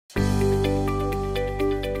Now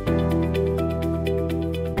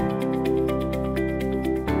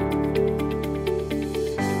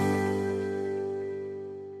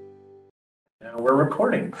we're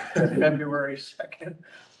recording February 2nd,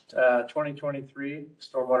 2023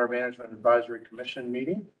 Stormwater Management Advisory Commission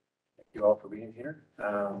meeting. Thank you all for being here.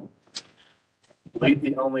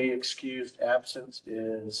 The only excused absence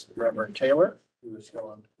is Reverend Taylor, who is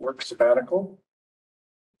going work sabbatical.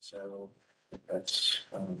 So that's,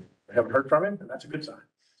 we haven't heard from him, and that's a good sign.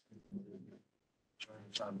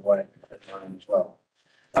 Time away at time as well.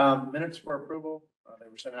 Minutes for approval. They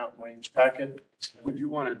were sent out in Wayne's packet. Would you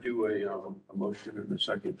want to do a motion in a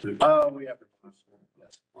second too? Oh, we have to.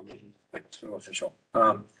 Yes. It's so official.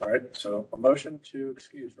 All right. So a motion to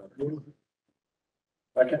excuse. Robert.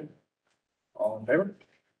 Second. All in favor?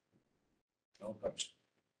 No opposed.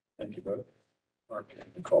 Thank you both. Mark and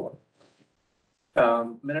Nicole.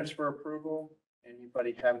 Minutes for approval.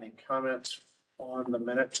 Anybody have any comments on the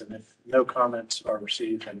minutes? And if no comments are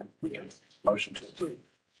received, then we can motion to approve.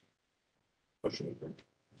 Motion to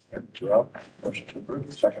approve. Joel, motion to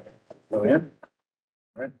approve. Second. Lillian.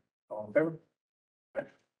 All right. All in favor?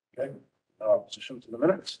 Okay. Opposition to the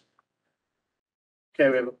minutes. Okay,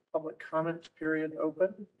 we have a public comment period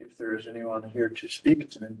open. If there is anyone here to speak,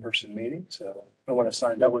 it's an in-person meeting, so no one has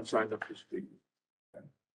signed up. No one signed up to speak. Okay.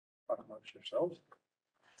 Talk amongst yourselves.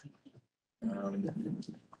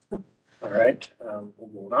 All right.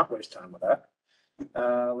 We'll not waste time with that.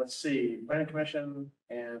 Let's see, Planning Commission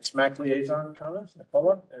and SMAC liaison comments,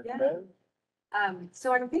 Nicola and Ben.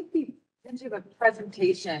 So I think we didn't do a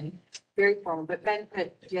presentation, very formal, but Ben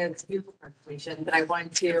put Jen's beautiful presentation that I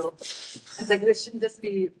wanted to, it's like, this shouldn't just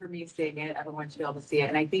be for me seeing it, everyone should be able to see it.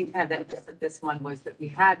 And I think kind of the gist of this one was that we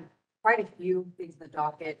had quite a few things in the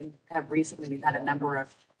docket and have recently, we've had a number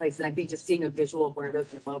of places. And I think just seeing a visual of where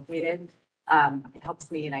those are located, it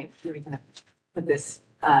helps me, and I really kind of put this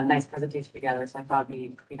nice presentation together. So I thought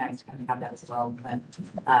it'd be nice to kind of have that as well, and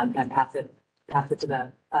kind of pass it to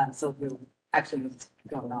the so who actually is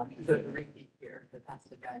going on the repeat here. That's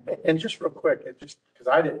the guy. And just real quick, it just because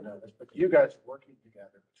I didn't know this, but you guys are working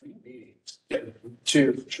together between meetings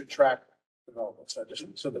to track development. So just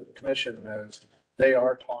so the commission knows, they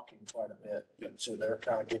are talking quite a bit, and so they're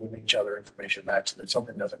kind of giving each other information back so that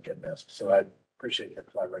something doesn't get missed. So I appreciate your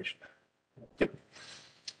collaboration.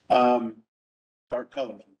 Dark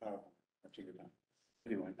colors and powerful.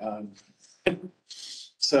 Anyway,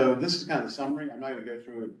 so this is kind of the summary. I'm not going to go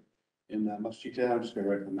through it in much detail. I'm just going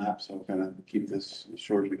to write the map, so I'll kind of keep this as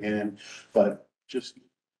short as we can. But just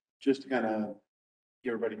to kind of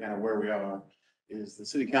give everybody kind of where we are, is the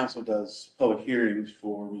city council does public hearings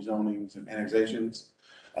for rezonings and annexations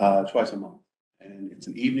twice a month. And it's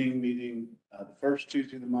an evening meeting the first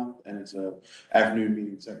Tuesday of the month, and it's an afternoon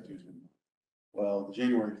meeting the second Tuesday of the month. Well, the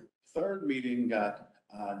January 3rd meeting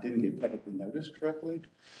didn't get publicly noticed correctly,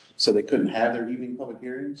 so they couldn't have their evening public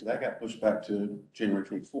hearing. So that got pushed back to January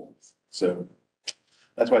 24th. So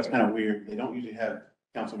that's why it's kind of weird. They don't usually have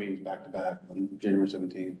council meetings back to back on January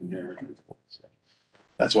 17th and January 24th. So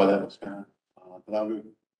that's why that was kind of.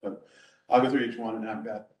 But I'll go through each one, and I've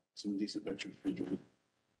got some decent pictures for you.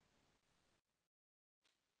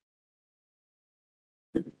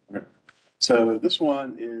 So this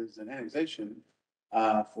one is an annexation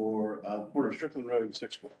for corner of Strickland Road and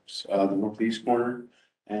Six Forks, the northeast corner.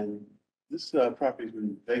 And this property's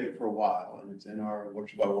been vacant for a while, and it's in our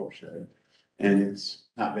watershed. And it's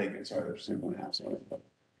not vacant, sorry, there's a single house on it, but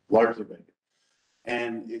largely vacant.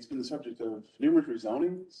 And it's been the subject of numerous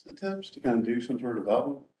rezoning attempts to kind of do some sort of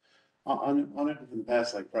development on it in the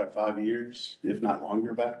past, like probably 5 years, if not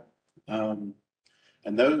longer back. And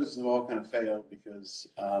those have all kind of failed because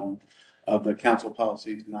of the council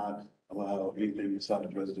policy to not allow anything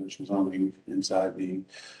besides residential zoning inside the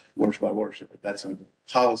watershed by watershed. That's a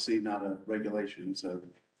policy, not a regulation. So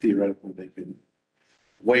theoretically, they could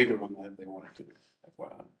waive it on that if they wanted to.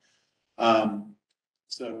 FYI.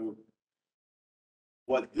 So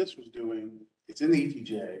what this was doing, it's in the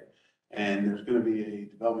ETJ, and there's going to be a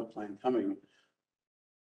development plan coming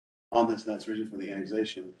on this. That's the reason for the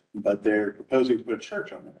annexation, but they're proposing to put a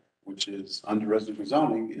church on it, which is under residential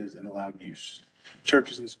zoning is an allowed use.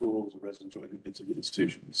 Churches and schools are residential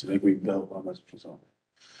institutions, so they can be built on residential zoning.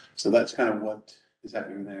 So that's kind of what is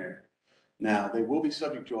happening there. Now, they will be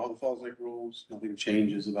subject to all the Falls Lake rules. Nothing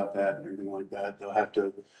changes about that and everything like that. They'll have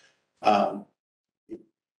to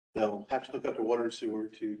hook up to water and sewer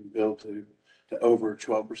to build to over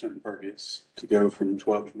 12% impervious. To go from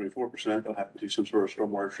 12 to 24%, they'll have to do some sort of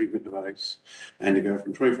stormwater treatment device. And to go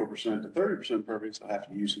from 24% to 30% impervious, they'll have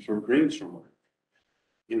to use some sort of green stormwater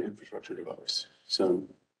infrastructure device. So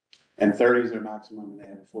And 30 is their maximum, and they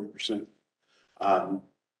have a 40%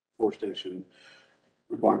 forestation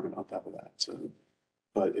requirement on top of that. So,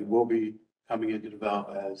 but it will be coming in to develop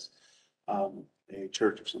as a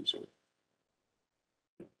church of some sort.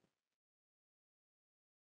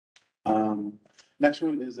 Next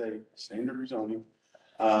one is a standard rezoning,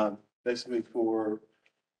 basically for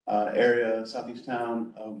area southeast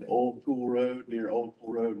town of Old Pool Road, near Old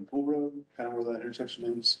Pool Road and Pool Road, kind of where that intersection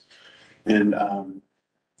is. And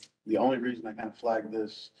the only reason I kind of flagged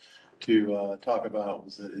this to talk about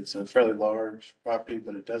was that it's a fairly large property,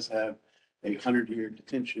 but it does have a 100-year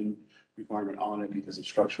detention requirement on it because of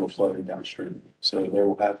structural flooding downstream. So they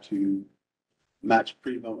will have to match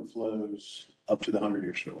pre-development flows up to the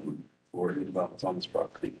 100-year storm for any developments on this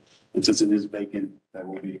property. And since it is vacant, that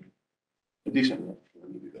will be a decent one for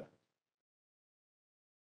them to do that.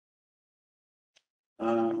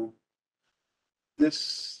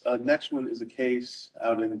 This next one is a case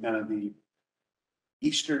out in kind of the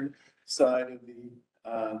eastern side of the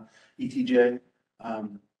ETJ,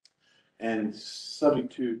 and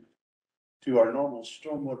subject to our normal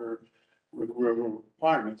stormwater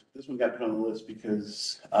requirements. This one got put on the list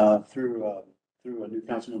because through a new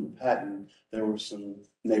councilman Patton, there were some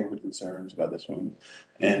neighborhood concerns about this one,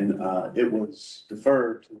 and it was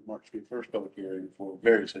deferred to the March 21st public hearing for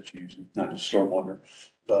various such uses, not just stormwater,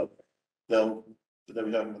 but they'll be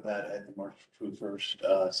talking about that at the March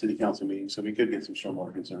 21st city council meeting, so we could get some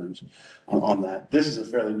stormwater concerns on that. This is a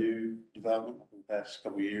fairly new development in the past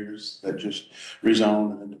couple of years that just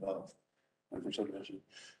rezoned and then developed for subdivision.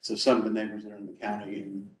 So some of the neighbors that are in the county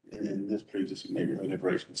and in this pre-existing neighborhood have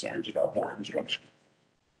raised concerns about water construction.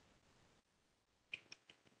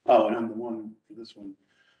 Oh, and I'm the one for this one.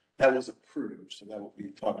 That was approved, so that won't be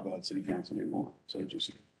talked about at city council anymore. So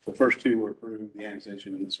just the first two were approved, the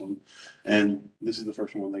annexation and this one. And this is the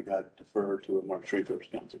first one that got deferred to a March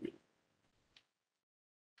 21st council meeting.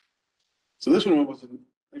 So this one was an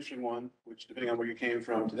interesting one, which depending on where you came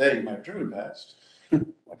from today, you might have driven past,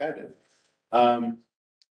 like I did.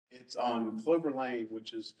 It's on Clover Lane,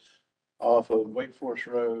 which is off of Wake Forest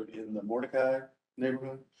Road in the Mordecai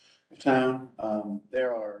neighborhood of town.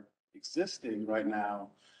 There are existing right now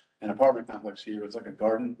an apartment complex here. It's like a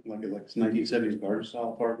garden, like 1970s garden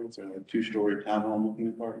style apartments. They're like 2-story townhome looking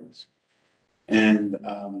apartments. And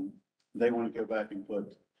they want to go back and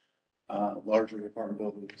put larger apartment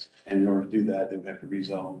buildings. And in order to do that, they would have to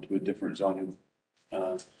rezone to a different zoning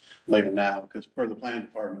later now, because per the planning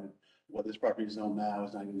department, what this property is zoned now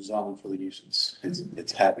is not even zoned for the use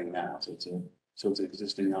it's having now. So it's an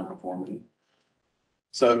existing non-conformity.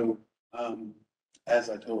 So as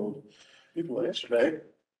I told people yesterday,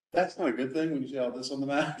 that's not a good thing when you see all this on the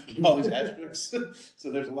map, all these asterisks.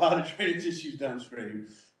 So there's a lot of drainage issues downstream.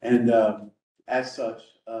 And as such,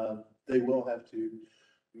 they will have to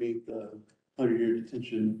meet the 100-year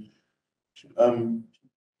detention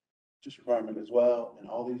just requirement as well. And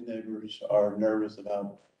all these neighbors are nervous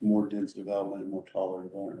about more dense development and more taller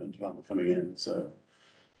development coming in. So,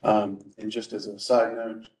 and just as a side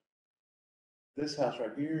note, this house right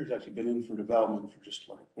here has actually been in for development for just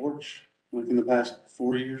like a porch within the past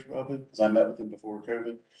 4 years, probably, because I met with him before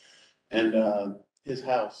COVID. And his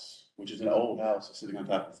house, which is an old house, is sitting on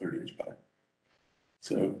top of a 30-inch pipe.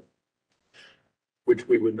 So, Which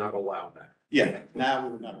we would not allow now. yeah, now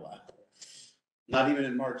we would not allow. Not even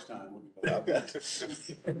in Mark's time would we allow that.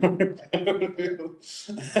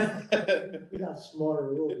 We got smarter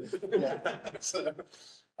rules. Yeah. So,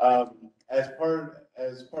 as part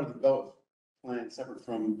of the development plan, separate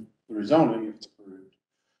from the rezoning, if it's approved,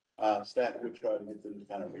 staff would try to get them to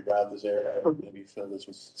kind of reroute this area, maybe fill this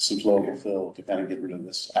with some flowable fill to kind of get rid of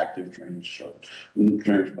this active drainage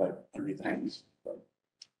pipe underneath things.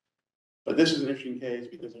 But this is an interesting case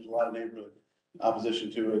because there's a lot of neighborhood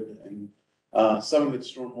opposition to it, and some of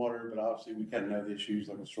it's stormwater, but obviously we kind of know the issues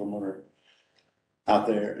like the stormwater out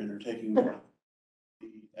there, and they're taking the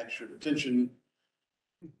extra detention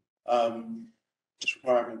just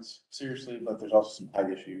requirements seriously, but there's also some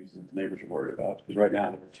height issues that the neighbors are worried about, because right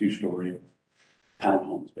now they're 2-story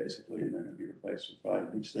townhomes basically, and they're going to be replaced with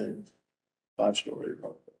 5-story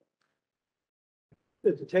probably.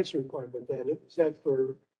 The detention requirement then, is that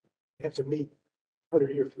for, have to meet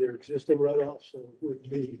 100-year for their existing runoff, so it would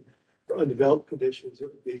be for undeveloped conditions, it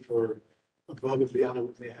would be for above and beyond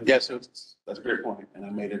what they have. Yeah, so that's a great point, and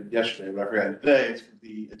I made it yesterday, but I forgot it today. It's for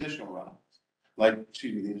the additional runoff, like,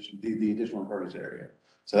 excuse me, the additional impervious area.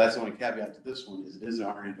 So that's the only caveat to this one, is it is an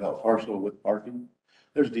already developed parcel with parking.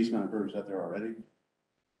 There's a decent amount of impervious out there already.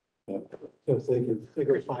 But, So if they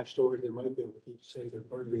go 5-story, they might be able to keep, say, their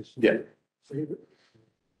impervious. yeah.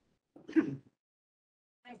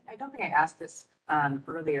 I don't think I asked this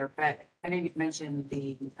earlier, but I know you mentioned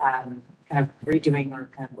the, kind of redoing or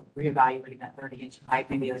kind of reevaluating that 30-inch pipe,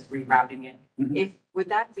 maybe like rerouting it. Mhm. If, would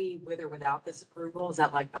that be with or without this approval? Is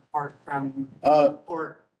that like apart from,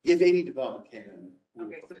 or, If any development can.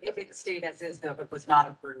 okay, so if it stayed as is, though, if it was not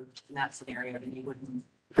approved in that scenario, then you wouldn't,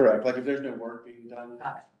 Correct, like if there's no work being done,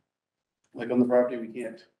 like on the property, we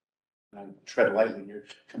can't, and I tread lightly here,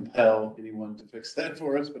 compel anyone to fix that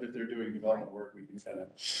for us, but if they're doing development work, we can kind of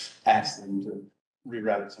ask them to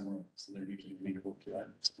reroute it somewhere else, so they're usually amenable to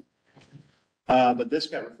that. But this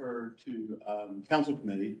got referred to, council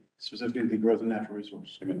committee, specifically the Growth and Natural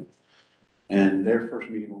Resources Committee. And their first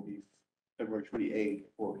meeting will be February 28th,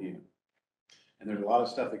 4 p.m. And there's a lot of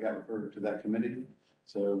stuff that got referred to that committee,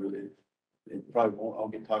 so it probably won't all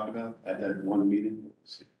get talked about at that one meeting.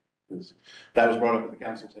 Because that was brought up at the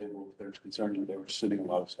council table, if they're concerned that they were sitting a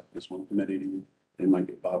lot of stuff, this one committee, and they might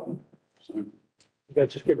get bothered. So, That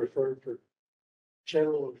just get referred for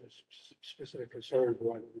general or just specific concerns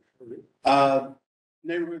why they refer it.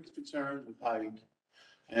 neighborhood concerns with height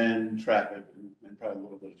and traffic and probably a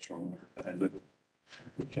little bit of stormwater. And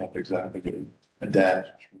the cap exactly get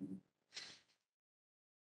adapt.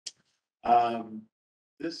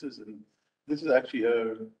 This is actually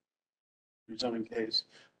a rezoning case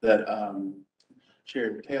that,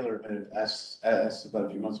 Chair Taylor had asked about a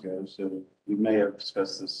few months ago, so we may have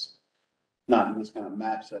discussed this, not in this kind of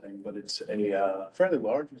map setting, but it's a, fairly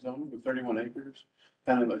large zone with 31 acres,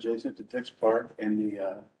 kind of adjacent to Dix Park and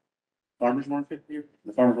the, farmer's market here.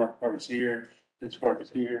 The farmer's market park is here, Dix Park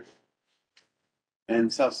is here.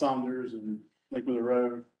 And South Saunders and Lakewood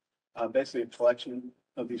Road, basically a collection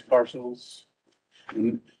of these parcels.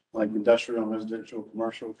 And like industrial and residential,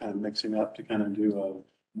 commercial, kind of mixing up to kind of do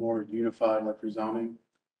a more unified like rezoning.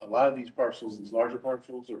 A lot of these parcels, these larger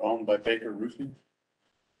parcels are owned by Baker Roofing.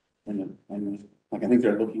 And like, I think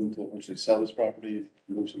they're looking to eventually sell this property,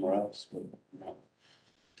 and move somewhere else, but not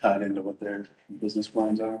tied into what their business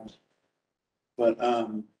plans are. But,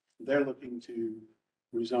 they're looking to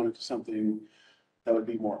rezone it to something that would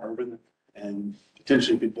be more urban and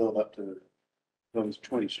potentially could build up to those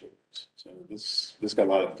 20 stories. So this got a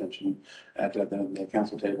lot of attention at the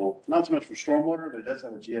council table, not so much for stormwater, but it does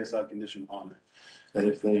have a GSI condition on it. That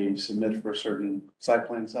if they submit for a certain site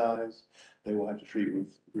plan size, they will have to treat with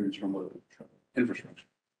green stormwater infrastructure.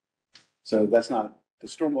 So that's not, the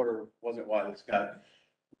stormwater wasn't why this got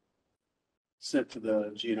sent to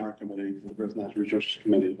the GNR committee, the Growth and Natural Resources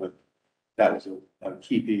Committee, but that was a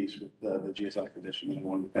key piece with the GSI condition and I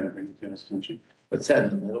wanted to kind of bring it to his attention. What's that in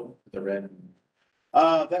the middle, the red?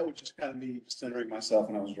 That was just kind of me centering myself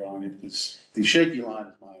when I was drawing it, because the shaky line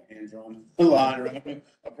is my hand-drawn line around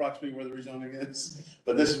approximately where the rezoning is.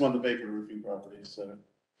 But this is one of the Baker Roofing properties, so.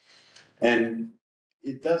 And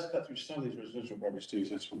it does cut through some of these residential properties too,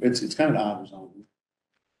 so it's kind of an odd rezoning.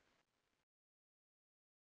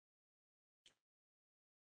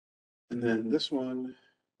 And then this one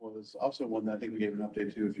was also one that I think we gave an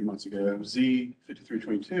update to a few months ago, Z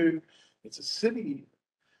 5322. It's a city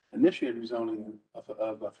initiated rezoning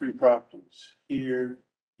of 3 properties, here,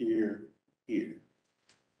 here, here.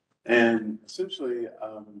 And essentially,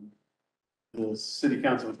 the city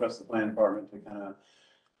council requested the planning department to kind of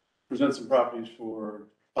present some properties for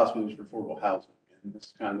possibilities for affordable housing. And this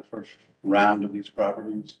is kind of the first round of these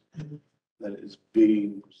properties that is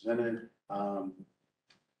being presented.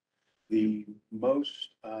 The most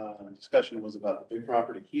discussion was about the big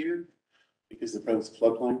property here because the presence of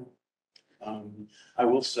floodplain. I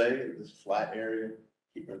will say this flat area,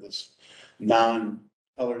 or this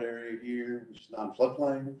non-colored area here, which is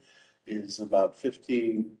non-floodplain, is about 12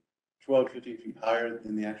 to 15 feet higher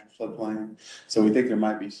than the actual floodplain. So we think there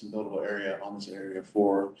might be some buildable area on this area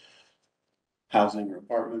for housing or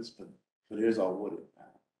apartments, but it is all wooded now.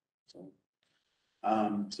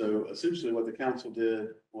 So essentially what the council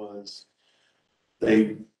did was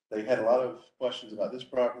they had a lot of questions about this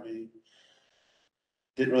property.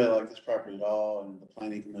 Didn't really like this property at all, and the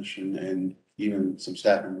planning commission and even some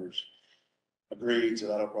staff members agreed, so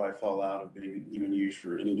that'll probably fall out of being even used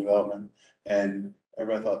for any development. And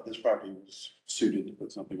everybody thought this property was suited to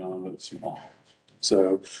put something on, but it's small.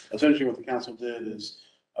 So essentially what the council did is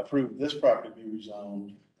approve this property to be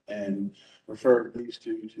rezoned and refer these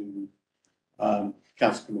two to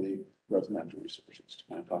council committee, Growth and Natural Resources, to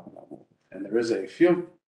kind of talk about more. And there is a field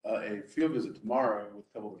visit tomorrow with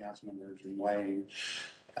a couple of council members in Wayne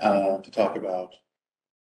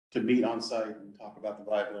to meet on site and talk about the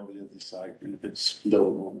viability of the site and if it's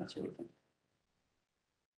buildable and that sort of thing.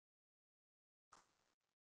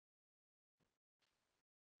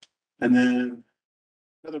 And then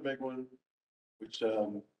another big one, which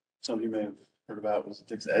some of you may have heard about, was the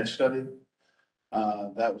Dix Edge study.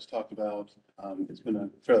 That was talked about. It's been a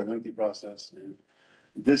fairly lengthy process. And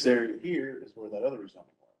this area here is where that other rezoning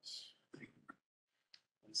was.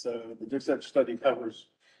 And so the Dixie study covers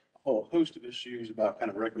a whole host of issues about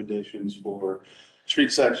kind of recommendations for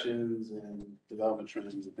street sections and development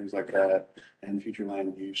trends and things like that, and future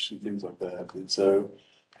land use and things like that. And so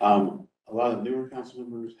a lot of the newer council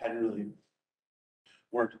members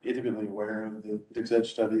weren't intimately aware of the Dixie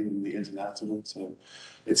study and the ins and outs of it. So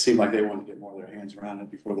it seemed like they wanted to get more of their hands around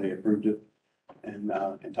it before they approved it and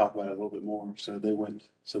talk about it a little bit more. So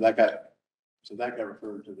that got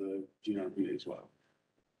referred to the GRB as well.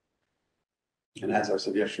 And as I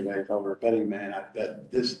said yesterday, if I were a betting man, I bet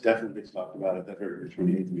this definitely gets talked about at that February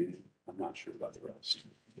 28th meeting. I'm not sure about the rest.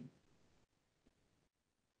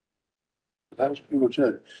 But that was pretty much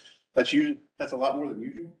it. That's a lot more than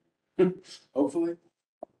usual, hopefully.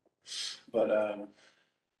 But I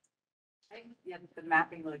think, yeah, the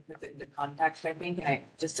mapping really puts it into context, I think, and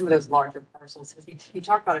just some of those larger parcels, because we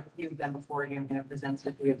talked about a few of them before, you know, presented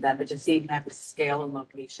a few of them, but just seeing kind of the scale and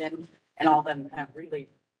location and all of them kind of really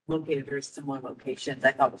located very similar locations,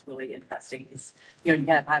 I thought was really interesting. Because, you know, you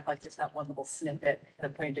kind of have like just that one little snippet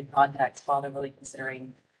kind of put into context while they're really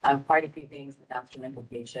considering quite a few things with downstream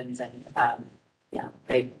implications. And yeah,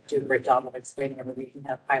 they do a great job of explaining everything and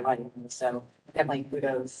kind of highlighting them. So definitely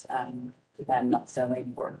kudos to them, not so late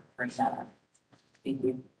for bringing that up. Thank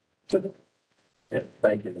you. Yeah,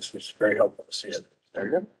 thank you. This was very helpful to see it. There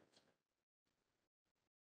you go.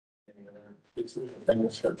 Any other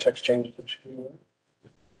things or text changes that you want?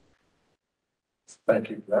 Thank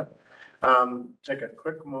you for that. Take a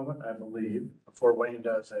quick moment, I believe, before Wayne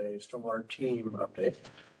does a stormwater team update.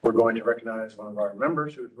 We're going to recognize one of our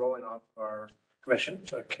members who's rolling off our commission,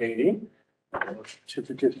 so Katie. A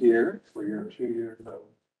certificate here for your 2 years of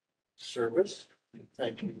service.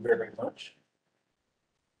 Thank you very much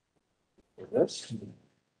for this.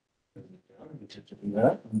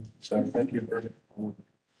 So thank you very much.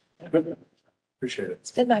 Appreciate it.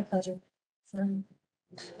 It's been my pleasure. You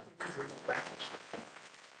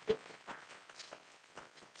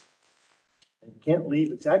can't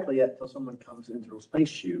leave exactly yet until someone comes in to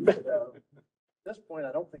replace you. So, at this point,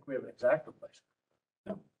 I don't think we have an exact replacement.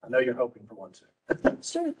 No, I know you're hoping for one soon.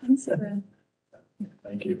 Sure, thanks, Sarah.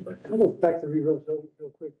 Thank you. I'll go back to rerun zone real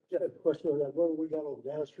quick. Just a question on that. One, we got all the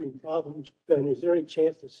downstream problems. And is there any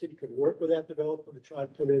chance the city could work with that developer to try to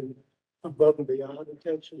put in above and beyond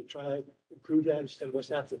intention to try and improve that instead of us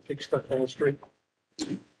having to fix stuff downstream?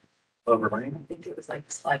 Over I Wayne. think it was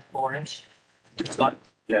like slide 4-ish.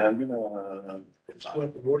 yeah, I'm gonna, It's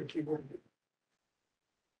what the water keyboard.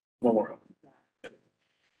 One more.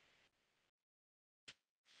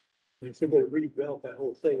 If they're gonna redevelop that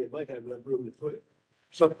whole thing, it might have enough room to put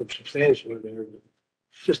something substantial in there. But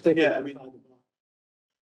just thinking. Yeah, I mean,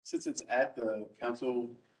 since it's at the council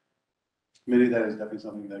committee, that is definitely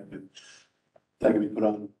something that could be put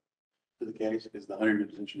on to the case, because the 100-year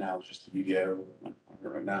detention now is just the UDO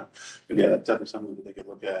right now. But yeah, that's definitely something that they could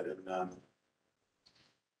look at. And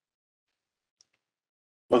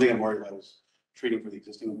one thing I'm worried about is treating for the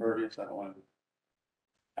existing impervious. I don't want to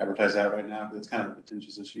advertise that right now, because it's kind of a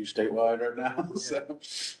contentious issue statewide right now, so.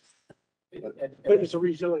 But it's a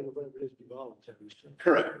rezoning of whatever it is voluntary. So.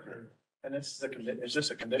 Correct. And is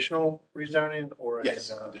this a conditional rezoning or is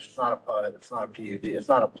Yes. it's not a PUD, it's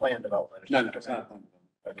not a planned development? No, it's not.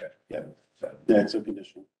 Okay. Yeah. So, Yeah, it's a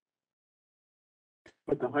conditional.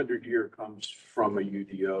 But the 100-year comes from a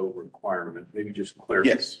UDO requirement. Maybe just clarify.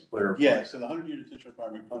 Yes. Clarify. Yeah, so the 100-year detention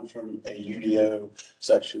requirement comes from a UDO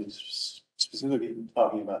section, specifically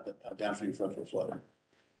talking about the downstream structural flooding.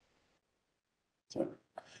 So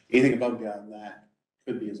anything above and beyond that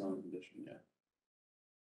could be a zoning condition, yeah.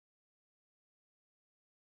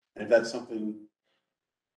 And if that's something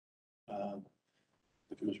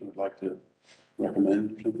the commission would like to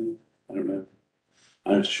recommend or something, I don't know.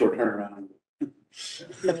 I know it's a short turnaround. I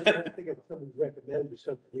think it's something to recommend, is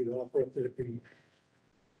something you'd offer up there to be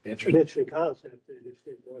an interesting concept. And if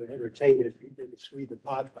they want to entertain it, if you did sweeten the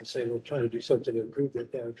pot by saying, we're trying to do something to improve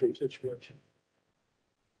that downstream situation.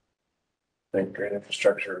 I think great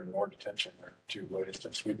infrastructure and more detention are two ways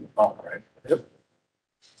to sweeten the pot, right? Yep.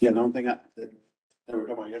 Yeah, the only thing that we were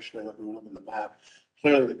talking about yesterday, looking up in the map,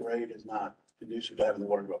 clearly the grade is not conducive to having the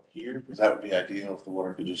water go up here, because that would be ideal if the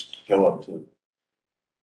water could just go up to.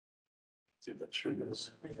 See if that true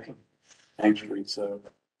is. Hank Street, so.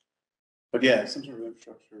 But yeah, some sort of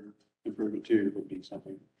infrastructure improvement too would be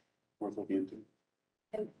something worth looking into.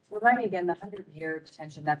 And remind me again, the 100-year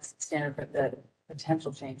detention, that's standard for the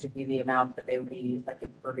potential change would be the amount that they would be like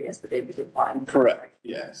impervious, that they would be applying. Correct,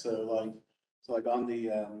 yeah, so like on the,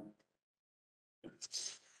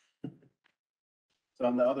 So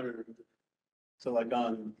on the other, so like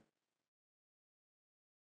on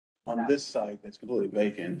this site that's completely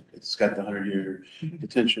vacant, it's got the 100-year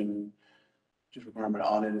detention just requirement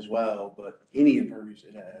on it as well, but any impervious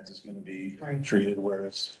it has is gonna be Right. treated,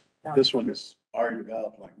 whereas this one is already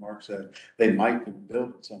developed, like Mark said, they might could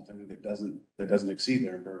build something that doesn't exceed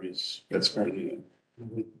their impervious that's currently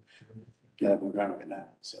in the ground right now,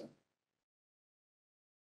 so.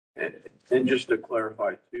 And just to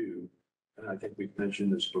clarify too, and I think we've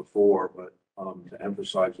mentioned this before, but to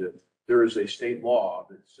emphasize it, there is a state law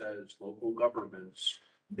that says local governments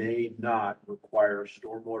may not require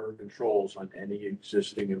stormwater controls on any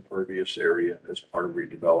existing impervious area as part of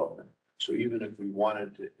redevelopment. So even if we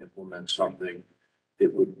wanted to implement something,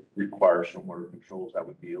 it would require stormwater controls. That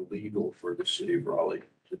would be illegal for the city of Raleigh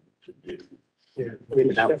to do. Yeah. I mean,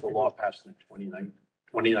 And that was the it's- law passed in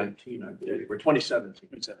 2019, I believe, or 2017.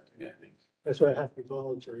 Yeah. I think. That's why it has to be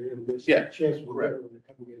voluntary, and there's Yeah, a chance we're correct. when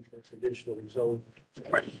they're coming in for conditional zone.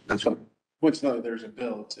 Right, that's what, Once there's a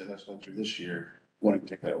bill to that's going through this year, wanting to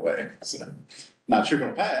take that away, so. Not sure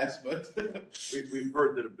gonna pass, but. we've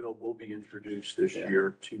heard that a bill will be introduced this Yeah.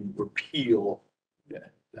 year to repeal Yeah.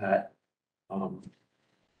 that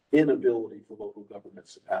inability for local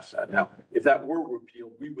governments to pass that. Now, if that were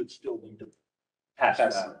repealed, we would still need to pass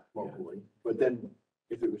Pass that it, locally. But then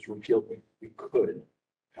if it was repealed, we could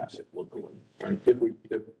pass it locally, right?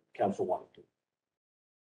 If council wanted to.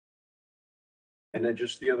 And then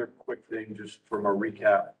just the other quick thing, just from a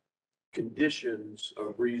recap, conditions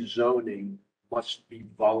of rezoning must be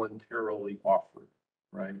voluntarily offered,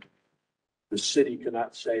 right? The city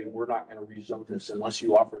cannot say, we're not going to rezone this unless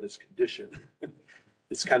you offer this condition.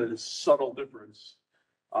 It's kind of this subtle difference.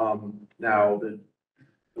 Now, the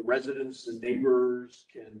residents and neighbors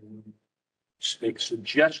can make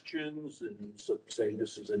suggestions and say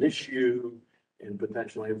this is an issue and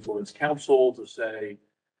potentially influence council to say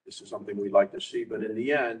this is something we'd like to see. But in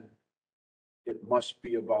the end, it must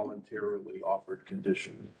be a voluntarily offered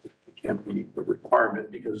condition. It can't be a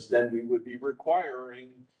requirement because then we would be requiring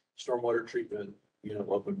stormwater treatment,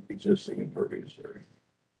 of an existing impervious area.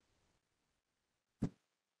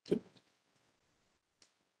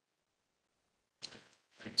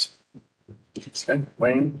 Okay,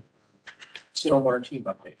 Wayne, stormwater team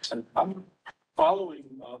updates. And I'm following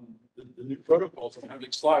the new protocols and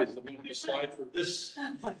having slides. I'm going to slide for this,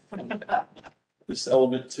 this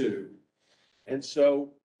element too. And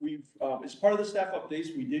so we've, as part of the staff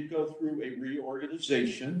updates, we did go through a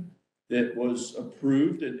reorganization that was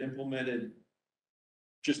approved and implemented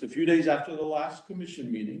just a few days after the last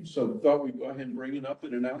commission meeting. So thought we'd go ahead and bring it up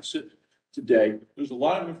and announce it today. There's a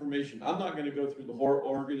lot of information. I'm not going to go through the whole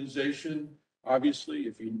organization. Obviously,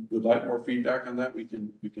 if you would like more feedback on that, we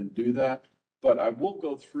can do that. But I will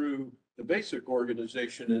go through the basic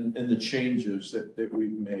organization and the changes that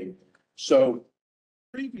we've made. So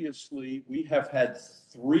previously, we have had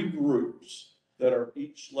 3 groups that are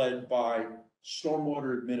each led by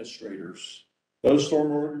stormwater administrators. Those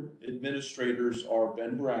stormwater administrators are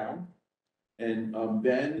Ben Brown, and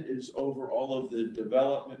Ben is over all of the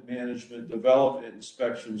development management, development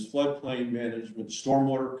inspections, floodplain management,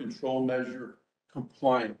 stormwater control measure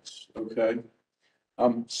compliance, okay?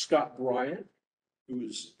 Scott Bryant, who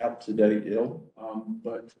is out today ill,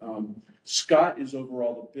 but Scott is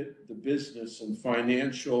overall the business and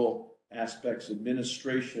financial aspects,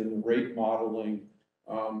 administration, rate modeling,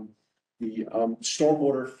 the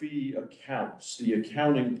stormwater fee accounts, the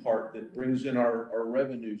accounting part that brings in our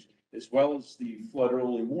revenues, as well as the flood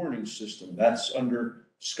early warning system. That's under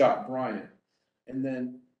Scott Bryant. And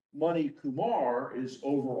then Mani Kumar is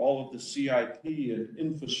over all of the CIP and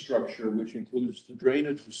infrastructure, which includes the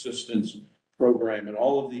drainage assistance program and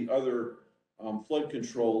all of the other flood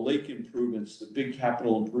control, lake improvements, the big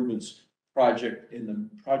capital improvements project, and the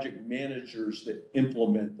project managers that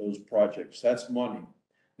implement those projects. That's money.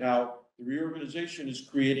 Now, the reorganization is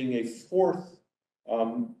creating a 4th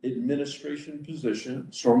administration position,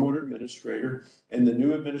 stormwater administrator, and the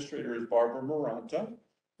new administrator is Barbara Maranta,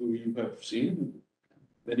 who you have seen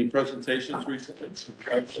many presentations recently.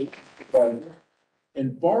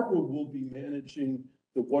 And Barbara will be managing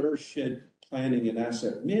the watershed planning and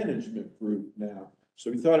asset management group now.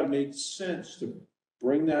 So we thought it made sense to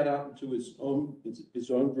bring that out into its own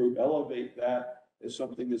group, elevate that as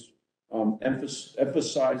something that's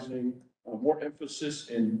emphasizing more emphasis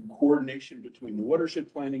and coordination between the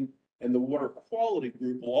watershed planning and the water quality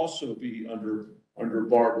group will also be under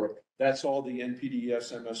Barbara. That's all the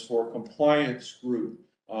NPDES MS4 compliance group,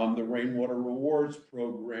 the rainwater rewards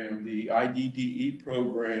program, the IDDE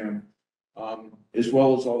program, as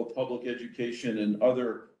well as all the public education and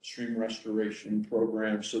other stream restoration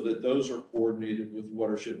programs, so that those are coordinated with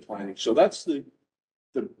watershed planning. So that's the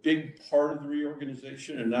big part of the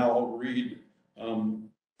reorganization. And now I'll read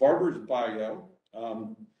Barbara's bio.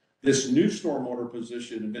 This new stormwater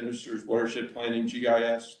position administers watershed planning,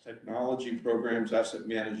 GIS, technology programs, asset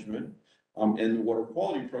management, and the water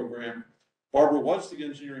quality program. Barbara was the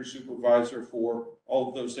engineering supervisor for all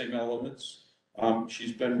of those same elements.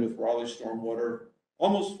 She's been with Raleigh Stormwater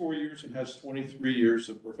almost 4 years and has 23 years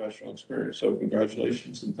of professional experience. So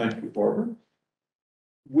congratulations and thank you, Barbara.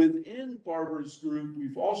 Within Barbara's group,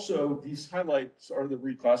 we've also, these highlights are the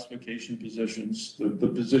reclassification positions, the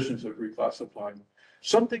positions of reclassifying.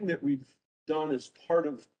 Something that we've done as part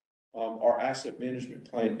of our asset management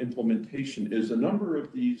plan implementation is a number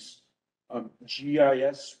of these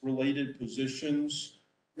GIS related positions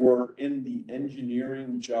were in the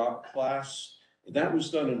engineering job class. That was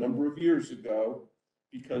done a number of years ago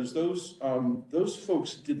because those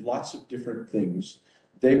folks did lots of different things.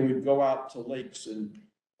 They would go out to lakes and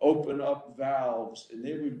open up valves, and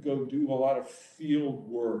they would go do a lot of field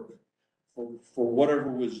work for whatever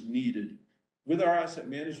was needed. With our asset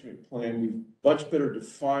management plan, we've much better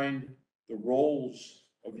defined the roles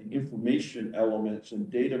of the information elements and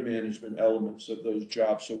data management elements of those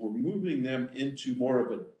jobs. So we're moving them into more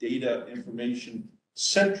of a data information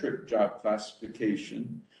centric job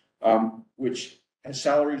classification, which has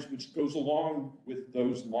salaries which goes along with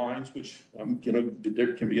those lines, which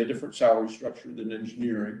there can be a different salary structure than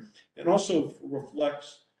engineering, and also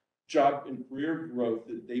reflects job and career growth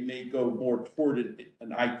that they may go more toward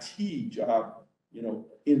an IT job,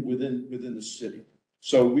 within the city.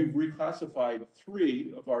 So we've reclassified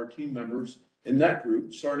 3 of our team members in that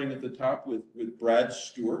group, starting at the top with Brad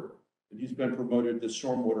Stewart, and he's been promoted to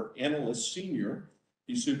Stormwater Analyst Senior.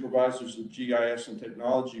 He supervises the GIS and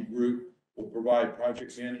Technology Group, will provide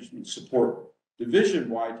project management support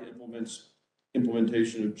division-wide to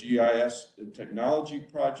implementation of GIS and technology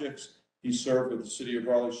projects. He served with the City of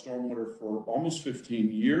Raleigh Stormwater for almost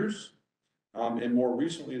 15 years, and more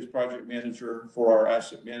recently as project manager for our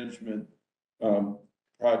asset management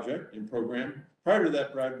project and program. Prior to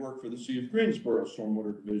that, Brad worked for the City of Greensboro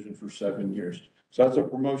Stormwater Division for 7 years. So that's a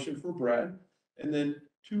promotion for Brad. And then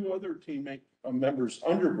 2 other teammate members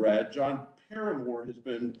under Brad. John Paramore has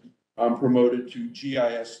been promoted to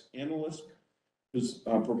GIS analyst, who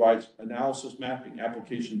provides analysis, mapping,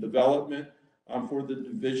 application development for the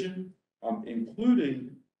division,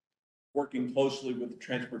 including working closely with the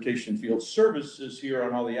Transportation Field Services here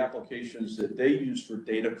on all the applications that they use for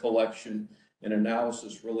data collection and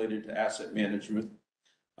analysis related to asset management.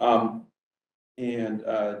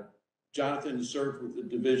 Jonathan has served with the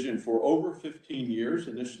division for over 15 years,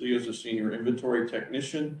 initially as a senior inventory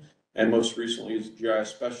technician, and most recently as a GIS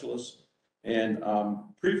specialist. And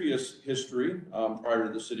previous history prior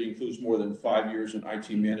to the city includes more than 5 years in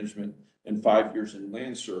IT management and 5 years in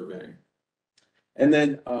land surveying. And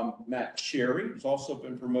then Matt Cherry has also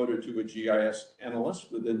been promoted to a GIS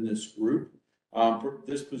analyst within this group.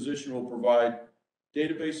 This position will provide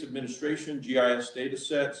database administration, GIS data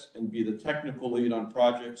sets, and be the technical lead on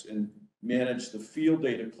projects and manage the field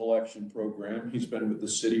data collection program. He's been with the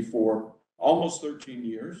city for almost 13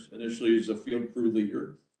 years, initially as a field crew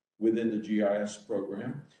leader within the GIS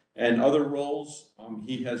program. And other roles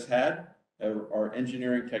he has had are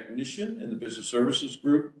engineering technician in the business services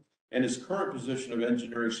group, and his current position of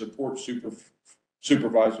engineering support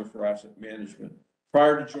supervisor for asset management.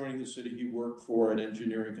 Prior to joining the city, he worked for an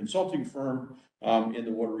engineering consulting firm in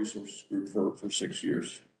the water resources group for 6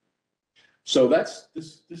 years. So that's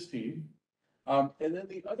this team. And then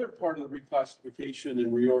the other part of the reclassification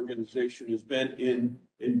and reorganization has been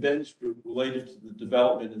in Ben's group related to the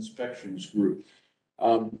development inspections group.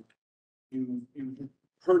 You've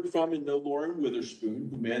heard from and know Lauren Witherspoon,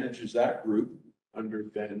 who manages that group under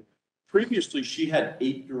Ben. Previously, she had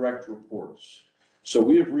 8 direct reports. So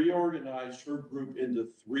we have reorganized her group into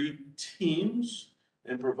 3 teams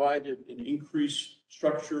and provided an increased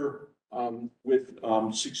structure with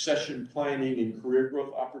succession planning and career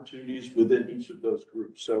growth opportunities within each of those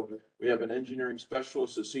groups. So we have an engineering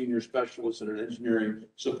specialist, a senior specialist, and an engineering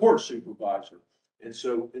support supervisor. And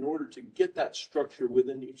so in order to get that structure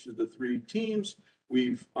within each of the 3 teams,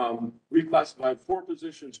 we've reclassified 4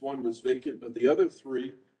 positions. 1 was vacant, but the other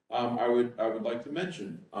 3 I would like to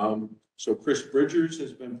mention. So Chris Bridgers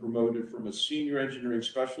has been promoted from a senior engineering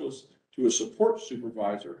specialist to a support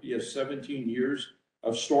supervisor. He has 17 years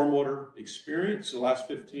of stormwater experience, the last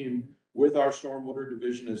 15 with our stormwater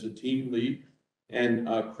division as a team lead. And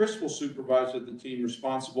Chris will supervise the team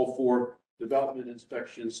responsible for development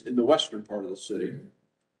inspections in the western part of the city.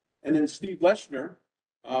 And then Steve Leshner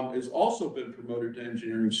has also been promoted to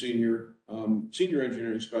engineering senior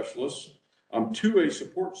engineering specialist, to a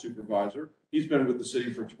support supervisor. He's been with the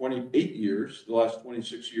city for 28 years, the last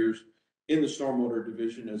 26 years in the stormwater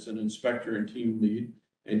division as an inspector and team lead.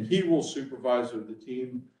 And he will supervise the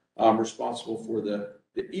team responsible for the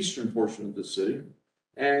eastern portion of the city.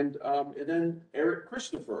 And then Eric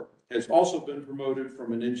Christopher has also been promoted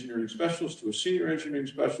from an engineering specialist to a senior engineering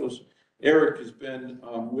specialist. Eric has been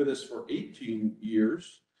with us for 18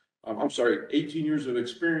 years. 18 years of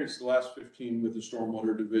experience, the last 15 with the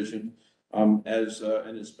stormwater division as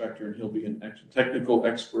an inspector, and he'll be a technical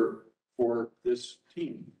expert for this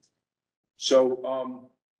team. So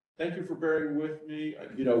thank you for bearing with me.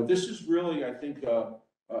 This is really, I think, a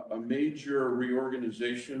major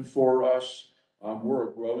reorganization for us. We're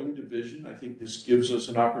a growing division. I think this gives us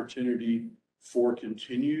an opportunity for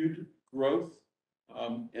continued growth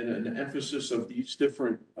and an emphasis of these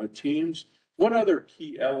different teams. One other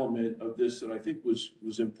key element of this that I think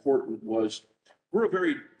was important was we're a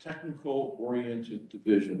very technical oriented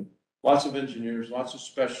division, lots of engineers, lots of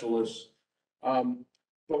specialists.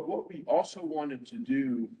 But what we also wanted to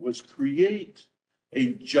do was create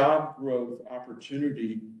a job growth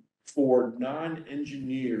opportunity for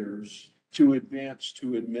non-engineers to advance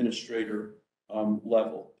to administrator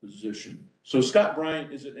level position. So Scott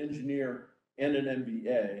Bryant is an engineer and an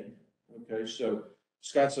MBA. Okay, so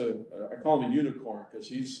Scott's I call him a unicorn because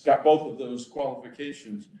he's got both of those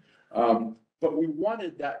qualifications. But we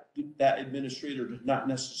wanted that administrator to not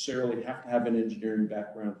necessarily have to have an engineering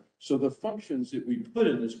background. So the functions that we put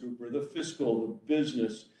in this group are the fiscal, the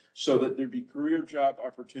business, so that there'd be career job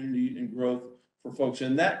opportunity and growth for folks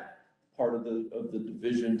in that part of the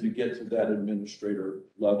division to get to that administrator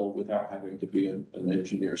level without having to be an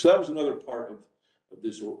engineer. So that was another part of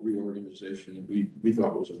this reorganization that we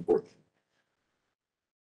thought was important.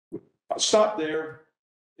 I'll stop there.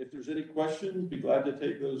 If there's any questions, be glad to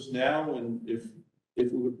take those now. And if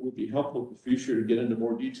it would be helpful in the future to get into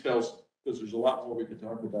more details, because there's a lot more we could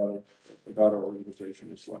talk about our organization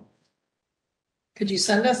as well. Could you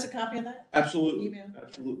send us a copy of that? Absolutely, Email?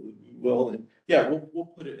 absolutely. Well, and yeah, we'll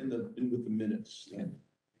put it in with the minutes. Yeah.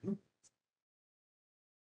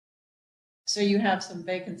 So you have some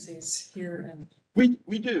vacancies here and.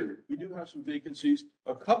 We do have some vacancies.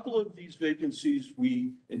 A couple of these vacancies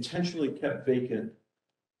we intentionally kept vacant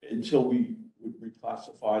until we would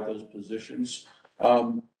reclassify those positions.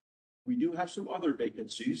 We do have some other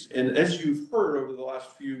vacancies, and as you've heard over the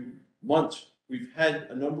last few months, we've had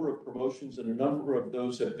a number of promotions, and a number of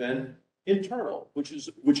those have been internal, which is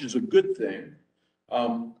a good thing.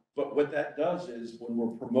 But what that does is when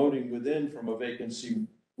we're promoting within from a vacancy,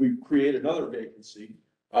 we create another vacancy.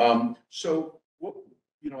 So what,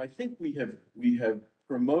 I think we have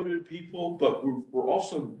promoted people, but we're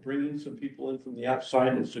also bringing some people in from the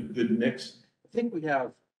outside. It's a good mix. I think we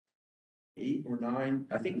have 8 or 9,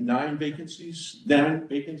 I think 9 vacancies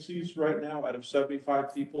right now out of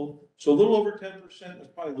 75 people. So a little over 10%, that's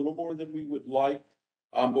probably a little more than we would like.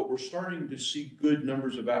 But we're starting to see good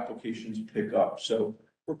numbers of applications pick up. So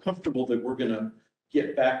we're comfortable that we're gonna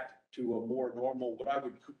get back to a more normal, what I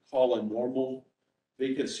would call a normal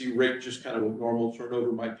vacancy rate, just kind of a normal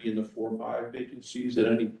turnover might be in the 4 or 5 vacancies at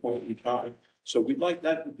any point in time. So we'd like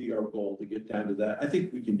that would be our goal, to get down to that. I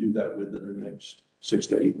think we can do that within the next 6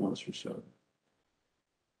 to 8 months or so.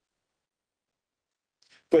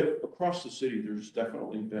 But across the city, there's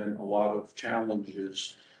definitely been a lot of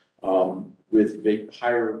challenges with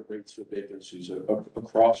higher rates of vacancies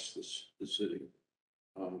across the city.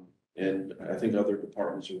 And I think other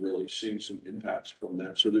departments are really seeing some impacts from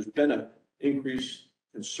that. So there's been an increased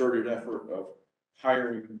concerted effort of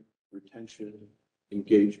hiring, retention,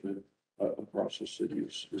 engagement across the city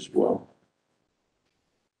as well.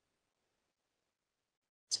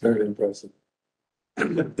 It's very impressive.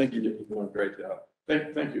 Thank you, Dick. You're doing a great job.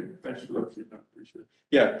 Thank you. Thanks for that. I appreciate it.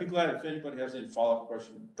 Yeah, be glad if anybody has any follow-up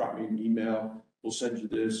questions, drop me an email. We'll send you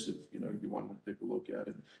this if you want to take a look at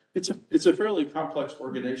it. It's a fairly complex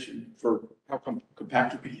organization for how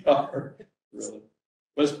compact we are, really.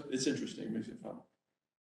 But it's interesting. It makes it fun.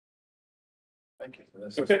 Thank you.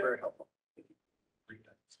 This is Okay. very helpful.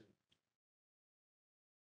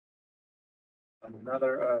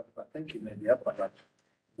 Another, I think you may be up on that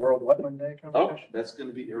World Wetland Day Oh, conversation. that's going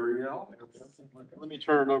to be Ariel. Let me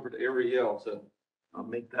turn it over to Ariel to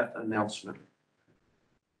make that announcement.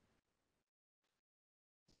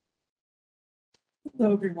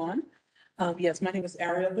 Hello, everyone. Yes, my name is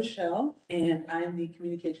Ariel Michelle, and I am the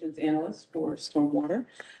communications analyst for Stormwater.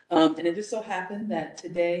 And it just so happened that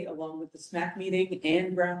today, along with the SMAC meeting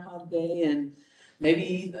and Groundhog Day and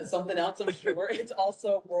maybe something else, I'm sure. It's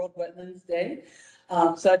also World Wetlands Day.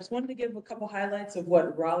 So I just wanted to give a couple highlights of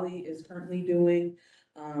what Raleigh is currently doing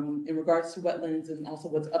in regards to wetlands and also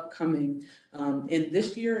what's upcoming in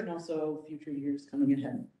this year and also future years coming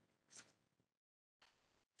ahead.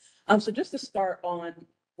 So just to start on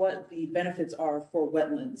what the benefits are for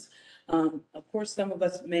wetlands. Of course, some of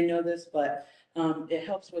us may know this, but it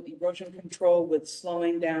helps with erosion control, with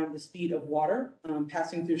slowing down the speed of water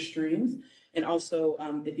passing through streams, and also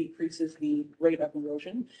it decreases the rate of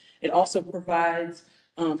erosion. It also provides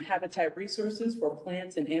habitat resources for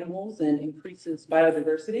plants and animals and increases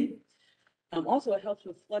biodiversity. Also, it helps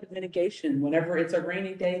with flood mitigation. Whenever it's a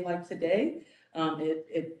rainy day like today,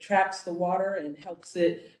 it traps the water and helps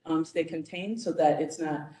it stay contained so that it's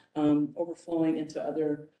not overflowing into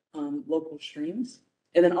other local streams.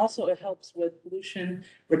 And then also it helps with pollution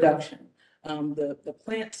reduction. The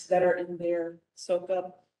plants that are in there soak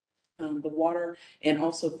up the water and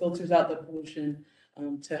also filters out the pollution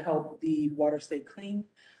to help the water stay clean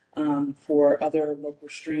for other local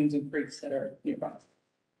streams and creeks that are nearby.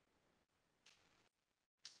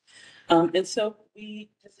 And so we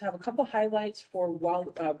just have a couple highlights for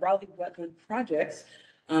Raleigh wetland projects.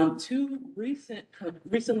 Two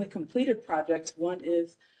recently completed projects. One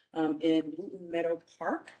is in Wooten Meadow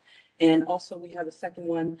Park. And also we have a second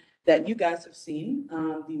one that you guys have seen,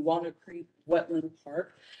 the Walnut Creek Wetland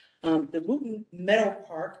Park. The Wooten Meadow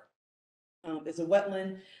Park is a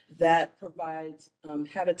wetland that provides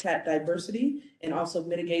habitat diversity and also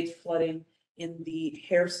mitigates flooding in the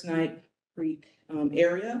Hare Snipe Creek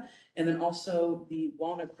area. And then also the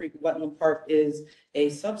Walnut Creek Wetland Park is a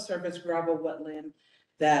subsurface gravel wetland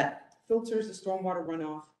that filters the stormwater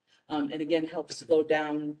runoff and again helps slow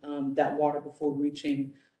down that water before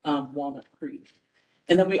reaching Walnut Creek.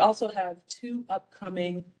 And then we also have two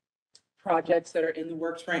upcoming projects that are in the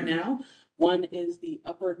works right now. One is the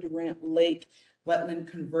Upper Durant Lake Wetland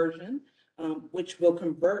Conversion, which will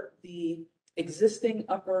convert the existing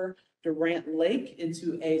Upper Durant Lake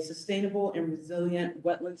into a sustainable and resilient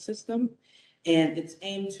wetland system. And it's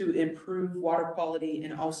aimed to improve water quality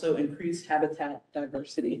and also increase habitat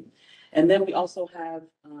diversity. And then we also have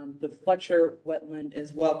the Fletcher wetland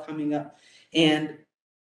as well coming up. And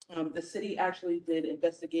the city actually did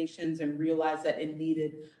investigations and realized that it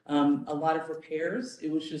needed a lot of repairs.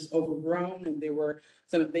 It was just overgrown and there were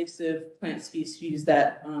some invasive plant species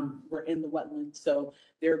that were in the wetland. So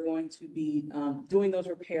they're going to be doing those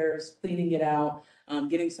repairs, cleaning it out,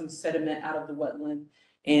 getting some sediment out of the wetland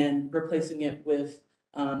and replacing it with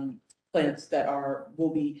plants that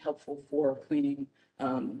will be helpful for cleaning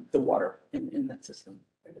the water in that system.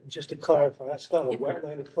 Just to clarify, that's not a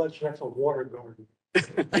wetland, it's Fletcher, that's a water garden.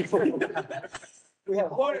 We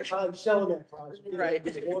have a hard time selling that product. Right.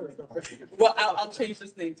 It's a water garden. Well, I'll change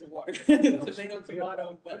this name to water.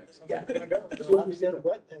 Tomato, but yeah. As soon as we said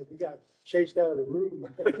wetland, we got chased out of the room.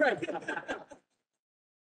 Right.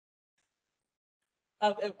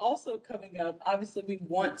 And also coming up, obviously, we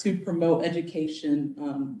want to promote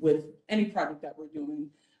education with any project that we're doing.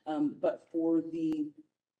 But for the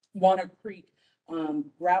Walnut Creek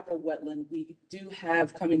gravel wetland, we do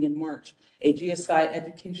have coming in March a geosite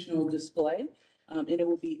educational display. And it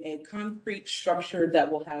will be a concrete structure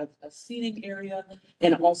that will have a seating area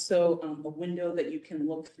and also a window that you can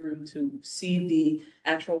look through to see the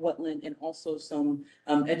actual wetland and also some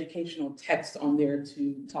educational text on there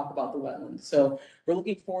to talk about the wetland. So we're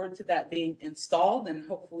looking forward to that being installed and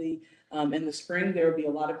hopefully in the spring, there will be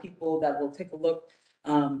a lot of people that will take a look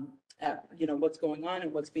at what's going on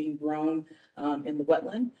and what's being grown in the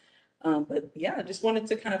wetland. But yeah, I just wanted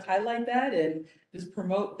to kind of highlight that and just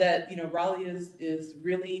promote that, Raleigh is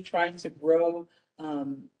really trying to grow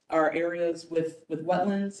our areas with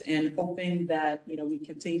wetlands and hoping that, we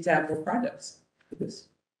continue to have more projects for this.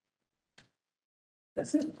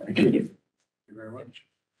 That's it. Thank you. Thank you very much.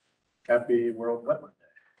 Happy World Wetland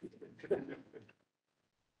Day.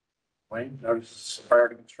 Wayne, notice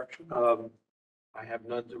priority construction? I have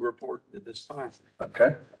none to report at this time.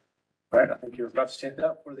 Okay. All right, I think you're about to stand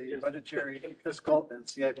up for the budgetary, fiscal, and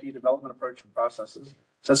CIP development approach and processes.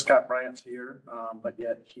 So Scott Bryant's here, but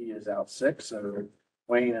yet he is out sick. So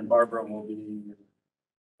Wayne and Barbara will be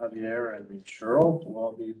Javier and Cheryl will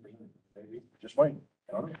all be maybe just Wayne.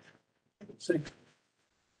 I don't know. Let's see.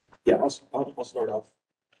 Yeah, I'll start off.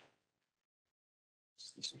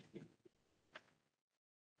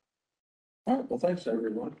 All right, well, thanks,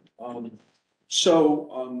 everyone.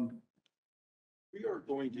 We are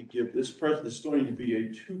going to give this is going to be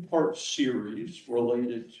a two-part series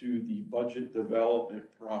related to the budget development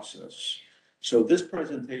process. So this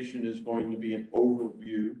presentation is going to be an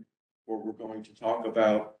overview where we're going to talk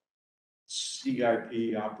about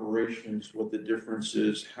CIP operations, what the difference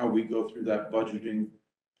is, how we go through that budgeting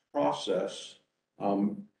process.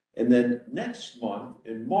 And then next month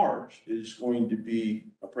in March is going to be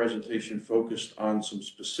a presentation focused on some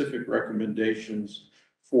specific recommendations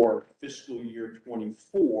for fiscal year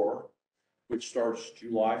 24, which starts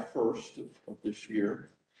July 1st of this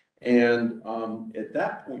year. And at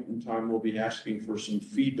that point in time, we'll be asking for some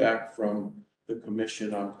feedback from the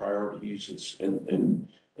commission on priorities and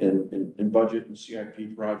budget and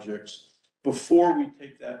CIP projects before we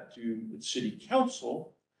take that to the city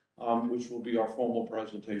council, which will be our formal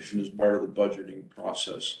presentation as part of the budgeting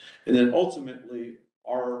process. And then ultimately,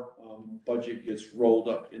 our budget gets rolled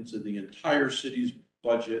up into the entire city's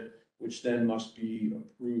budget, which then must be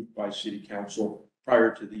approved by city council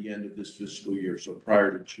prior to the end of this fiscal year. So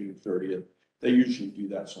prior to June 30th, they usually do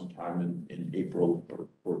that sometime in April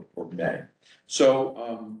or May.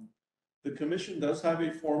 So the commission does have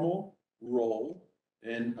a formal role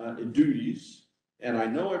and duties. And I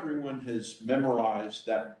know everyone has memorized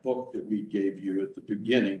that book that we gave you at the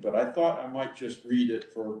beginning, but I thought I might just read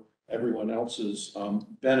it for everyone else's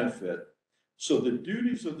benefit. So the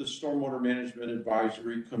duties of the Stormwater Management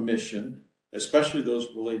Advisory Commission, especially those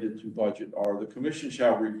related to budget, are: the commission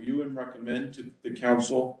shall review and recommend to the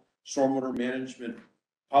council stormwater management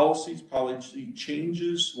policies, policy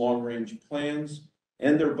changes, long-range plans,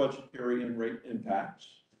 and their budgetary and rate impacts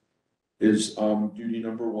is duty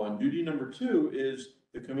number one. Duty number two is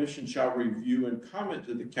the commission shall review and comment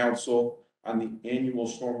to the council on the annual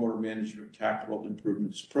stormwater management capital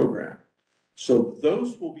improvements program. So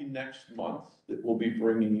those will be next month that we'll be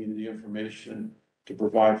bringing you the information to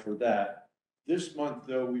provide for that. This month,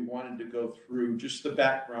 though, we wanted to go through just the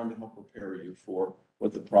background to help prepare you for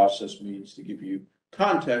what the process means, to give you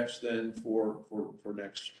context then for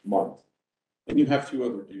next month. And you have two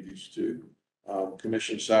other duties too.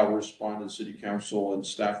 Commission shall respond to city council and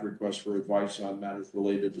staff requests for advice on matters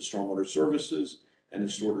related to stormwater services and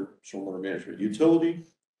its stormwater management utility,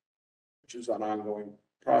 which is an ongoing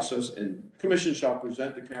process. And commission shall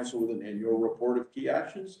present to council with an annual report of key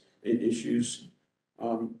actions and issues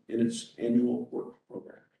in its annual work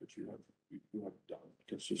program, which you have done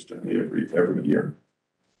consistently every year.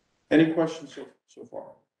 Any questions so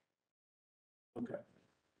far? Okay.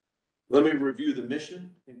 Let me review the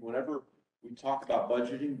mission. I think whenever we talk about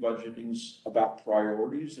budgeting, budgeting's about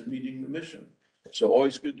priorities and meeting the mission. So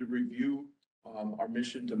always good to review our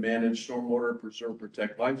mission to manage stormwater, preserve,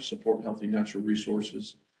 protect life, support healthy natural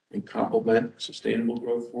resources, and complement sustainable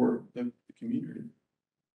growth for the community.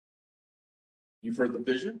 You've heard the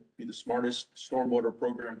vision: be the smartest stormwater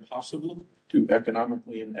program possible to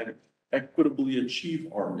economically and equitably achieve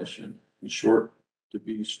our mission. In short, to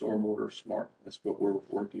be stormwater smart. That's what we're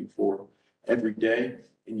working for every day.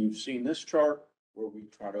 And you've seen this chart where we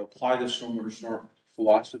try to apply the stormwater smart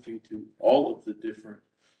philosophy to all of the different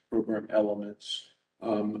program elements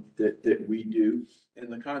that we do. In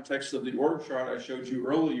the context of the org chart I showed you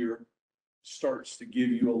earlier, starts to give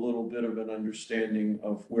you a little bit of an understanding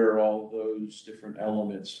of where all those different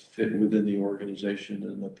elements fit within the organization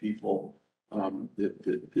and the people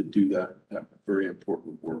that do that very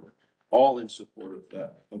important work, all in support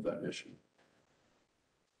of that mission.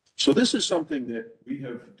 So this is something that we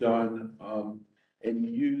have done and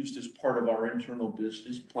used as part of our internal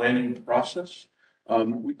business planning process.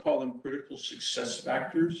 We call them critical success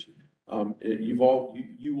factors. You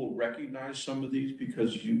will recognize some of these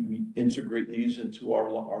because we integrate these into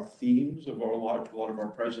our themes of a lot of our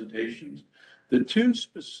presentations. The two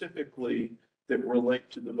specifically that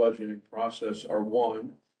relate to the budgeting process are: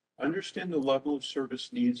 one, understand the level of service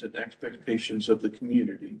needs and expectations of the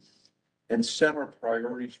community, and set our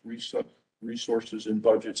priorities, resources, and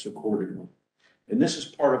budgets accordingly. And this is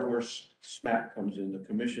part of where SMAC comes in. The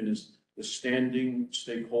commission is the standing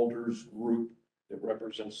stakeholders group that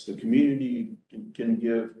represents the community, can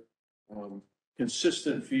give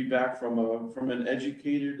consistent feedback from an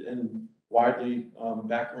educated and widely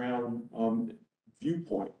background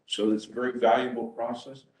viewpoint. So it's a very valuable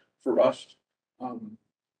process for us.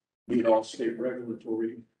 Meet all state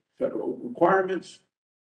regulatory federal requirements,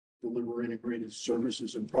 deliver integrated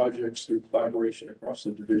services and projects through collaboration across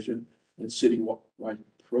the division and citywide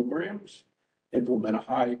programs, implement a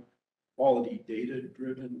high quality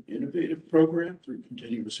data-driven innovative program through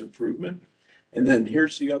continuous improvement. And then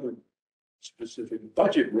here's the other specific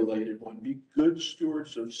budget-related one: be good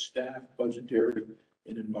stewards of staff, budgetary,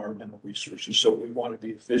 and environmental resources. So we want to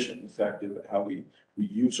be efficient and effective at how we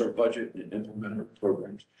use our budget and implement our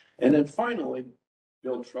programs. And then finally,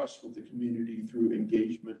 build trust with the community through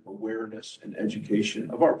engagement, awareness, and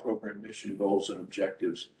education of our program mission, goals, and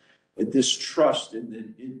objectives. this trust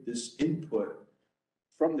and this input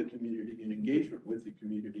from the community and engagement with the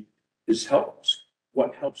community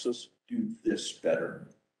what helps us do this better,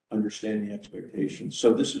 understand the expectations.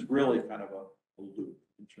 So this is really kind of a loop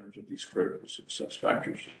in terms of these critical success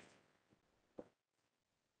factors.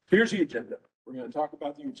 Here's the agenda. We're going to talk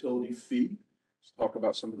about the utility fee, talk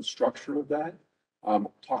about some of the structure of that,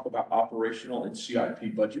 talk about operational and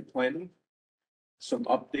CIP budget planning, some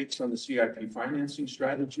updates on the CIP financing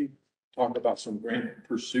strategy, talk about some grant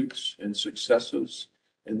pursuits and successes,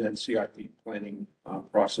 and then CIP planning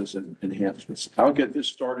process and enhancements. I'll get this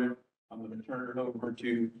started. I'm going to turn it over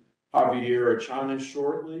to Javier Achanes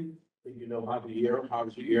shortly. You know Javier.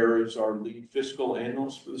 Javier is our lead fiscal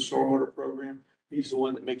analyst for the stormwater program. He's the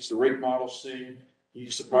one that makes the rate model sing.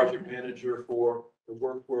 He's the project manager for the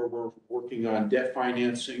work where we're working on debt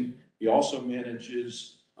financing. He also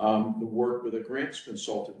manages the work with a grants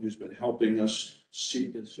consultant who's been helping us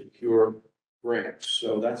seek and secure grants.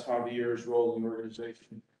 So that's Javier's role in the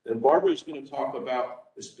organization. Then Barbara is going to talk about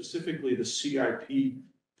specifically the CIP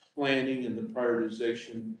planning and the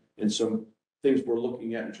prioritization and some things we're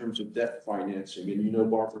looking at in terms of debt financing. And you know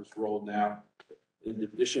Barbara's role now, in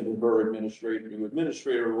addition to her new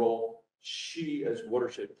administrator role, she, as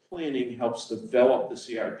watershed planning, helps develop the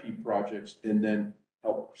CIP projects and then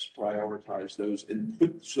helps prioritize those and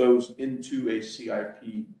put those into a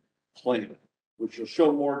CIP plan, which will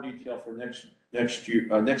show more detail for next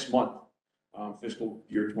month, fiscal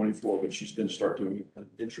year 24, but she's going to start doing an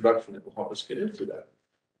introduction that will help us get into that.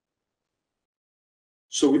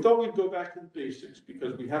 So we thought we'd go back to the basics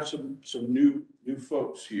because we have some new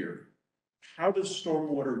folks here. How does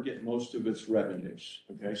stormwater get most of its revenues?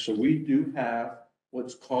 Okay, so we do have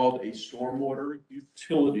what's called a stormwater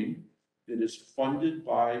utility that is funded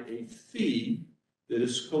by a fee that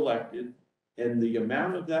is collected, and the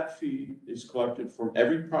amount of that fee is collected from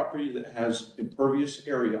every property that has impervious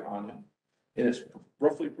area on it, and it's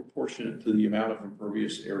roughly proportionate to the amount of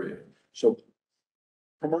impervious area. So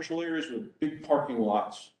commercial areas with big parking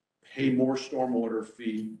lots pay more stormwater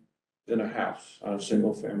fee than a house on a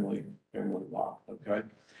single family lot, okay?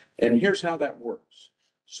 And here's how that works.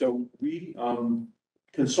 So we,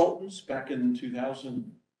 consultants back in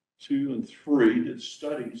 2002 and 3 did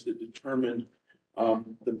studies that determined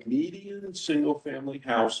the median single family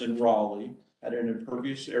house in Raleigh had an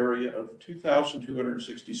impervious area of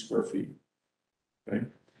 2,260 square feet, okay?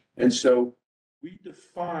 And so we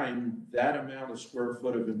define that amount of square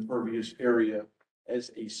foot of impervious area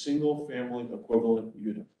as a single family equivalent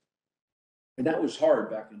unit. And that was hard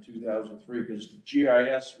back in 2003 because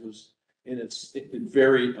GIS was in its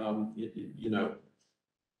very,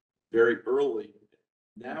 very early.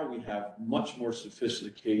 Now we have much more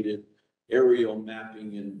sophisticated aerial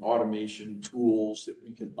mapping and automation tools that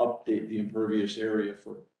we can update the impervious area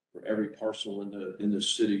for every parcel in the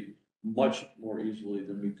city much more easily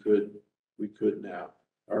than we could now,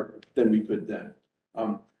 or than we could then.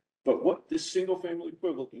 But what this single family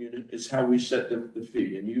equivalent unit is how we set the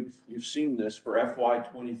fee. And you've seen this for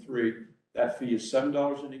FY23. That fee is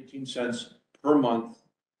 $7.18 per month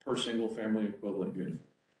per single family equivalent unit.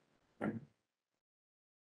 Right?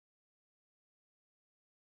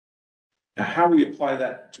 Now, how we apply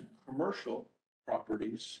that to commercial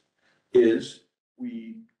properties is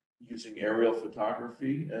we, using aerial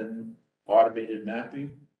photography and automated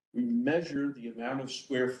mapping, we measure the amount of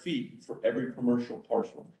square feet for every commercial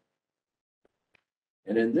parcel.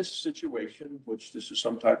 And in this situation, which this is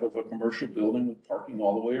some type of a commercial building with parking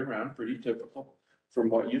all the way around, pretty typical from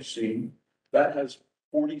what you've seen, that has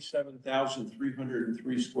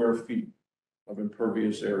 47,303 square feet of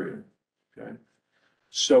impervious area, okay?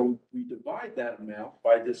 So we divide that amount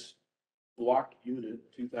by this block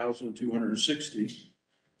unit, 2,260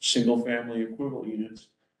 single family equivalent units,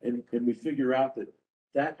 and we figure out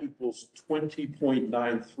that equals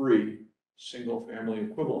 20.93 single family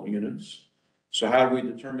equivalent units. So how do we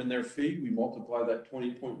determine their fee? We multiply that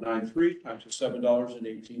 20.93 times the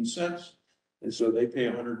 $7.18. And so they pay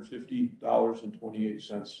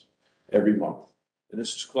 $150.28 every month. And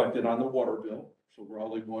this is collected on the water bill. So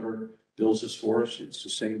Raleigh Water bills this for us. It's the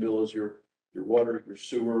same bill as your water, your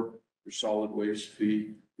sewer, your solid waste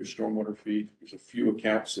fee, your stormwater fee. There's a few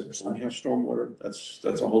accounts that only have stormwater.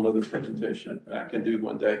 That's a whole other presentation I can do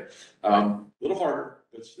one day. A little harder,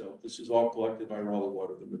 but still, this is all collected by Raleigh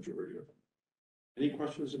Water, the majority of it. Any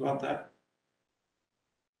questions about that?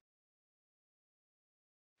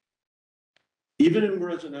 Even in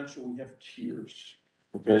residential, we have tiers.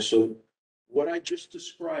 Okay, so what I just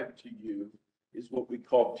described to you is what we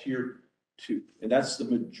call tier 2, and that's the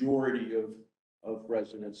majority of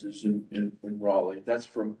residences in Raleigh. That's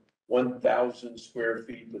from 1,000 square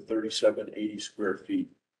feet to 3,780 square feet.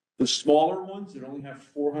 The smaller ones that only have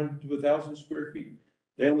 400 to 1,000 square feet,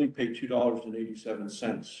 they only pay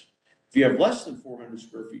 $2.87. If you have less than 400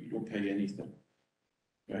 square feet, you don't pay anything.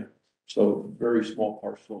 Okay, so very small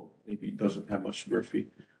parcel, maybe doesn't have much square feet.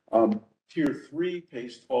 Tier 3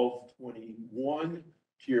 pays $12.21.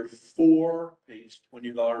 Tier 4 pays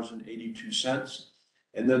 $20.82.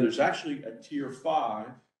 And then there's actually a tier 5,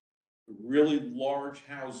 really large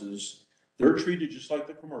houses. They're treated just like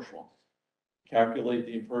the commercial. Calculate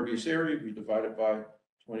the impervious area, we divide it by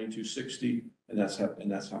 2260, and that's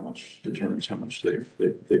how much determines how much they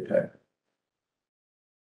pay.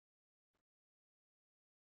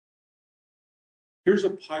 Here's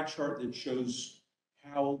a pie chart that shows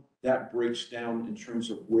how that breaks down in terms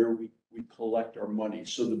of where we collect our money.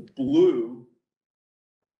 So the blue,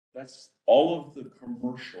 that's all of the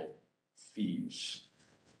commercial fees.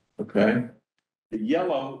 Okay. The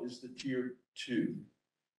yellow is the tier 2.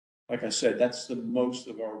 Like I said, that's the most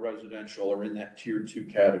of our residential are in that tier 2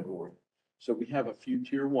 category. So we have a few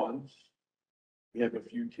tier 1s. We have a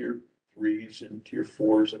few tier 3s and tier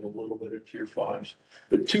 4s and a little bit of tier 5s,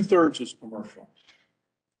 but 2/3 is commercial.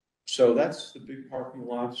 So that's the big parking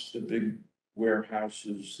lots, the big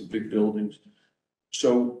warehouses, the big buildings.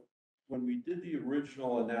 So when we did the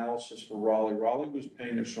original analysis for Raleigh was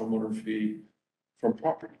paying a stormwater fee from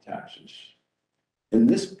property taxes. And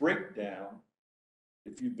this breakdown,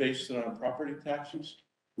 if you based it on property taxes,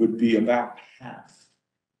 would be about half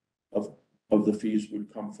of the fees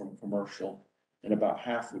would come from commercial and about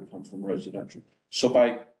half would come from residential. So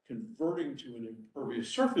by converting to an impervious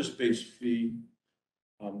surface-based fee,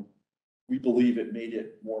 we believe it made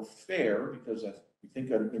it more fair because we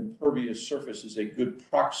think an impervious surface is a good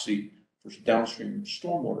proxy for downstream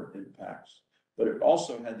stormwater impacts, but it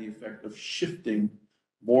also had the effect of shifting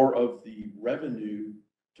more of the revenue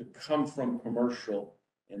to come from commercial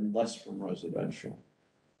and less from residential.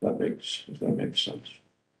 If that makes sense.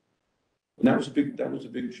 And that was a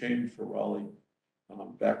big change for Raleigh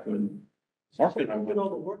back when Mark and I Did all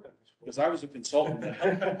the work on this. because I was a consultant that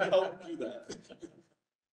helped do that. It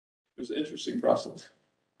was an interesting process.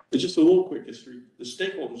 It's just a little quick history. The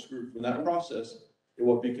stakeholders group from that process and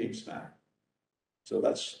what became SMAC. So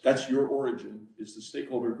that's your origin, is the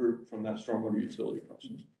stakeholder group from that stormwater utility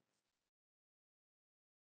process.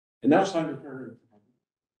 And now it's time to turn.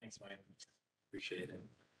 Thanks, Wayne. Appreciate it.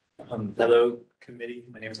 Hello, committee.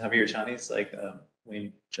 My name is Javier Chanis, like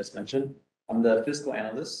Wayne just mentioned. I'm the fiscal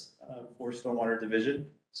analyst for Stormwater Division.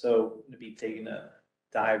 So I'm going to be taking a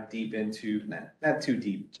dive deep into, not too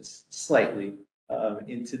deep, just slightly,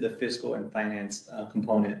 into the fiscal and finance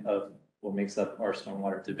component of what makes up our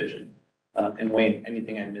Stormwater Division. And Wayne,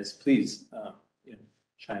 anything I missed, please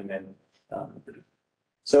chime in.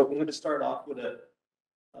 So I'm going to start off with a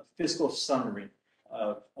fiscal summary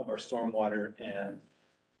of our stormwater and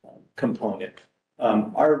component.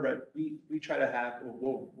 We try to have,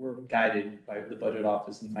 we're guided by the budget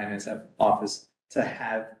office and finance office to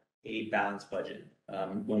have a balanced budget.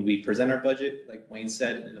 When we present our budget, like Wayne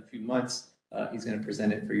said, in a few months, he's going to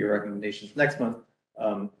present it for your recommendations next month.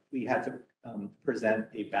 We had to present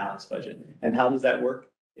a balanced budget. And how does that work?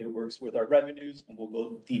 It works with our revenues, and we'll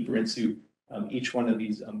go deeper into each one of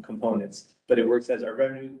these components. But it works as our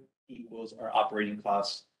revenue equals our operating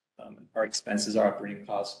costs, our expenses, our operating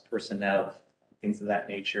costs, personnel, things of that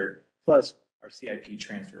nature, plus our CIP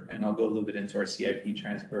transfer. And I'll go a little bit into our CIP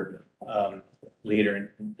transfer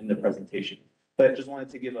later in the presentation. But I just wanted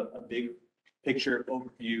to give a big picture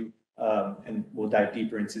overview, and we'll dive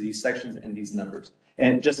deeper into these sections and these numbers.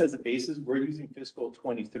 And just as a basis, we're using fiscal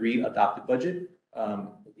 23 adopted budget,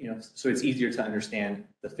 so it's easier to understand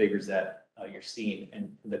the figures that you're seeing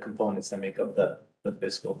and the components that make up the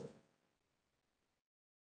fiscal.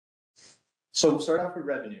 So we'll start off with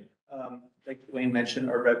revenue. Like Wayne mentioned,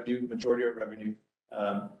 majority of our revenue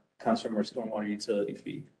comes from our stormwater utility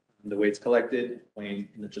fee. The way it's collected, Wayne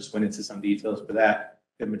just went into some details for that.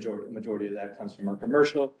 The majority of that comes from our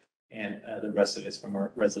commercial, and the rest of it's from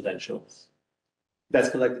our residential. That's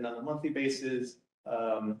collected on a monthly basis,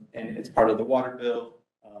 and it's part of the water bill,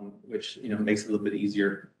 which makes it a little bit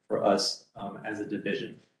easier for us as a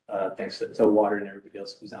division, thanks to water and everybody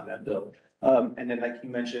else who's on that bill. And then, like you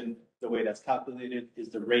mentioned, the way that's calculated is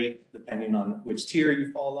the rate, depending on which tier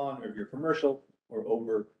you fall on, or if you're commercial or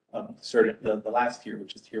over the last tier,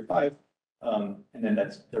 which is tier 5. And then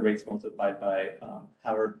that's the rates multiplied by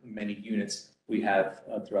however many units we have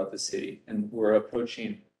throughout the city. And we're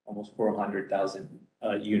approaching almost 400,000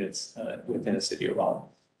 units within the city of Raleigh.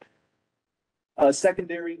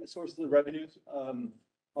 Secondary sources of revenues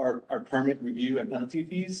are permit review and penalty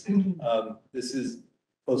fees. This is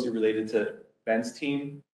closely related to Ben's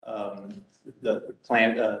team. The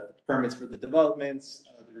plan, permits for the developments,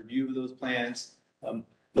 the review of those plans.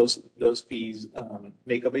 Those fees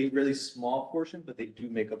make up a really small portion, but they do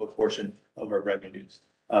make up a portion of our revenues.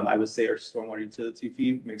 I would say our stormwater utility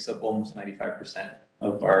fee makes up almost 95%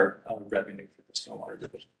 of our revenue for the stormwater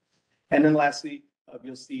division. And then lastly,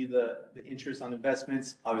 you'll see the interest on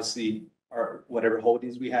investments. Obviously, our whatever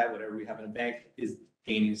holdings we have, whatever we have in a bank is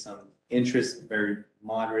gaining some interest, very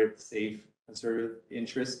moderate, safe, conservative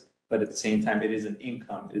interest. But at the same time, it is an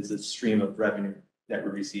income. It is a stream of revenue that we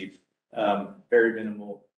receive. Very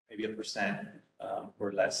minimal, maybe 1%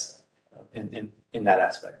 or less in that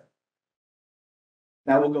aspect.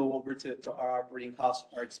 Now we'll go over to our operating costs,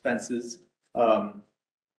 our expenses. And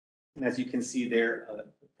as you can see there,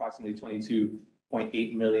 approximately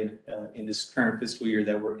 22.8 million in this current fiscal year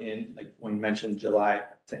that we're in. Like when you mentioned, July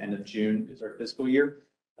to end of June is our fiscal year.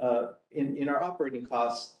 In our operating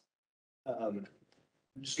costs,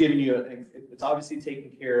 just giving you, it's obviously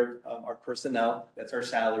taking care of our personnel, that's our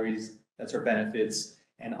salaries, that's our benefits,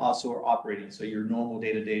 and also our operating. So your normal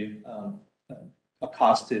day-to-day a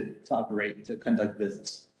cost to operate, to conduct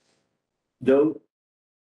business. Though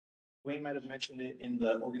Wayne might have mentioned it in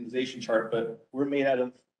the organization chart, but we're made out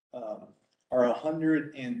of our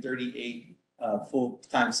 138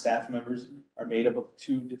 full-time staff members are made up of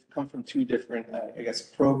come from two different, I guess,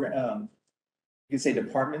 program. You can say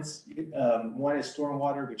departments. One is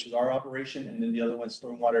stormwater, which is our operation, and then the other one is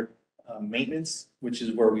stormwater maintenance, which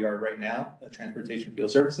is where we are right now, transportation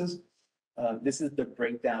field services. This is the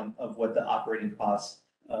breakdown of what the operating cost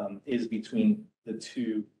is between the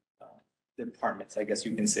two departments, I guess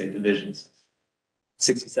you can say divisions.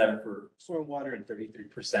 67 for stormwater and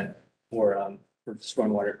 33% for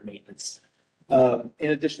stormwater maintenance.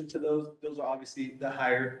 In addition to those are obviously the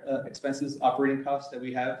higher expenses, operating costs that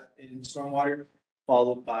we have in stormwater,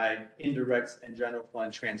 followed by indirects and general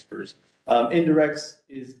fund transfers. Indirects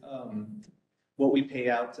is what we pay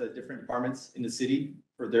out to different departments in the city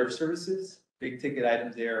for their services. Big ticket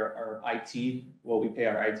items there are IT, what we pay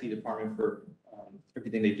our IT department for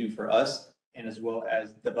everything they do for us, and as well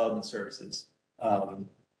as development services.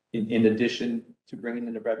 In addition to bringing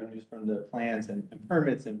in the revenues from the plans and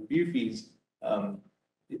permits and review fees,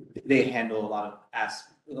 they handle a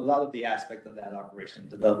lot of the aspect of that operation,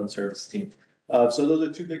 development service team. So those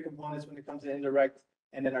are two big components when it comes to indirect.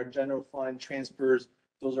 And then our general fund transfers,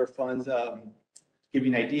 those are funds, give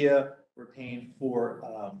you an idea, we're paying for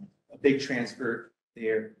a big transfer.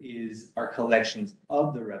 There is our collections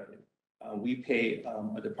of the revenue. We pay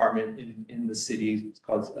a department in the city, it's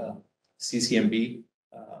called CCMB,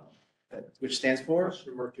 which stands for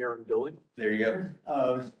Customer Care and Billing. There you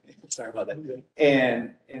go. Sorry about that.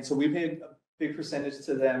 And so we pay a big percentage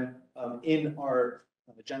to them in our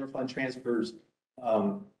general fund transfers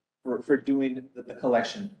for doing the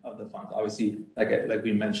collection of the funds. Obviously, like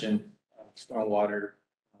we mentioned, stormwater,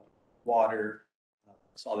 water,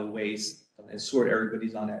 solid waste, and sewer,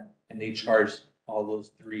 everybody's on it, and they charge all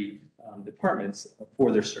those three departments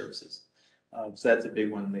for their services. So that's a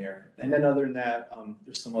big one there. And then other than that,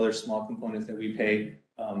 there's some other small components that we pay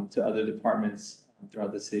to other departments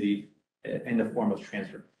throughout the city in the form of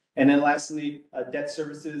transfer. And then lastly, debt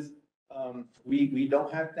services. We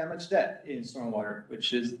don't have that much debt in stormwater,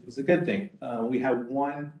 which is a good thing. We have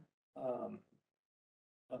one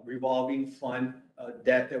revolving fund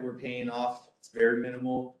debt that we're paying off. It's very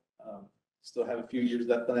minimal. Still have a few years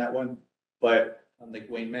left on that one. But like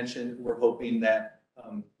Wayne mentioned, we're hoping that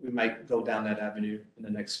we might go down that avenue in the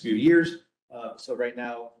next few years. So right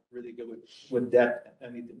now, really good with debt.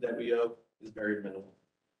 Anything that we owe is very minimal.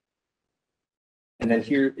 And then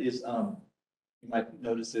here is, you might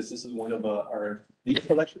notice this is one of our leaf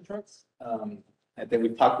collection trucks. I think we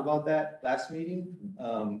talked about that last meeting.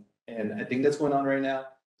 And I think that's going on right now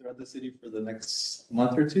throughout the city for the next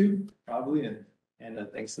month or two, probably. And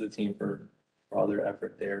thanks to the team for all their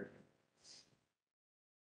effort there.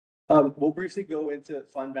 We'll briefly go into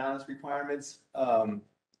fund balance requirements.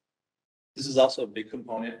 This is also a big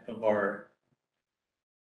component of our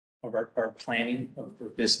planning for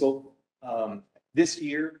fiscal. This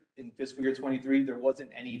year, in fiscal year 23, there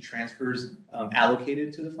wasn't any transfers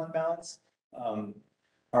allocated to the fund balance.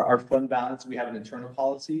 Our fund balance, we have an internal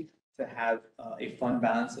policy to have a fund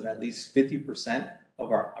balance of at least 50%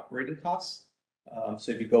 of our operating costs.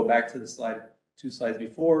 So if you go back to the slide, two slides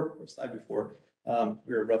before, or slide before,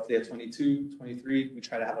 we were roughly at 22, 23. We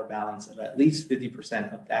try to have a balance of at least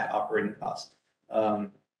 50% of that operating cost.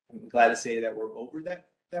 I'm glad to say that we're over that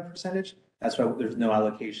percentage. That's why there's no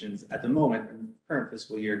allocations at the moment in the current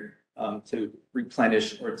fiscal year to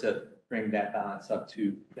replenish or to bring that balance up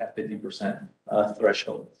to that 50%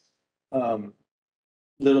 threshold.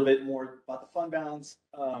 Little bit more about the fund balance.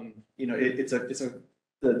 It's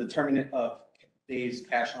the determinant of days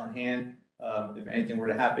cash on hand. If anything were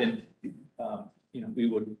to happen, we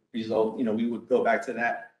would go back to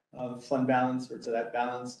that fund balance or to that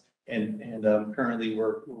balance. And currently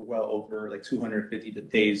we're well over like 250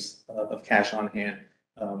 days of cash on hand.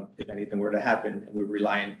 If anything were to happen, we're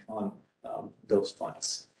relying on those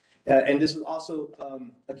funds. And this is also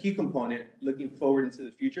a key component looking forward into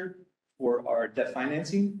the future for our debt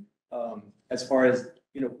financing, as far as,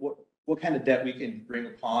 what kind of debt we can bring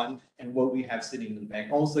upon and what we have sitting in the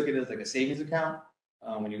bank. Almost look at it as like a savings account.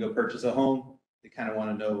 When you go purchase a home, they kind of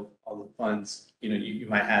want to know all the funds, you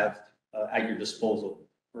might have at your disposal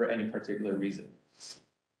for any particular reason.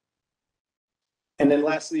 And then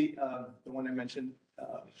lastly, the one I mentioned,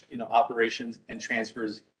 operations and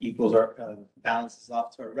transfers equals our balances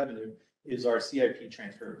off to our revenue is our CIP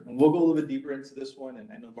transfer. And we'll go a little bit deeper into this one.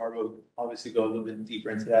 And I know Barbara will obviously go a little bit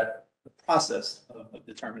deeper into that, the process of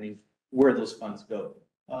determining where those funds go.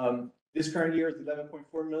 This current year is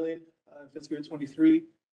 11.4 million, fiscal year 23.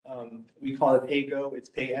 We call it pay go. It's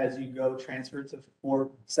pay as you go transfer to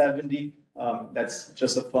 470. That's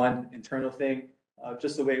just a fun internal thing.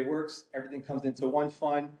 Just the way it works, everything comes into one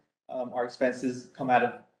fund. Our expenses come out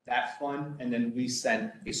of that fund, and then we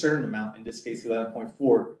send a certain amount, in this case,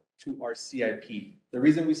 11.4, to our CIP. The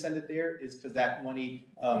reason we send it there is because that money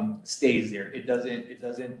stays there. It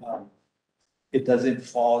doesn't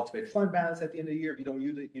fall to a fund balance at the end of the year. If you don't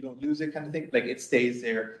use it, you don't lose it, kind of thing. Like, it stays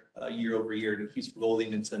there year over year, and it keeps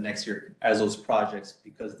rolling into the next year as those projects,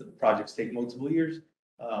 because the projects take multiple years.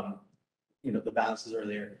 The balances are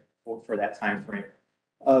there for that time frame.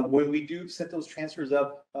 When we do set those transfers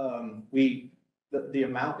up, the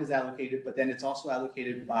amount is allocated, but then it's also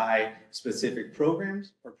allocated by specific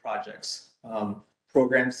programs or projects.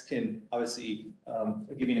 Programs can obviously, I'll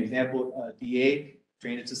give you an example, DA,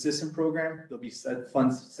 Drainage Assistance Program, there'll be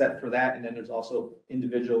funds set for that. And then there's also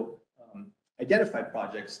individual identified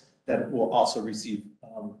projects that will also receive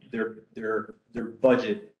their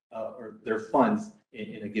budget or their funds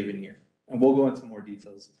in a given year. And we'll go into more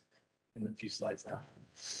details in a few slides now.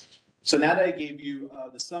 So now that I gave you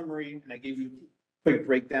the summary and I gave you a quick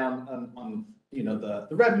breakdown on the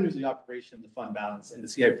revenues, the operation, the fund balance, and the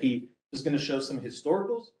CIP, is going to show some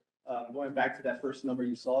historicals. Going back to that first number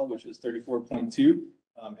you saw, which was 34.2,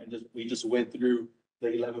 and we just went through the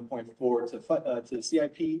 11.4 to the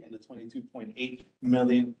CIP and the 22.8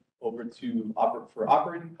 million over to for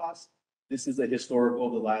operating costs. This is a historical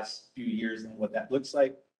of the last few years and what that looks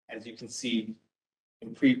like. As you can see,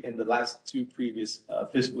 in the last two previous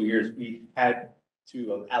fiscal years, we had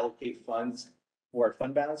to allocate funds for our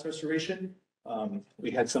fund balance restoration.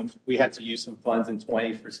 We had to use some funds in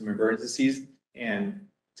 20 for some emergencies, and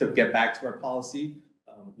to get back to our policy,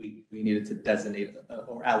 we needed to designate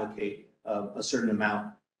or allocate a certain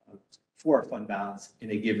amount for our fund balance in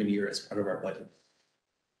a given year as part of our budget.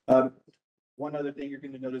 One other thing you're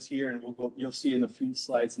going to notice here, and you'll see in a few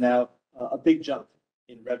slides now, a big jump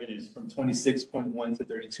in revenues from 26.1 to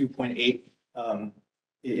 32.8.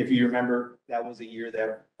 If you remember, that was a year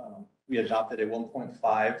that we adopted a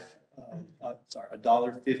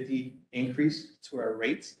 $1.50 increase to our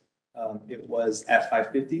rates. It was at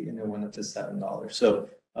 $5.50 and it went up to $7. So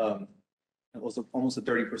it was almost a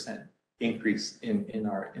 30% increase in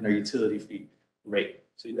our utility fee rate.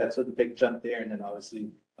 So that's a big jump there. And then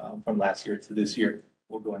obviously from last year to this year,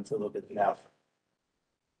 we'll go into a little bit now.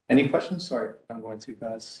 Any questions? Sorry, I'm going too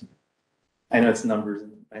fast. I know it's numbers.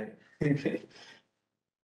 Right?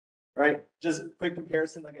 Right. Just a quick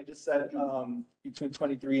comparison, like I just said, between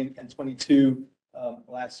 23 and 22.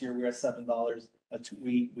 Last year we were at $7.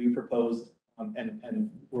 We proposed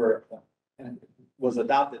and was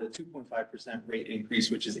adopted a 2.5% rate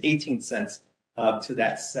increase, which is 18 cents to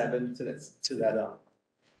that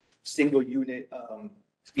single unit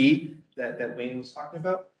fee that Wayne was talking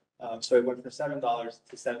about. So it went from $7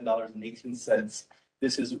 to $7.18.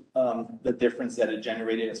 This is the difference that it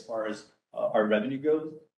generated as far as our revenue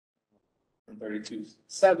goes, from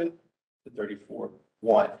 32.7 to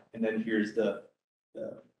 34.1. And then here's the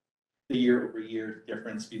year over year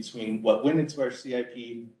difference between what went into our CIP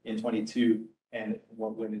in 22 and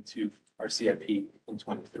what went into our CIP in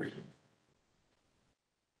 23.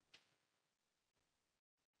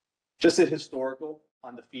 Just a historical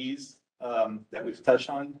on the fees that we've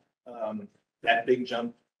touched on. That big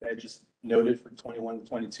jump that I just noted from 21 to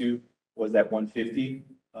 22 was that 150.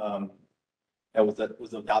 That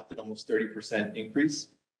was adopted, almost 30% increase.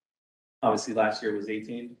 Obviously last year was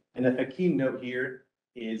 18. And a key note here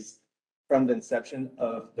is from the inception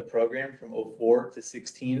of the program from 04 to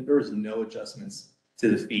 16, there was no adjustments to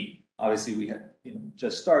the fee. Obviously, we had,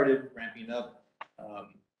 just started ramping up.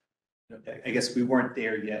 I guess we weren't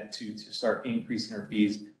there yet to start increasing our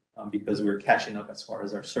fees because we were catching up as far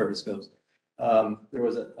as our service goes. There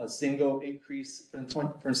was a single increase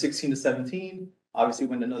from 16 to 17. Obviously,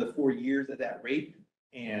 went another 4 years at that rate.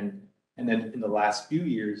 And then in the last few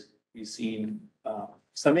years, we've seen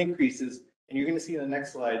some increases. And you're going to see in the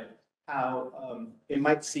next slide how it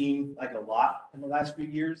might seem like a lot in the last few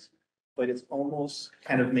years, but it's almost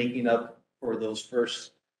kind of making up for those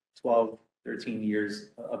first 12, 13 years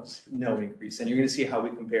of no increase. And you're going to see how we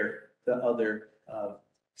compare to other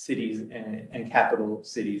cities and capital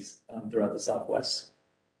cities throughout the Southwest.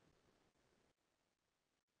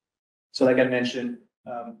 So like I mentioned,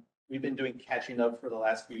 we've been doing catching up for the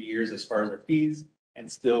last few years as far as our fees,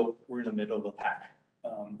 and still we're in the middle of the pack.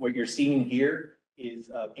 What you're seeing here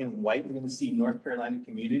is in white, we're going to see North Carolina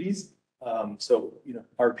communities. So,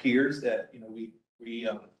 our peers that,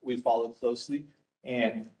 we follow closely.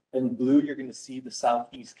 And in blue, you're going to see the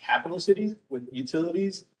Southeast capital cities with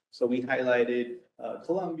utilities. So we highlighted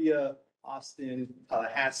Columbia, Austin,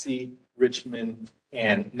 Tallahassee, Richmond,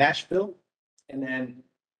 and Nashville. And then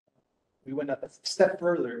we went up a step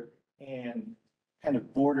further and kind of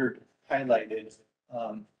highlighted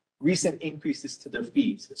recent increases to their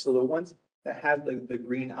fees. So the ones that have the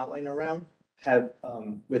green outline around have,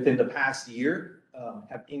 within the past year,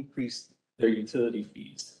 have increased their utility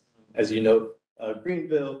fees. As you know,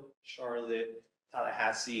 Greenville, Charlotte,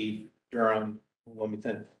 Tallahassee, Durham,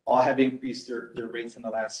 Wilmington, all have increased their rates in the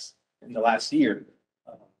last year.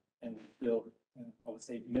 And still, I would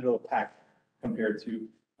say, middle of pack compared to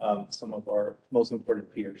some of our most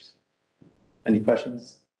important peers. Any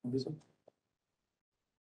questions on this one?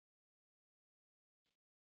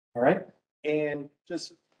 All right, and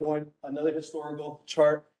just another historical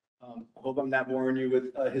chart. I hope I'm not boring you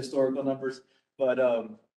with historical numbers, but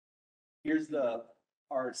here's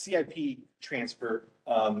our CIP transfer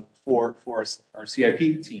for our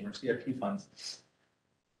CIP team, our CIP funds.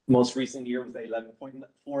 Most recent year was the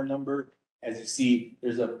 11.4 number. As you see,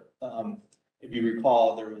 there's if you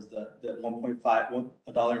recall, there was the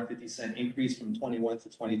 $1.50 increase from 21 to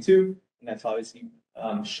 22, and that's obviously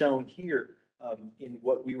shown here in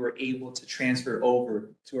what we were able to transfer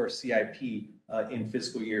over to our CIP in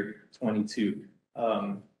fiscal year 22.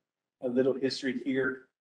 A little history here.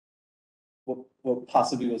 What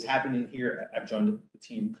possibly was happening here? I've joined the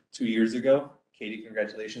team 2 years ago. Katie,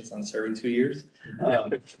 congratulations on serving 2 years.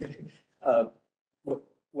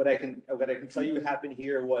 What I can tell you what happened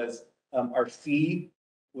here was our fee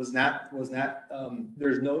was not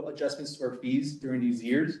there's no adjustments to our fees during these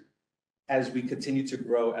years as we continue to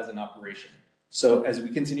grow as an operation. So as we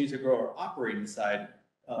continue to grow our operating side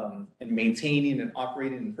and maintaining and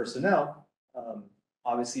operating personnel,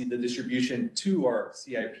 obviously the distribution to our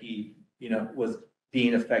CIP, was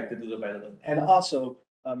being affected little by little. And also,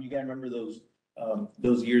 you gotta remember those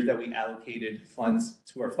years that we allocated funds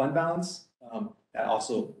to our fund balance. That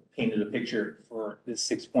also painted a picture for this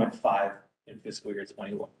 6.5 in fiscal year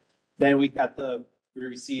 21. Then we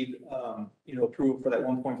received, approval for that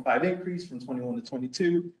 1.5 increase from 21 to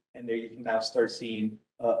 22. And there you can now start seeing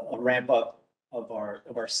a ramp up of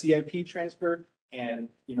our CIP transfer. And,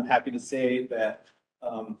 happy to say that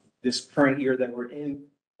this current year that we're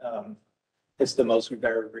in, it's the most we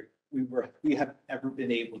have ever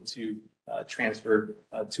been able to transfer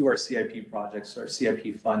to our CIP projects, our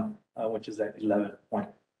CIP fund, which is at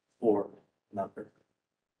 11.4 number.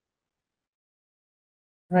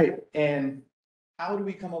 Right, and how do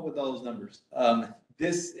we come up with all those numbers?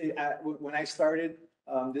 When I started,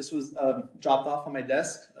 this was dropped off on my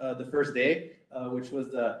desk the first day, which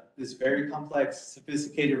was this very complex,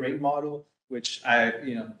 sophisticated rate model, which I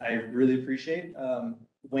really appreciate.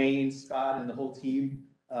 Wayne, Scott, and the whole team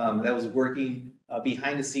that was working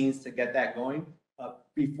behind the scenes to get that going.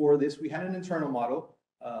 Before this, we had an internal model.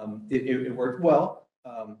 It worked well.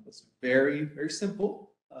 It's very, very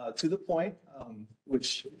simple, to the point,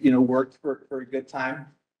 which worked for a good time.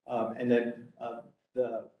 And then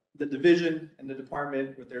the division and the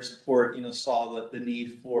department, with their support, saw the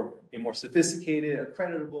need for a more sophisticated,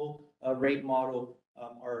 accreditable rate model.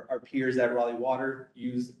 Our peers at Raleigh Water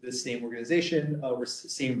use the same organization,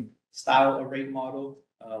 same style of rate model.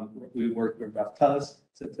 We worked with Ralph Tullis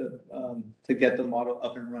to get the model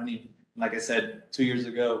up and running. Like I said, 2 years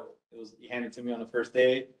ago, he handed it to me on the first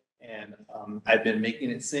day, and I've been making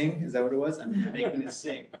it sing. Is that what it was? I've been making it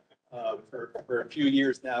sing for a few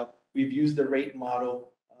years now. We've used the rate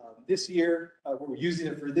model this year. We're using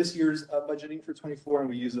it for this year's budgeting for 24, and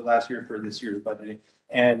we used it last year for this year's budgeting.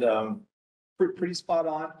 And pretty spot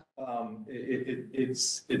on.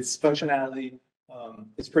 Its functionality,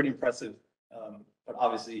 is pretty impressive. But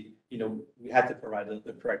obviously, we had to provide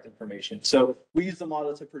the correct information. So we use the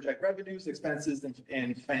model to project revenues, expenses,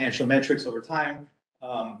 and financial metrics over time.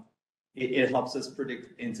 It helps us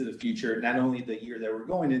predict into the future, not only the year that we're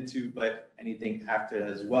going into, but anything after that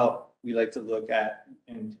as well. We like to look at,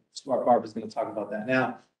 and Barbara's going to talk about that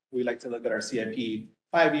now. We like to look at our CIP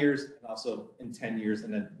 5 years and also in 10 years,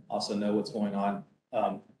 and then also know what's going on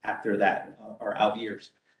after that, our out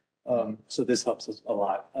years. So this helps us a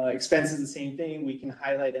lot. Expenses, the same thing. We can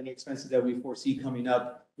highlight any expenses that we foresee coming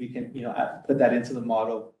up. We can, put that into the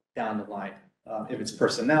model down the line. If it's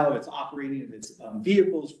personnel, if it's operating, if it's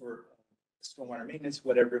vehicles for stormwater maintenance,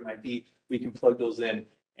 whatever it might be, we can plug those in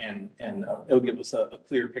and it'll give us a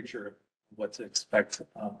clear picture of what to expect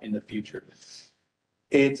in the future.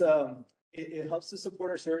 It helps to support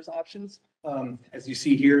our service options. As you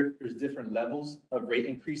see here, there's different levels of rate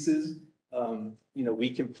increases. We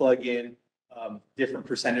can plug in different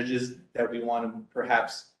percentages that we want to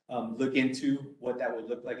perhaps look into what that would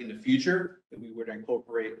look like in the future, if we were to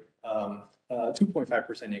incorporate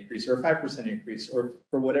 2.5% increase or a 5% increase, or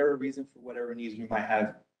for whatever reason, for whatever needs we might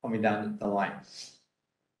have coming down the line.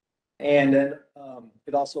 And then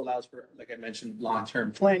it also allows for, like I mentioned,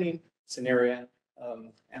 long-term planning, scenario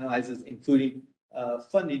analyzes, including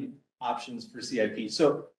funding options for CIP.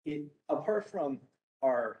 So apart from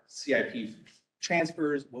our CIP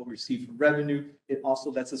transfers, what we receive from revenue, it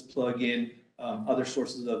also lets us plug in other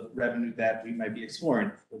sources of revenue that we might be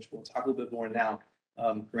exploring, which we'll talk a little bit more now.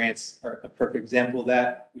 Grants are a perfect example of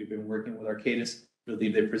that. We've been working with Arcadis. I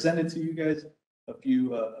believe they presented to you guys a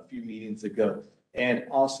few meetings ago. And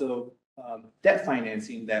also debt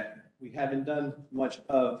financing that we haven't done much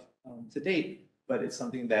of to date, but it's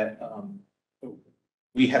something that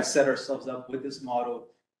we have set ourselves up with this model,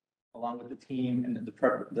 along with the team and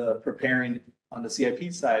the preparing on the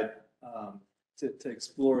CIP side to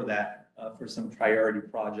explore that for some priority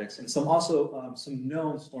projects and some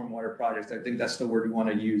known stormwater projects. I think that's the word we want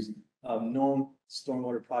to use. Known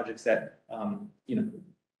stormwater projects that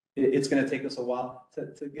it's going to take us a while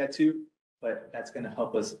to get to, but that's going to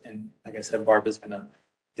help us. And like I said, Barbara's going to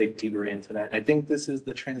dig deeper into that. And I think this is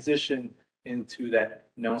the transition into that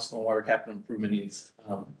known stormwater capital improvement needs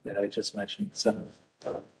that I just mentioned. So.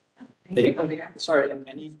 Sorry,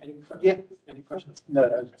 any questions?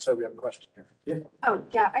 No, so we have a question here. Yeah. Oh,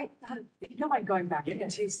 yeah, if you don't mind going back to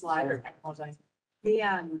 2 slides, I apologize.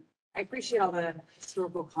 I appreciate all the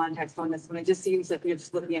historical context on this one. It just seems like we're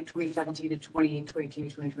just looking at 2017 to 2022,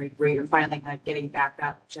 2023, and finally kind of getting back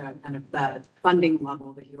up to kind of the funding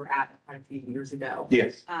level that you were at quite a few years ago.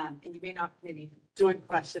 Yes. And you may not maybe joint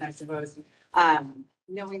question, I suppose,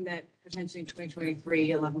 knowing that potentially in 2023,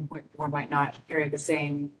 11.4 might not carry the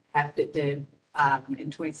same heft it did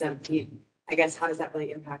in 2017. I guess, how does that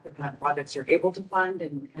really impact the kind of projects you're able to fund,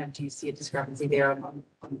 and kind of do you see a discrepancy there on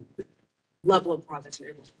the level of projects you're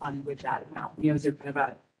able to fund with that amount? Is there kind of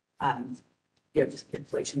a just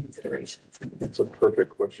inflation considerations? That's a perfect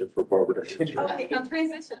question for Barbara to answer. Okay, I'll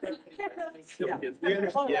transition. Yeah.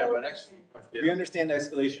 We understand the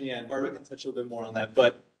escalation, yeah, and Barbara can touch a little bit more on that,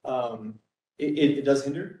 but it does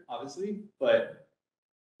hinder, obviously, but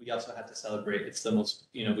we also have to celebrate. It's the most,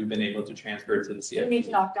 we've been able to transfer to the CIP. You need to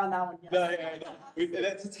knock down that one. Yes. No, yeah.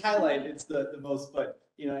 It's highlight. It's the most, but,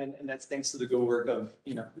 and that's thanks to the good work of,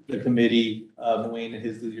 the committee, Wayne and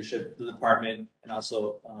his leadership, the department, and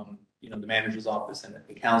also, the manager's office and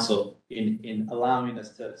the council in allowing us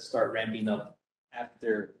to start ramping up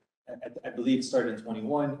after, I believe it started in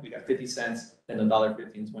 21, we got 50 cents, then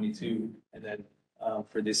 $1.50 in 22, and then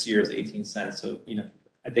for this year is 18 cents. So,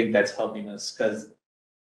 I think that's helping us, because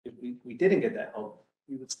if we didn't get that help,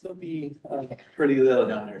 we would still be pretty little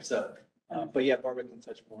down there. So, but yeah, Barbara can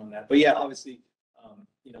touch more on that. But yeah, obviously,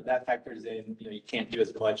 that factors in, you can't do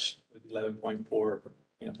as much with 11.4,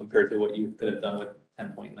 compared to what you could have done with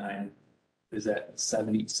 10.9. Is that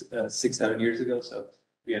 6-7 years ago? So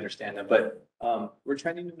we understand that, but we're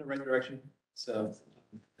trending in the right direction. So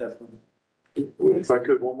definitely. If I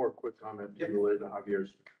could, one more quick comment related to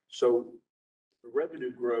Javier's. So the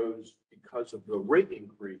revenue grows because of the rate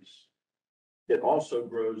increase. It also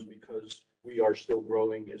grows because we are still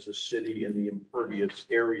growing as a city and the impervious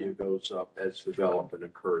area goes up as development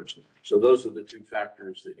occurs. So those are the 2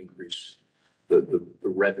 factors that increase the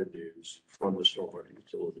revenues from the stormwater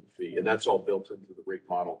utility fee. And that's all built into the rate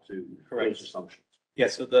model too. Correct. Those assumptions. Yeah,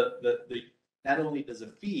 so the not only does the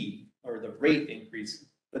fee or the rate increase,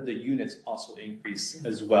 but the units also increase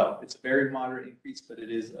as well. It's a very moderate increase, but it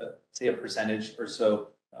is say a percentage or so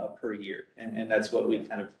per year. And that's what we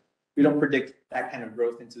kind of we don't predict that kind of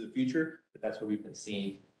growth into the future, but that's what we've been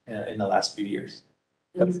seeing in the last few years.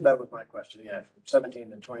 That was my question, yeah, from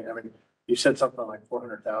 17 to 20, I mean, you said something like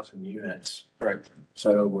 400,000 units. Correct.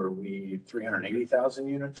 So were we 380,000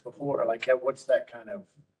 units before? Like, what's that kind of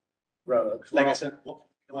growth? Like I said,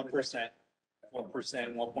 1%,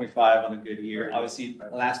 1.5 on a good year. Obviously,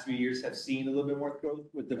 the last few years have seen a little bit more growth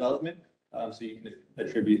with development, so you can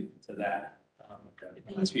attribute to that.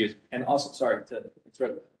 In the last few years. And also, sorry to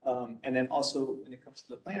interrupt, and then also when it comes to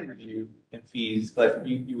the plan review and fees, but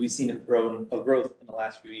we've seen a growth in the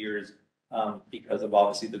last few years because of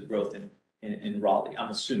obviously the growth in Raleigh.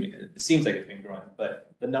 I'm assuming it seems like it's been growing,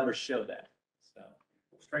 but the numbers show that. So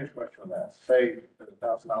Strange question on that. Say the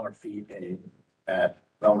 $1,000 fee paid at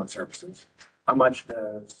development services. How much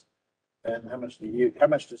does, and how much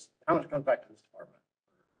comes back to this department?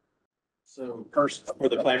 So, First. for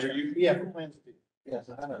the plan review, Yeah, for plans. yeah,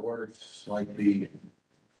 so how that works, like the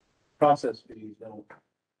process fees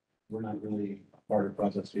we're not really part of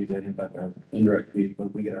process fees, they impact our indirect fees,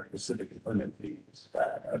 but we get our specific permit fees.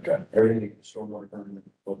 Okay. Everything, stormwater permit,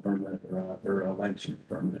 full permit, or land use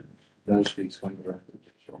permit, those fees come directly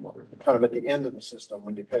to stormwater. Kind of at the end of the system,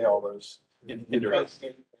 when you pay all those. indirect.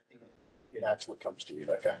 That's what comes to you,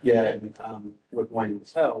 okay. Yeah, and, with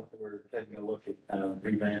Wayne's help, we're taking a look at,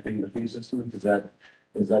 revamping the fee system, because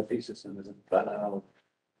that fee system is about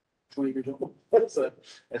 20 years old. So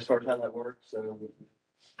as far as how that works, so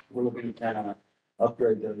we're looking to kind of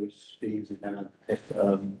upgrade those fees and kind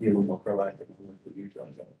of, be a little more proactive with the user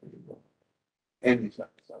on that. And these stuff,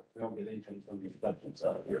 so we don't get anything from the inspection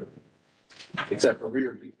side here, except for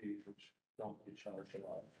rear fee fees, which don't get charged a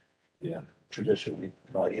lot. Yeah, traditionally,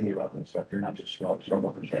 by any other inspector, not just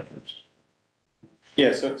stormwater inspectors.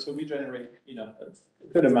 Yeah, so we generate, a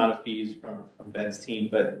good amount of fees from Ben's team,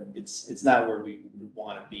 but it's not where we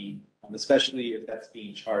want to be, especially if that's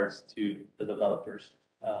being charged to the developers,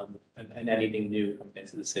 and anything new coming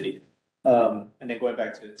into the city. And then going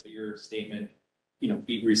back to your statement,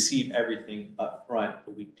 we receive everything up front,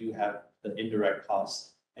 but we do have the indirect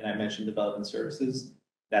costs. And I mentioned development services,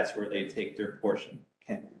 that's where they take their portion.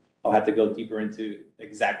 I'll have to go deeper into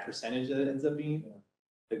exact percentage that it ends up being.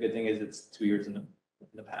 The good thing is it's 2 years in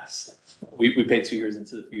the past. We pay 2 years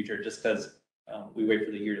into the future just because we wait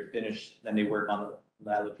for the year to finish, then they work on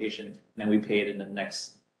the allocation, and then we pay it in the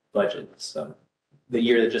next budget. So the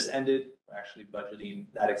year that just ended, we're actually budgeting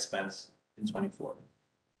that expense in 24.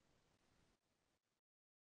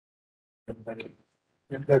 Thank you.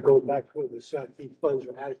 That goes back to whether the CIP funds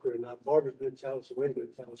are adequate or not. Barbara's been telling us, Wayne's been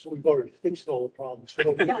telling us, so we've already fixed all the problems.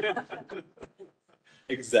 So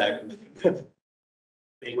Exactly.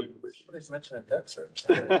 Somebody's mentioning debt service.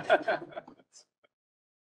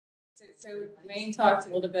 So Wayne talked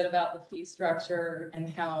a little bit about the fee structure and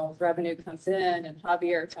how revenue comes in, and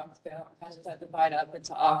Javier talked about how does that divide up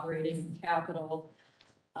into operating and capital.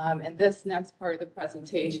 And this next part of the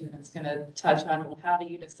presentation is going to touch on, well, how do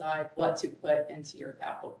you decide what to put into your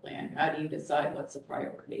capital plan? How do you decide what's a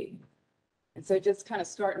priority? And so just kind of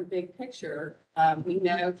starting big picture, we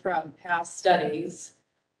know from past studies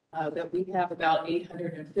that we have about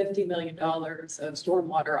 $850 million of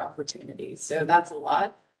stormwater opportunities. So that's a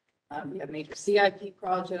lot. We have major CIP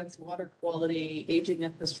projects, water quality, aging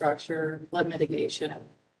infrastructure, flood mitigation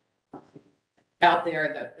out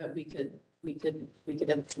there that we could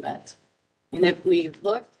implement. And if we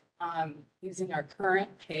look using our current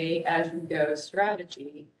pay-as-you-go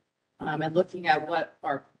strategy and looking at what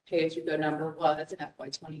our pay-as-you-go number was in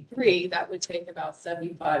FY23, that would take about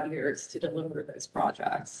 75 years to deliver those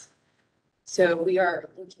projects. So we are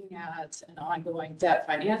looking at an ongoing debt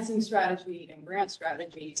financing strategy and grant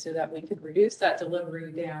strategy so that we could reduce that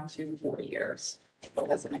delivery down to 40 years,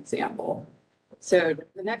 as an example. So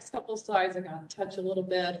the next couple of slides are going to touch a little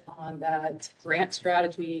bit on that grant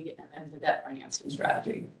strategy and the debt financing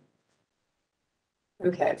strategy.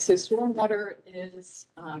 Okay, so stormwater is,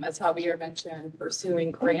 as Javier mentioned,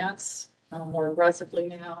 pursuing grants more aggressively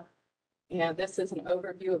now. And this is an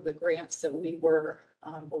overview of the grants that we were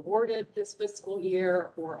awarded this fiscal year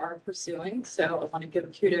or are pursuing. So I want to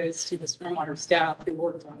give kudos to the stormwater staff who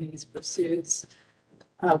worked on these pursuits.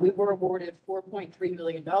 We were awarded $4.3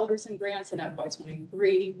 million in grants in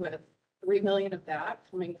FY23, with $3 million of that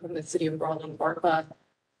coming from the City of Raleigh ARPA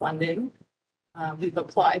funding. We've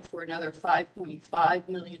applied for another $5.5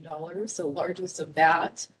 million. The largest of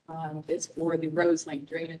that is for the Rose Lane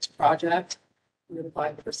Drainage Project. We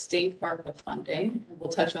applied for state ARPA funding.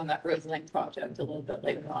 We'll touch on that Rose Lane project a little bit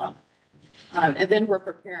later on. And then we're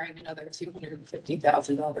preparing another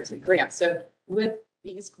 $250,000 in grants. So with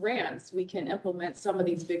these grants, we can implement some of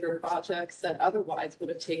these bigger projects that otherwise would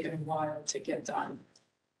have taken a while to get done.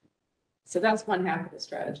 So that's one half of the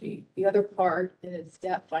strategy. The other part is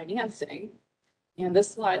debt financing. And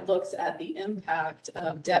this slide looks at the impact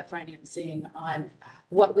of debt financing on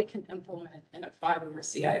what we can implement in a 5-year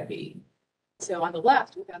CIP. So on the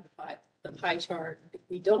left, we have the pie chart. If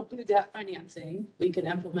we don't do debt financing, we can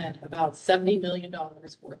implement about $70 million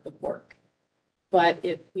worth of work. But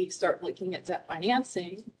if we start looking at debt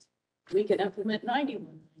financing, we can implement $91 million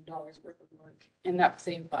worth of work in that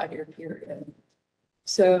same 5-year period.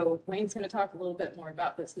 So Wayne's going to talk a little bit more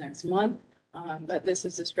about this next month, but this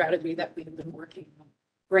is a strategy that we've been working on,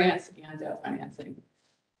 grants and debt financing.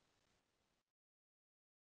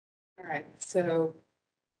 All right, so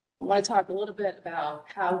I want to talk a little bit about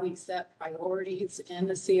how we set priorities in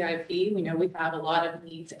the CIP. We know we have a lot of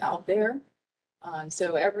needs out there.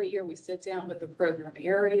 So every year we sit down with the program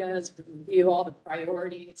areas, we review all the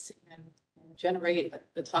priorities and generate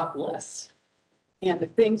the top list. And the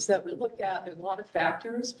things that we look at, there's a lot of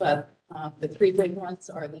factors, but the 3 big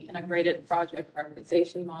ones are the integrated project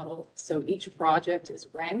prioritization model. So each project is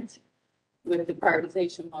ranked with the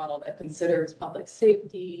prioritization model that considers public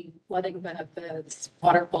safety, flooding benefits,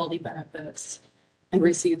 water quality benefits, and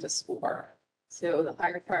receives a score. So the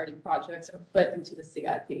higher priority projects are put into the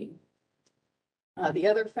CIP. The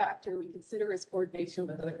other factor we consider is coordination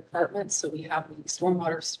with other departments. So we have the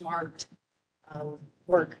Stormwater Smart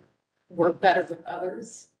work better with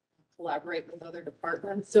others, collaborate with other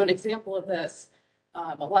departments. So an example of this,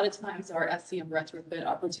 a lot of times our SCM retrofit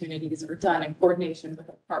opportunities are done in coordination with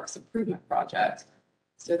a parks improvement project.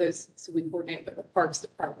 So we coordinate with the parks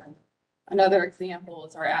department. Another example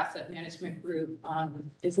is our asset management group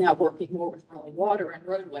is now working more with Raleigh Water and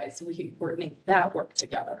roadways, so we can coordinate that work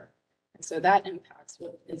together. And so that impacts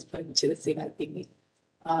what is put into the CIP.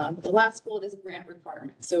 The last bullet is grant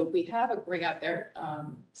requirements. So we have a grant there,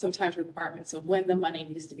 sometimes requirements of when the money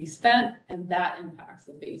needs to be spent, and that impacts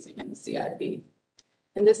the phasing in the CIP.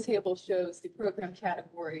 And this table shows the program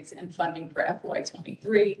categories and funding for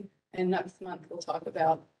FY23. And next month, we'll talk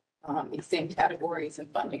about the same categories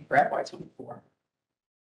and funding for FY24.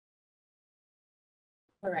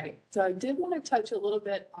 All right, so I did want to touch a little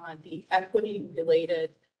bit on the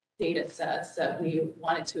equity-related data sets that we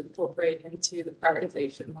wanted to incorporate into the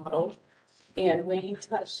prioritization model. And Wayne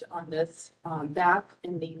touched on this back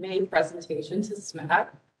in the May presentation to SMAC.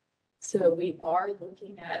 So we are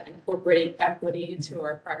looking at incorporating equity into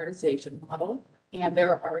our prioritization model. And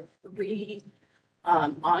there are 3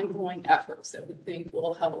 ongoing efforts that we think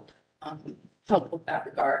will help with that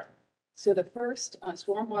regard. So the first,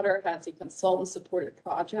 Stormwater has a consultant-supported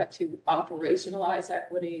project to operationalize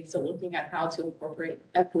equity. So looking at how to incorporate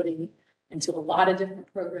equity into a lot of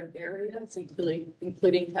different program areas,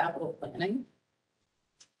 including capital planning.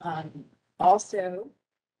 Also,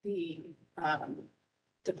 the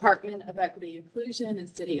Department of Equity Inclusion and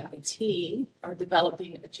City IT are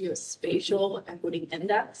developing a geospatial equity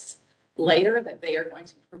index layer that they are going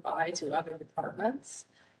to provide to other departments.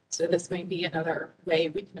 So this may be another way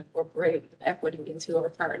we can incorporate equity into our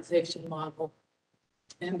prioritization model.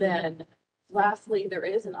 And then lastly, there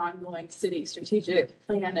is an ongoing city strategic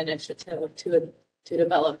plan initiative to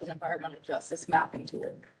develop an environmental justice mapping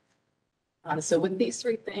tool. So with these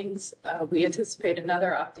 3 things, we anticipate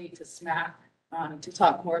another update to SMAC to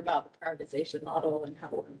talk more about the prioritization model and how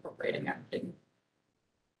we're incorporating equity.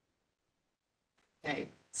 Okay,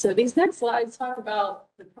 so these next slides talk about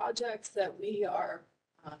the projects that we are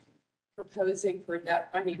proposing for debt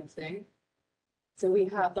financing. So we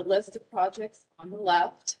have the list of projects on the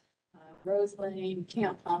left, Rose Lane,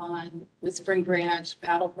 Camp Pond, Whispering Branch,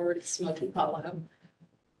 Battleford, Smoky Hollow.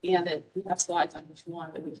 And we have slides on each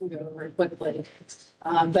one that we can go over quickly.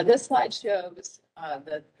 But this slide shows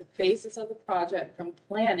the phases of the project from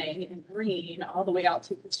planning in green all the way out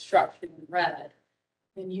to construction in red.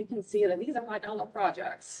 And you can see that these are high-dollar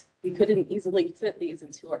projects. We couldn't easily fit these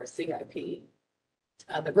into our CIP.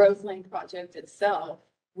 The Rose Lane project itself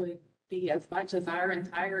would be as much as our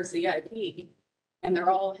entire CIP, and they're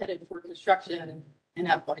all headed for construction in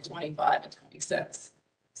FY25 and 26.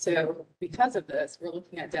 So because of this, we're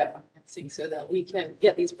looking at debt financing so that we can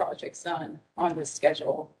get these projects done on this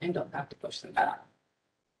schedule and don't have to push them back.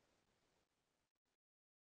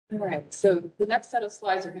 All right, so the next set of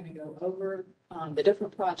slides are going to go over the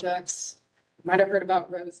different projects. You might have heard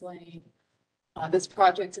about Rose Lane. This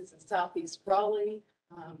project is in Southeast Raleigh,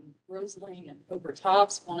 Rose Lane and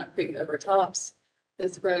Overtops, Walnut Creek Overtops.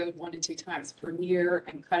 This road 1 to 2 times per year,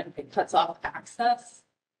 and it cuts off access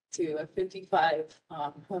to a 55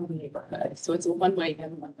 home neighborhood. So it's a one-way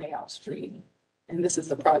in, one-way out street. And this is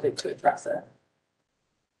the project to address it.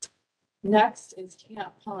 Next is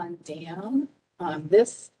Camp Pond Dam.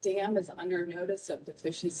 This dam is under notice of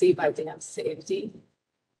deficiency by dam safety.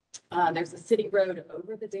 There's a city road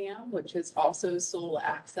over the dam, which is also sole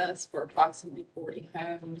access for approximately 40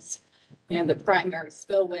 homes. And the primary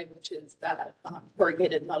spillway, which is that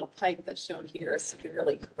corrugated metal pipe that's shown here, is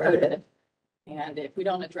severely corroded. And if we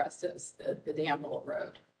don't address this, the dam will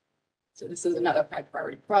erode. So this is another high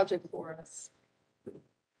priority project for us.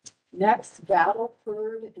 Next,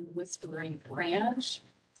 Battleford and Whispering Branch.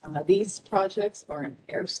 These projects are in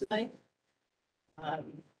air site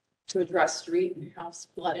to address street and house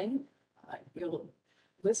flooding.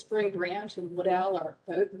 Whispering Branch and Woodell are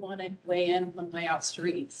both one way in, one way out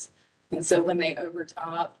streets. And so when they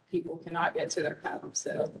overtop, people cannot get to their homes.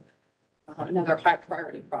 So another high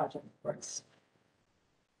priority project for us.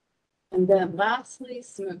 And then lastly,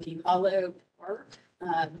 Smoky Hollow Park.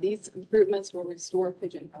 These improvements will restore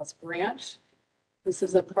Pigeon House Branch. This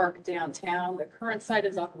is a park downtown. The current site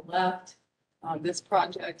is on the left. This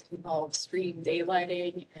project involves street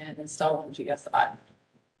daylighting and installing GSI.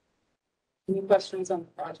 Any questions on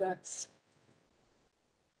the projects?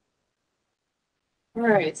 All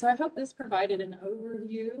right, so I hope this provided an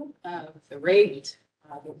overview of the rate,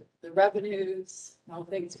 the revenues, how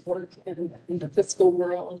things work in the fiscal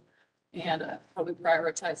world, and how we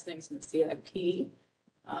prioritize things in the CIP.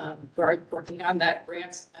 We're working on that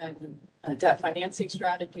grants and debt financing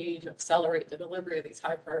strategy to accelerate the delivery of these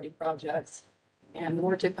high priority projects, and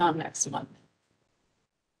more to come next month.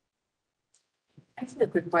 I just have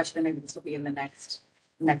a quick question. Maybe this will be in the next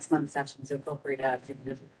month's session, so feel free to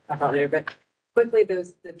talk about it. But quickly,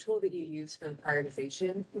 the tool that you use for the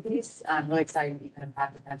prioritization piece, I'm really excited that you kind of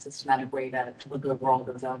have that systematic way to look over all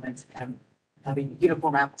those elements, kind of having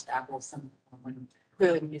uniform apples to apples.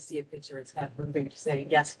 Clearly, when you see a picture, it's kind of moving to say,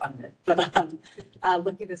 yes, fund it. But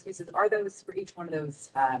looking at those pieces, are those for each one of those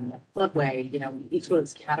floodway, each one of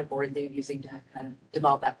those categories they're using to kind of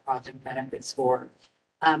develop that project benefits for,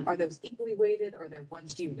 are those equally weighted? Or are there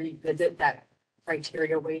ones you revisit that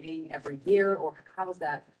criteria weighting every year? Or how is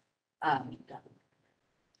that done?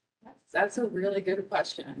 That's a really good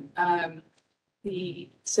question.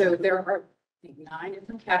 So there are 9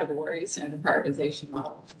 different categories in the prioritization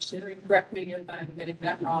model. Sherry, correct me if I'm getting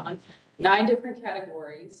that wrong. 9 different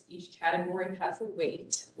categories. Each category has a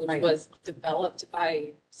weight, which was developed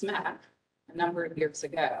by SMAC a number of years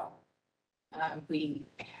ago. We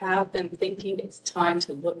have been thinking it's time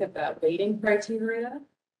to look at that weighting criteria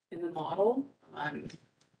in the model and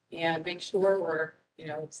make sure we're,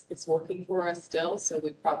 it's working for us still. So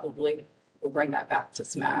we probably will bring that back to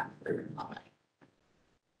SMAC for comment.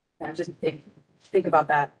 I just think about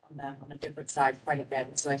that on a different side quite a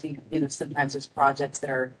bit. So I think, sometimes there's projects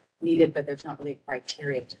that are needed, but there's not really a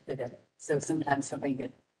criteria to fit it. So sometimes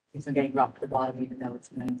something is getting dropped to the bottom, even though it's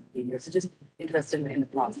going to be here. So just interested in the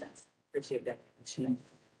process. Appreciate that.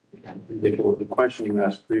 The question you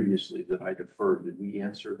asked previously that I deferred, did we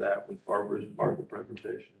answer that with Barbara's part of the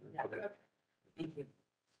presentation? Yeah. Okay. Thank you.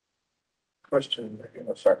 Question,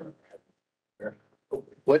 sorry.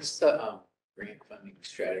 What's the grant funding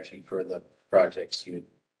strategy for the projects the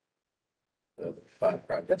 5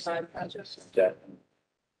 projects? The 5 projects.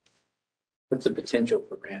 What's the potential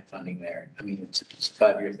for grant funding there? I mean, it's a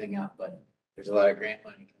 5-year thing out, but there's a lot of grant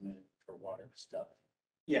money coming in for water stuff.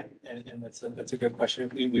 Yeah, and that's a good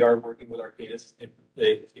question. We are working with Arcadis.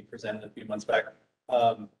 They presented a few months back.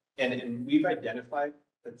 And we've identified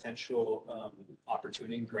potential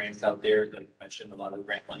opportunity grants out there that I mentioned, a lot of the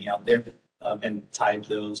grant money out there, and tied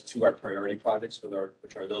those to our priority projects,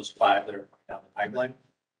 which are those 5 that are down the pipeline.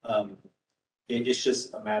 It's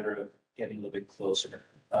just a matter of getting a little bit closer.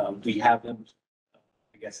 We have them,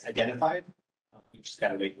 I guess, identified. We just got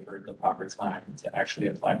to wait for the proper time to actually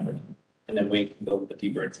apply for them. And then we can go a little bit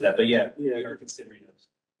deeper into that. But yeah, we are considering those.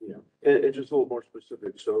 Yeah, and just a little more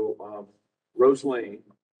specific. So Rose Lane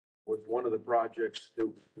was one of the projects that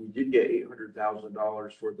we did get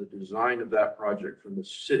 $800,000 for the design of that project from the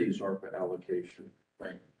city's ARPA allocation.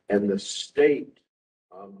 Right. And the state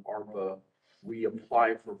ARPA, we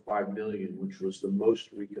applied for $5 million, which was the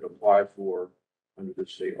most we could apply for under the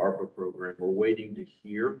state ARPA program. We're waiting to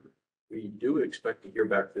hear. We do expect to hear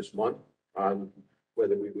back this month on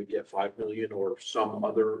whether we would get $5 million or some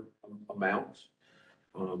other amount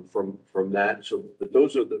from that. So but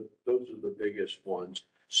those are the biggest ones.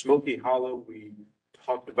 Smoky Hollow, we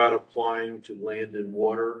talked about applying to Land and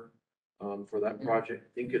Water for that project. I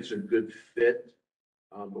think it's a good fit,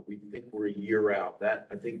 but we think we're a year out.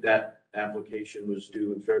 I think that application was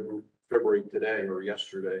due in February today or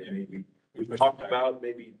yesterday. Maybe we talked about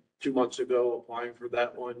maybe 2 months ago applying for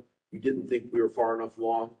that one. We didn't think we were far enough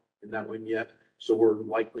along in that one yet. So we're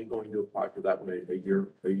likely going to apply for that one a year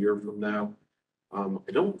from now.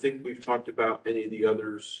 I don't think we've talked about any of the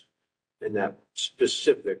others in that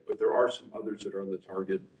specific, but there are some others that are on the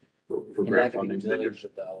target for And grant that could be funding. millions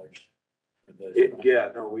of dollars. for those Yeah,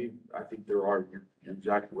 no, I think there are, you're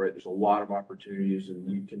exactly right. There's a lot of opportunities and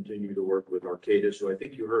we continue to work with Arcadis. So I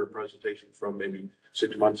think you heard a presentation from maybe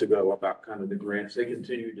 6 months ago about kind of the grants. They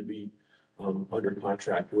continue to be under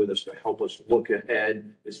contract with us to help us look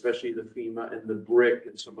ahead, especially the FEMA and the BRIC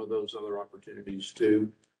and some of those other opportunities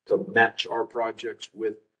too, to match our projects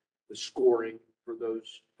with the scoring for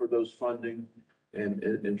those funding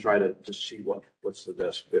and try to see what's the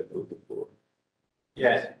best fit moving forward.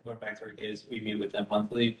 Yeah, going back to our case, we meet with them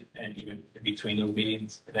monthly, and even in between those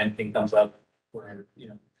meetings, if anything comes up, we're,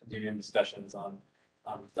 continuing discussions on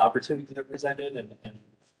the opportunities that are presented and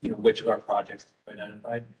which of our projects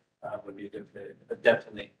identified would be a good fit. But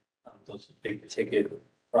definitely, those big ticket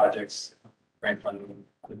projects, grant funding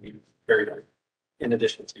would be very good, in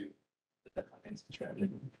addition to the finance strategy.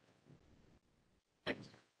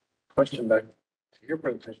 Question back to your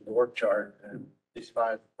presentation, the work chart, and these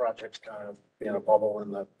 5 projects kind of being a bubble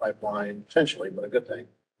in the pipeline, essentially, but a good thing.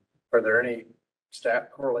 Are there any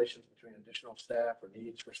staff correlations between additional staff or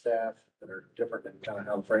needs for staff that are different than kind of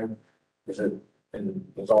how framed? Is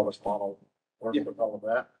all this model working with all of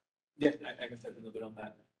that? Yeah, I can say a little bit on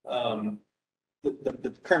that. The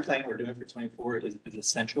current plan we're doing for 24 is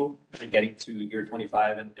essential for getting to year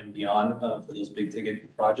 25 and beyond for those big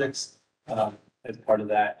ticket projects. As part of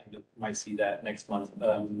that, you might see that next month,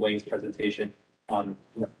 Wayne's presentation on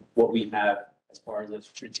what we have as far as the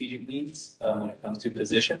strategic needs when it comes to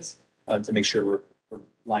positions to make sure we're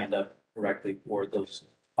lined up correctly for those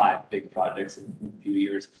 5 big projects in a few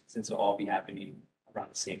years, since it'll all be happening around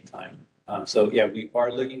the same time. So yeah, we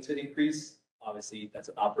are looking to increase. Obviously, that's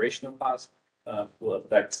an operational cost. Will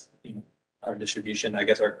affect our distribution, I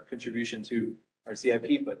guess our contribution to our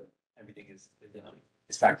CIP, but everything is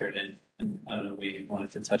factored in. And I don't know, we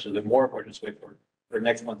wanted to touch a little more or just wait for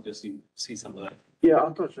next month to see some of that. Yeah,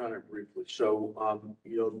 I'll touch on it briefly. So,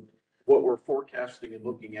 what we're forecasting and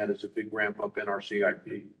looking at is a big ramp up in our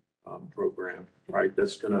CIP program, right?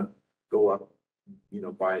 That's gonna go up,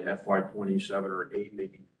 by FY 27 or 8,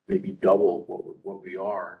 maybe double what we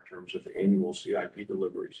are in terms of annual CIP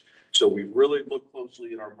deliveries. So we really look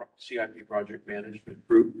closely at our CIP project management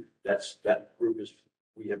group. That group is,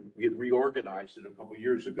 we had reorganized it a couple of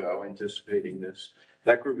years ago, anticipating this.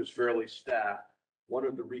 That group is fairly staffed. One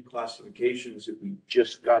of the reclassifications that we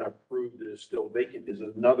just got approved that is still vacant is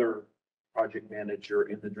another project manager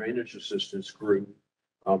in the drainage assistance group.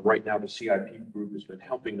 Right now, the CIP group has been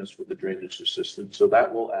helping us with the drainage assistance, so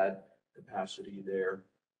that will add capacity there.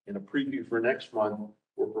 In a preview for next month,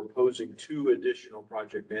 we're proposing 2 additional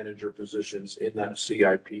project manager positions in that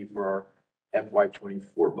CIP for our FY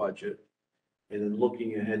 24 budget. And then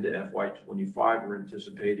looking ahead to FY 25, we're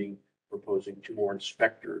anticipating proposing 2 more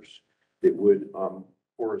inspectors that would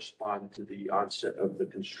correspond to the onset of the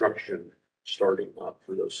construction starting up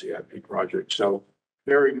for those CIP projects. So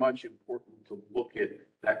very much important to look at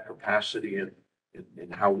that capacity and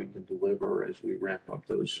how we can deliver as we ramp up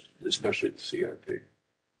those, especially the CIP.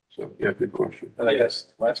 So, yeah, good question. And I guess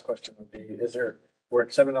the last question would be, we're at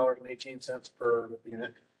 $7.18 per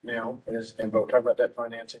unit now, and but we're talking about debt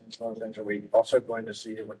financing and some other things. Are we also going to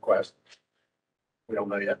see a request? We don't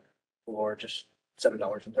know yet, or just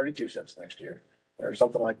 $7.32 next year, or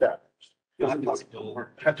something like that?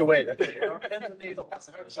 Have to wait. How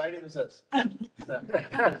exciting is this?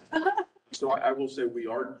 So I will say we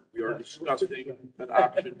are discussing an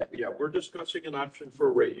option. Yeah, we're discussing an option for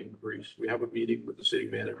a rate increase. We have a meeting with the city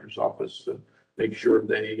manager's office to make sure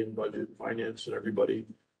they and budget and finance and everybody,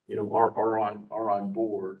 are on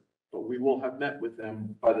board. But we will have met with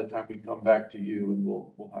them by the time we come back to you, and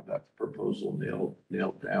we'll have that proposal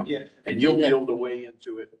nailed down. Yeah. And you'll be able to weigh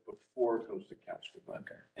into it before it goes to council.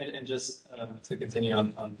 Okay. And just to continue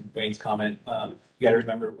on Wayne's comment, you got to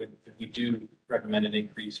remember if we do recommend an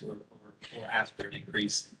increase or ask for an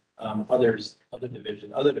increase, other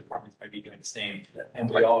departments might be doing the same, and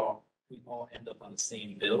we all end up on the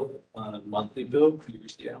same bill, on a monthly bill for your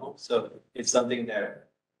stay at home. So it's something that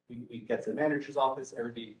we get to the manager's office,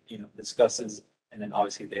 everybody discusses, and then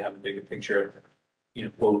obviously they have a bigger picture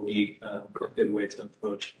of what would be a good way to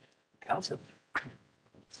approach council.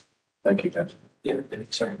 Thank you, guys. Yeah,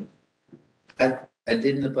 sorry. I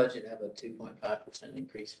did in the budget have a 2.5%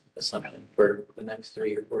 increase assumption for the next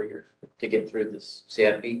 3 or 4 years to get through this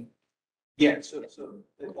CIP. Yeah, so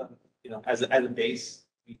as a base,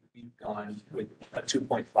 we've gone with a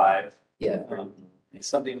 2.5. Yeah. It's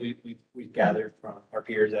something we've gathered from our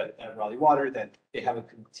peers at Raleigh Water that they have a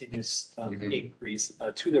continuous increase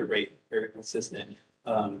to their rate, very consistent.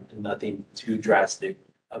 and nothing too drastic.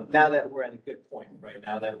 Now that we're at a good point, right?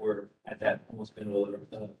 Now that we're at that almost middle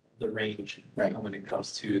of the range, Right. when it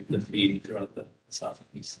comes to the feeding throughout the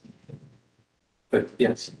southeast. But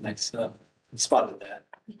yes, nice, spotted that.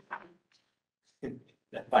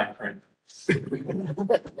 That fine print.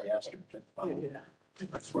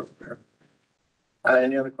 That's worth it.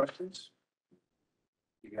 Any other questions?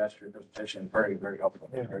 You guys for your presentation, very, very helpful.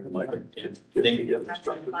 Very good. Thank you.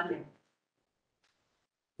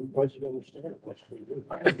 Once you understand it, that's what you do.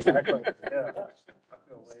 Exactly, yeah. I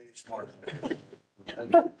feel way smarter.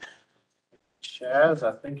 Chaz,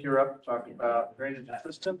 I think you're up talking about drainage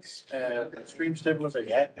assistance and stream stabilization.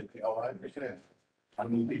 Yeah, oh, I appreciate it. I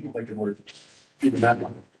mean, people thinking we're keeping that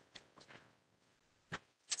one.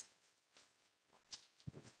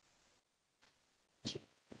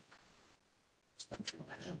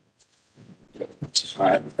 All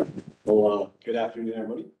right. Well, good afternoon,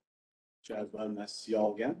 everybody. Chaz Bud, nice to see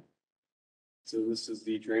y'all again. So this is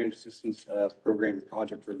the Drainage Assistance Program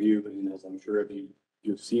Project Review, and as I'm sure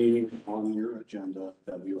you've seen on your agenda,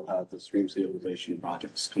 that we will have the stream stabilization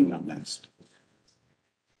projects coming up next.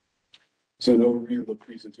 So an overview of the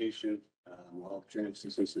presentation, we'll have Drainage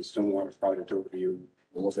Assistance and Stormwater Project Overview.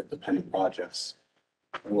 We'll look at the pending projects.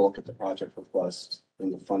 And we'll look at the project request,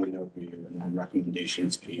 then the funding overview, and then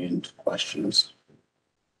recommendations and questions.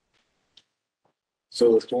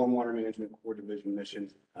 So the Stormwater Management Core Division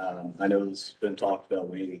mission, I know this has been talked about,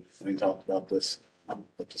 Wayne talked about this,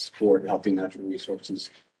 but to support healthy natural resources,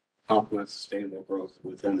 complement sustainable growth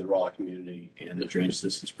within the Raleigh community, and the Drainage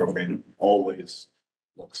Assistance Program always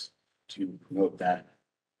looks to promote that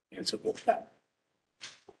and support that.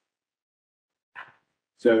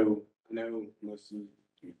 So I know most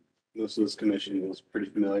of this commission was pretty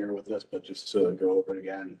familiar with this, but just to go over it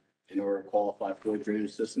again, in order to qualify for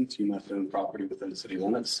drainage assistance, you must own property within the city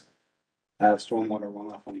limits, have stormwater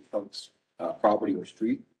runoff on folks' property or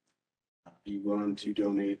street, be willing to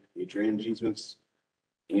donate a drainage easements,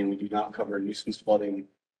 and we do not cover nuisance flooding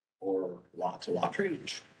or lot-to-lot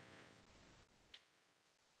drainage.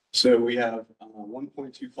 So we have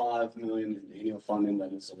 1.25 million in annual funding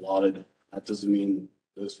that is allotted. That doesn't mean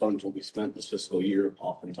those funds will be spent this fiscal year.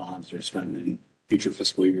 Oftentimes they're spent in future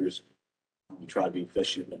fiscal years. We try to be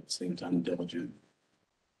efficient, but at the same time diligent.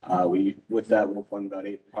 With that, we'll fund about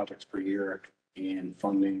 8 projects per year, and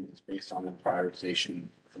funding is based on the prioritization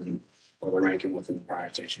or the ranking within the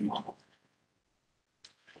prioritization model.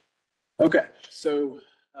 Okay, so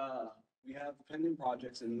we have pending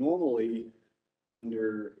projects, and normally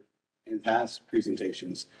in past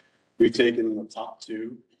presentations, we've taken the top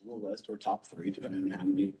 2 on the list or top 3, depending on how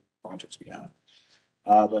many projects we have.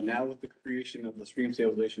 But now with the creation of the stream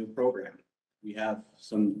stabilization program, we have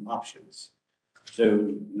some options.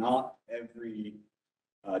 So not every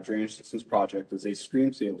drainage systems project is a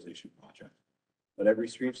stream stabilization project, but every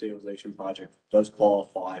stream stabilization project does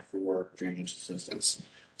qualify for drainage assistance.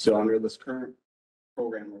 So under this current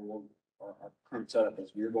program, our current setup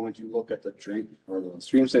is we're going to look at the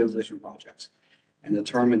stream stabilization projects and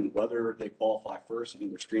determine whether they qualify first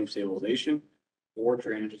under stream stabilization or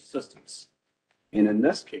drainage assistance. And in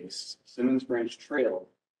this case, Simmons Branch Trail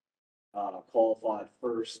qualified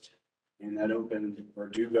first, and that opened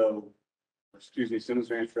Simmons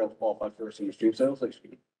Branch Trail qualified first in the stream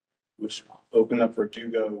stabilization, which opened up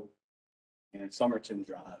Verdugo and Somerton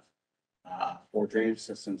Drive for drainage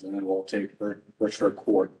assistance, and then we'll take Birchford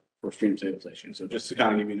Court for stream stabilization. So just to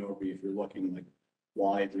kind of give you an overview, if you're looking like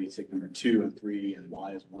why do we take number 2 and 3, and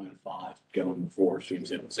why is 1 and 5 going before stream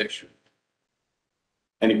stabilization?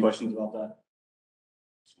 Any questions about that?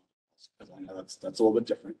 Because I know that's a little bit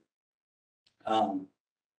different.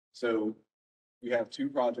 So we have 2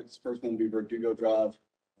 projects. First one will be Verdugo Drive,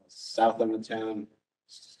 south end of town,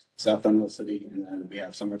 south end of the city, and then we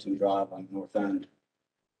have Somerton Drive on the north end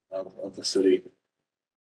of the city.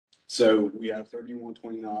 So we have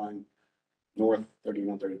 3129 north,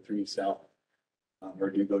 3133 south,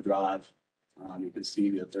 Verdugo Drive. You can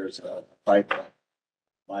see that there's a pipe that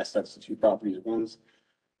bisects the 2 properties. One's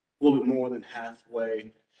a little bit more than half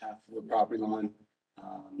of the property line.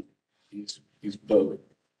 He's built,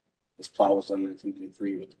 this plow was done in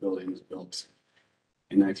 1993, but the building was built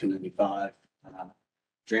in 1995.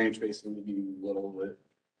 Drainage basin will give you a little bit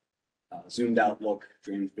zoomed out look.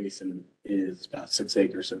 Drainage basin is about 6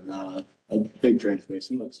 acres, so not a big drainage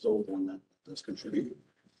basin, but still one that does contribute.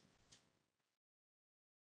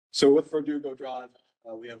 So with Verdugo Drive,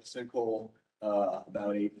 we have a sinkhole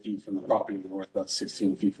about 8 feet from the property in the north, about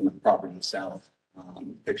 16 feet from the property in the south.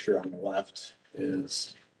 Picture on the left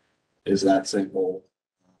is that sinkhole.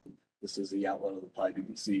 This is the outlet of the pipe. You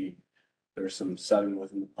can see there's some setting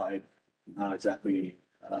within the pipe. not exactly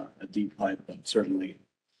a deep pipe, but certainly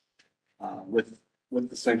with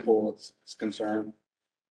the sinkhole, it's concerned.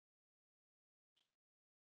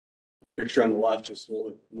 Picture on the left, just a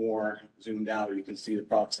little bit more zoomed out, you can see the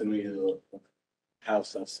proximity of the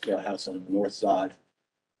house. That's the house on the north side.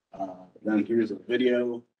 Then here's a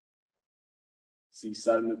video. See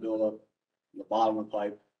sediment buildup in the bottom of the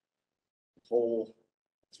pipe. The hole,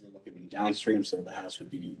 as we're looking downstream, so the house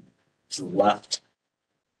would be to the left.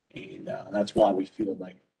 And that's why we feel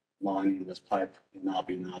like lining this pipe would not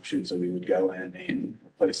be an option. So we would go in and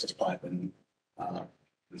replace this pipe and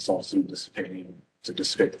install some dissipating to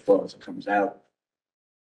dissipate the flow as it comes out.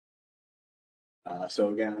 So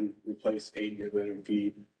again, replace 80 linear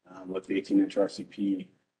feet with the 18-inch RCP,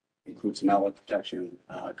 includes some outlet protection.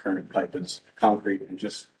 Current pipe is concrete, and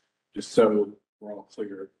just so we're all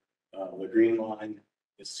clear, the green line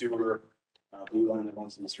is sewer, blue line that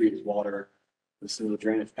runs in the street is water. This is the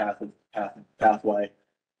drainage pathway.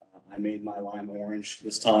 I made my line orange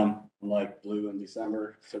this time, unlike blue in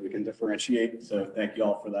December, so we can differentiate. So thank you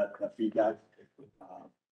all for that feedback.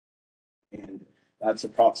 And that's the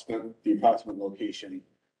approximate location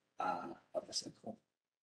of the sinkhole.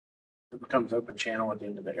 It becomes open channel at the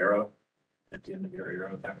end of the arrow, at the end of your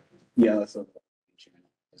arrow there. Yeah, that's a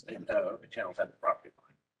And, open channel's at the property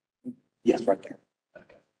line. yes, right there.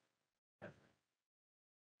 Okay.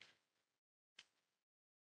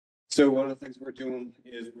 So one of the things we're doing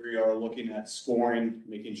is we are looking at scoring,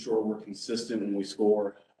 making sure we're consistent when we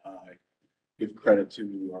score. Give credit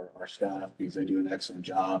to our staff because they do an excellent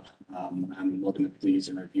job. I'm looking at these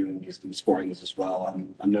and reviewing these and scoring these as well.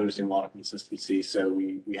 I'm noticing a lot of consistency. So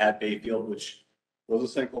we had Bayfield, which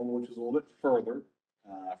was a sinkhole, which was a little bit further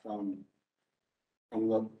from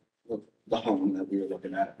the home that we were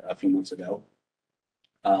looking at a few months ago.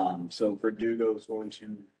 So Verdugo is going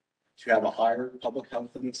to have a higher public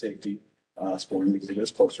health and safety scoring because it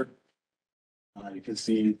is closer. You can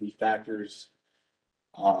see the factors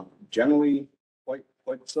generally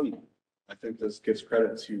quite similar. I think this gives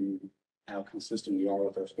credit to how consistent we are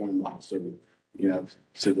with our scoring model. So, you know,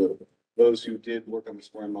 to those who did work on the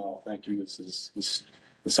scoring model, thank you. This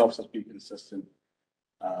helps us be consistent.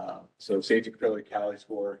 So safety criticality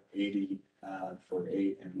score 80 for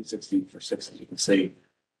 8 and 60 for 6, as you can see.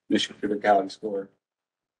 Mission criticality score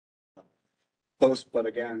close, but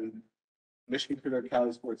again, mission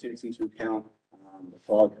criticality score takes into account the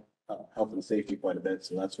fog health and safety quite a bit.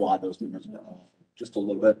 So that's why those numbers are off just a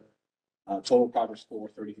little bit. Total progress score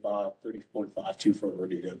 30.52 for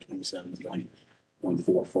Verdugo,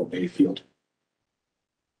 27.14 for Bayfield.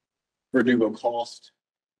 Verdugo cost.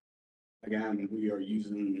 Again, we are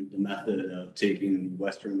using the method of taking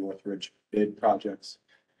Western Northridge bid projects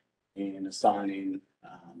and assigning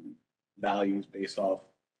values based off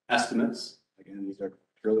estimates. Again, these are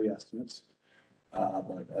purely estimates,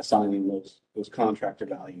 but assigning those contractor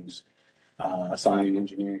values, assigning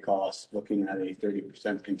engineering costs, looking at a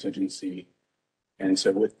 30% contingency. And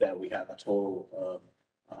so with that, we have a total of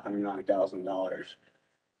 $109,000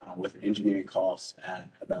 with engineering costs at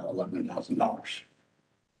about $11,000.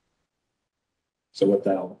 So with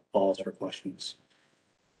that, I'll pause for questions.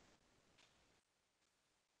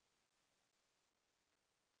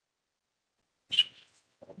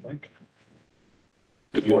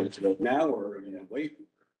 If you want to go now or wait.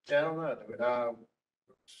 Yeah, I don't know.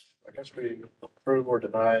 I guess we approve or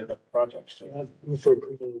deny the project. So I move for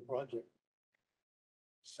approval of the project.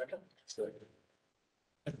 second.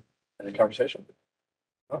 Any conversation?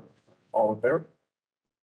 No? All in favor?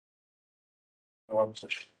 No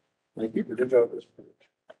opposition. Thank you. We did vote this.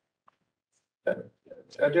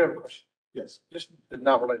 I do have a question. Yes. Just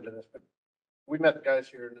not related to this, but we met the guys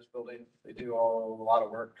here in this building. They do a lot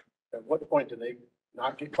of work. At what point do they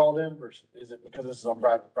not get called in versus is it because this is on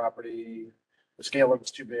private property? The scale of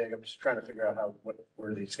it's too big. I'm just trying to figure out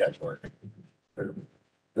where these guys work.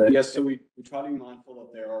 Yes, so we try to be mindful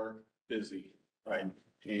that they are busy, right?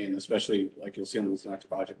 And especially like you'll see on this next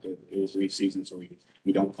project, it is leaf season, so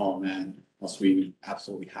we don't call them in unless we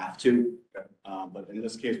absolutely have to. But in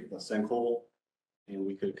this case, with the sinkhole, and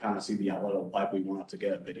we could kind of see the outlet of the pipe, we wanted to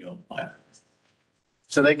get a video of the pipe.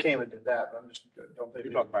 So they came and did that, but I'm just, don't they?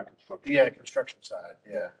 You're talking about construction. Yeah, construction side.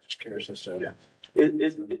 Yeah, just curious as to. Yeah.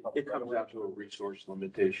 It comes down to a resource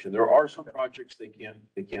limitation. There are some projects they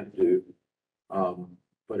can't do.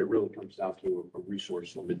 But it really comes down to a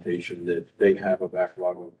resource limitation that they have a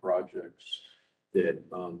backlog of projects that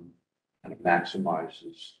kind of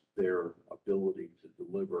maximizes their ability to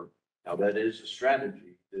deliver. Now, that is a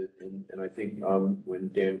strategy that, and I think when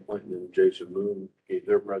Dan Clinton and Jason Moon gave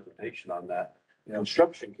their presentation on that,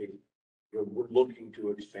 construction came, we're looking to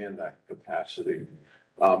expand that capacity.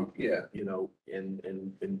 Yeah, you know,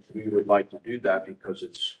 and we would like to do that because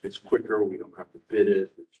it's quicker. We don't have to bid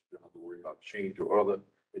it. We don't have to worry about change or all the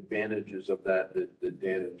advantages of that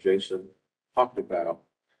Dan and Jason talked about.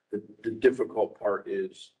 The difficult part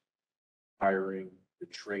is hiring, the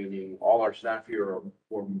training. All our staff here are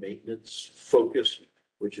more maintenance focused,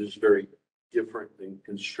 which is very different than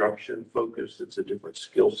construction focused. It's a different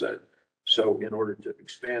skill set. So in order to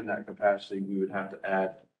expand that capacity, we would have to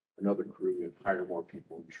add another crew and hire more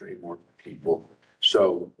people and train more people.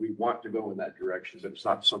 So we want to go in that direction, but it's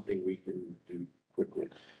not something we can do quickly.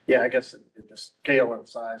 Yeah, I guess the scale and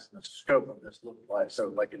size and the scope of this look like,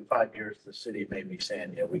 so like in 5 years, the city may be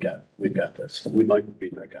saying, yeah, we've got this. We'd like to be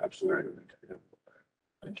that guy, absolutely. Yeah.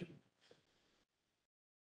 Thank you.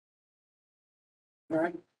 All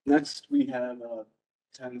right, next we have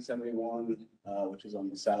 1071, which is on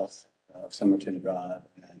the south of Somerton Drive,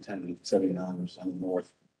 and 1079, which is on the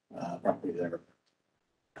north property there,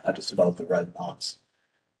 just above the red box.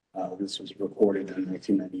 This was recorded in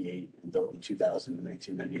 1998 and built in 2000 and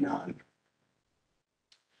 1999.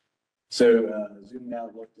 So zooming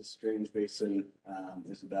out, look, the Strange Basin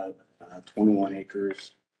is about 21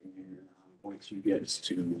 acres. And once you get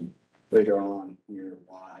to later on near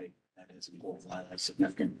why that is important, why that's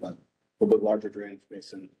significant, but a little bit larger drainage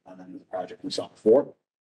basin than the project we saw before.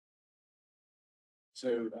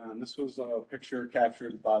 So this was a picture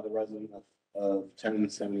captured by the resident of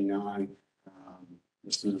 1079.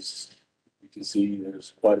 This is, you can see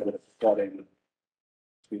there's quite a bit of flooding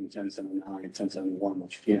between 1079 and 1071,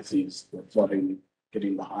 which you can't see is the flooding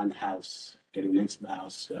getting behind the house, getting into the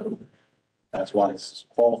house. So that's why this is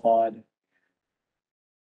qualified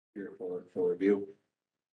here for review.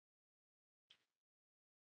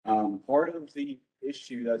 Part of the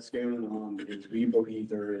issue that's going on is we believe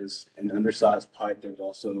there is an undersized pipe. There's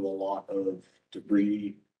also a lot of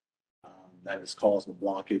debris that has caused a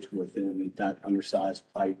blockage within that undersized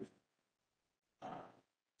pipe.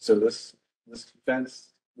 So this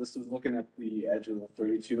fence, this is looking at the edge of the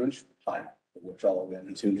 32-inch pipe, which I'll get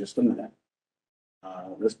into in just a minute.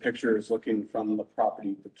 This picture is looking from the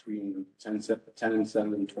property between 10 and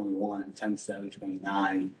 721 and 10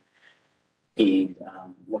 729, and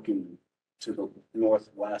looking to the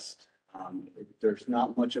northwest. There's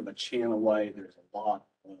not much of a channelway. There's a lot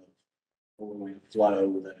of overland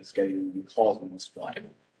flow that is causing this flooding.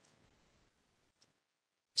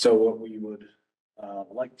 So what we would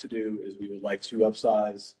like to do is we would like to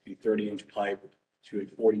upsize the 30-inch pipe to a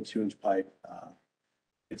 42-inch pipe.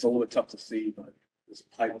 It's a little bit tough to see, but this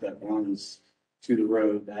pipe that runs to the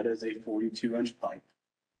road, that is a 42-inch pipe.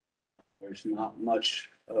 There's not much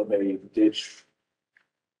of a ditch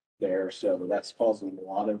there, so that's causing a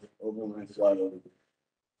lot of overland flow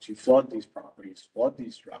to flood these properties, flood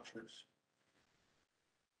these structures.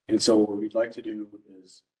 And so what we'd like to do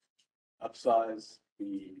is upsize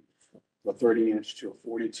the 30-inch to a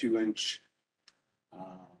 42-inch,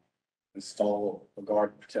 install a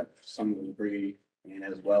guard to protect some of the debris, and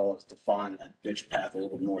as well as define that ditch path a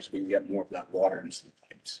little bit more so we can get more of that water into the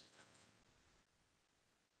pipes.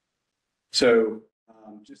 So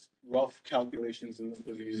just rough calculations, and this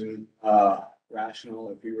was using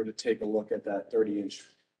rational. If we were to take a look at that 30-inch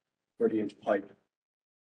pipe,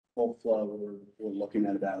 full flow, we're looking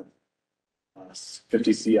at about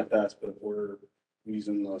 50 CFS, but if we're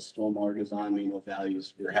using the stormwater design manual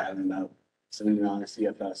values, we're having about 79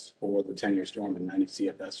 CFS for the 10-year storm and 90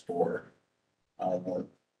 CFS for the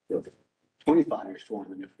 25-year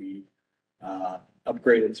storm. And if we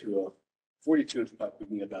upgrade it to a 42-inch pipe, we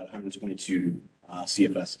can get about 122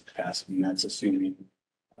 CFS capacity, and that's assuming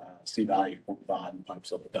C value 0.5 and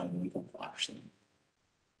pipes up about 1.5%.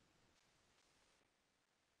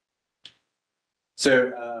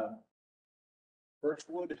 So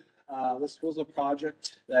Birchwood, this was a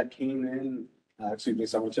project that came in,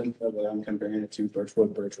 Somerton, but I'm comparing it to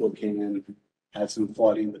Birchwood. Birchwood came in, had some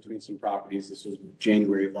flooding between some properties. This was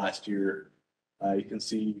January of last year. You can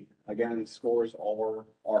see, again, scores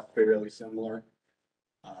are fairly similar.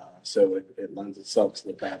 So it lends itself to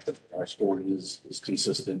the fact that our scoring is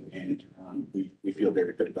consistent, and we feel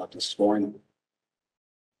very good about the scoring.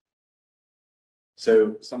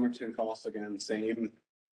 So Somerton costs, again, same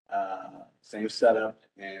setup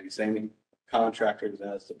and same contractors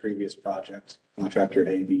as the previous project, contractor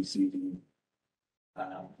A, B, C, D.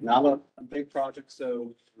 Not a big project,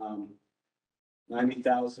 so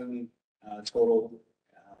 90,000 total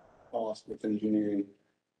cost with engineering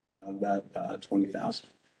of about 20,000.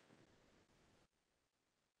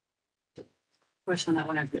 Question on that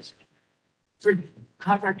one, I guess. For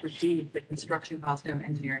contractor D, the construction cost of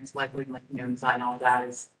engineering is likely, like, design, all that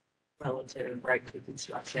is relative, right, to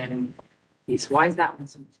construction. piece. Why is that one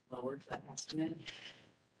so much lower, that estimate?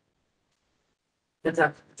 It's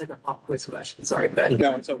like a pop quiz question, sorry, but.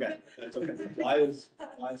 No, it's okay. It's okay. Why is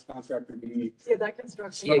contractor B? Yeah, that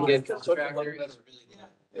construction. See a good cost. contractor.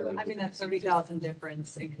 I mean, that's 30,000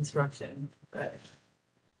 difference in construction, but.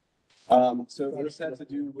 So this had to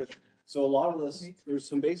do with, so a lot of this, there's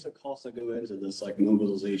some basic costs that go into this, like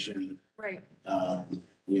mobilization, Right.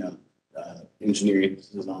 you know, engineering,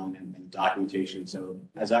 design and documentation. So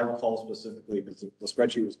as I recall specifically, because the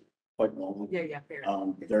spreadsheet was quite long, Yeah, fair.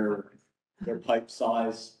 their pipe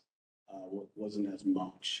size wasn't as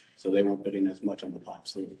much. So they weren't bidding as much on the pipe.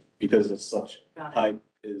 So because it's such, Got it. pipe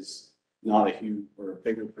is not a huge or a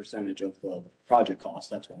bigger percentage of the project cost,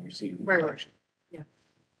 that's what we're seeing. Right.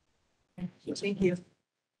 Thank you.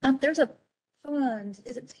 There's a pond,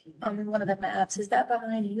 is it on one of the maps? Is that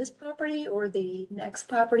behind this property or the next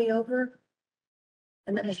property over?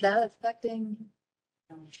 And then is that affecting,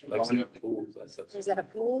 is that a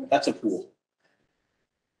pool? That's a pool.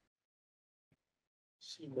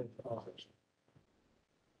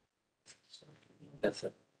 That's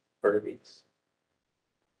a Furby's.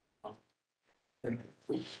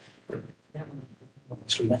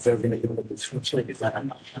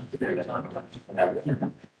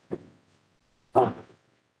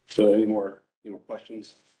 So any more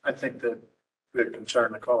questions? I think that the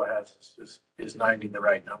concern Nicola has is 90 the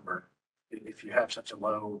right number. If you have such a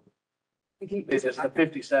low, it's the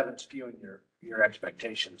 57 skewing your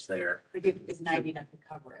expectations there. Like it's 90 enough to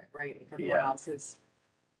cover it, right? If everyone Yeah. else is,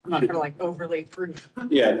 I'm not gonna like overlay proof.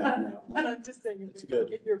 Yeah, no. But I'm just saying, It's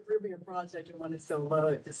good. if you're approving a project and one is so low,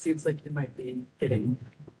 it just seems like it might be getting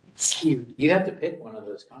skewed. You have to pick one of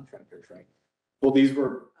those contractors, right? Well, these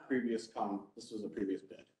were this was a previous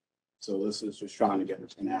bid. So this is just trying to get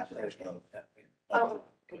an average of. Oh,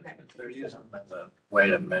 okay, They're using them as a way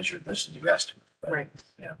to measure this new estimate. but- right.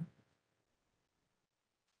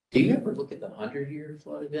 Do you ever look at the 100-year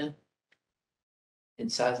flood event? In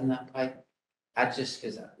sizing that pipe?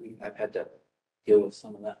 Cause I've had to deal with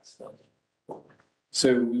some of that stuff.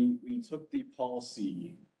 So we took the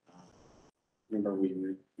policy, remember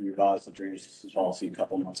we revised the drainage systems policy a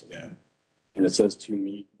couple months ago. And it says to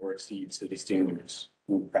meet or exceed city standards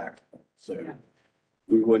when practical. So Yeah.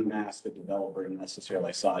 we wouldn't ask the developer to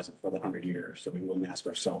necessarily size it for the 100 years. So we wouldn't ask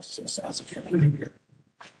ourselves to size it for the 100 year.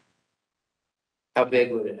 How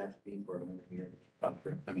big would it have to be for a 100-year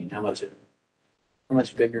buffer? I mean, how much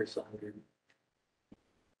bigger is 100?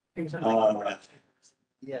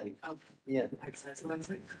 Yeah. Yeah.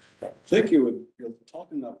 I think you're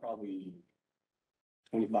talking about probably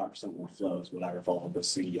 25% more flows, what I recall, but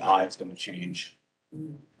CEI is going to change.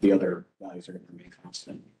 The other values are going to remain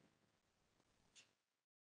constant.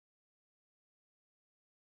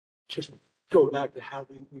 Just go back to how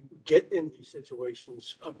we get in these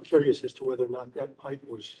situations. I'm curious as to whether or not that pipe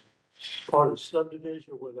was part of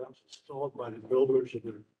subdivision or whether that was installed by the builders or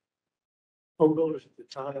the home builders at the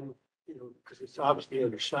time, because it's obviously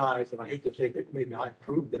undersized, and I hate to think that maybe I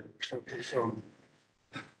approved that or something, so.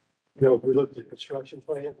 If we looked at the construction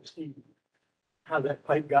plan to see how that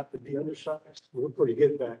pipe got to be undersized, we're pretty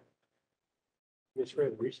good back. It's for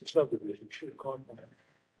a recent subdivision, should have caught that.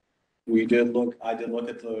 I did look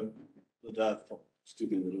at the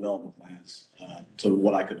development plans, to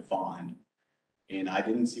what I could find. And I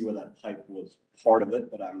didn't see where that pipe was part of it,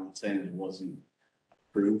 but I'm not saying it wasn't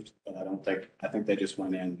approved, but I think they just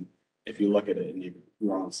went in. If you look at it and you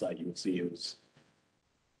were on site, you would see it was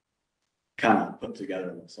kind of put together.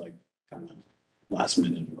 It looks like kind of last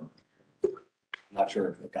minute work. I'm not sure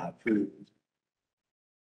if it got approved.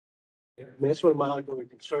 Yeah, I mean, that's one of my ongoing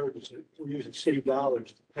concerns, is that we're using city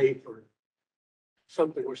dollars to pay for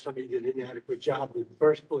something where somebody did an inadequate job in the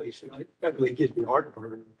first place, and that really gives me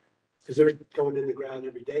heartburn, because they're going in the ground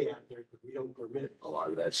every day out there, but we don't permit a lot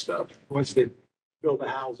of that stuff. Once they build the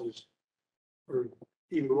houses, or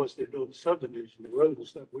even once they build the subdivision, the roads and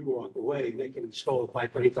stuff, we walk away, and they can install a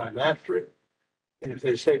pipe anytime after it. And if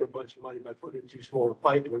they save a bunch of money by putting in too small a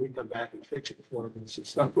pipe, when we come back and fix it for them,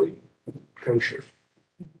 it's not really kosher.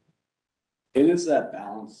 It is that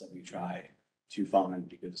balance that we try to find,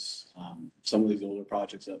 because some of these older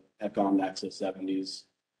projects that have gone back to the 70s,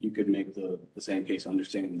 you could make the same case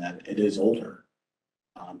understanding that it is older.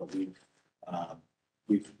 But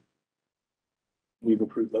we've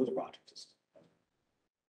approved those projects.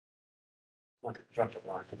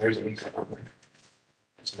 There's an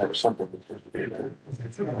so that was something.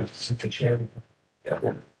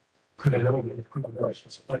 Yeah. Could have known it. Could have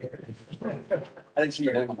questions. I think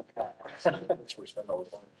you're doing. That's where we spend all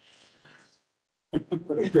the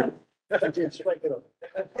time.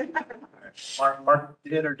 Mark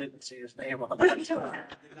did or didn't see his name on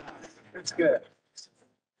that. It's good.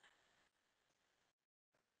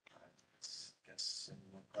 Guess any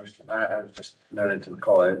more question? I was just noted to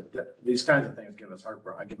call it, these kinds of things give us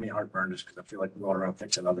heartburn. Give me heartburn just because I feel like we're going around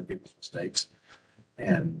fixing other people's mistakes.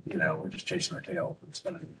 And, you know, we're just chasing our tail and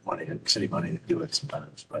spending money, city money to do it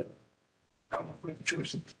sometimes, but I don't know if we have a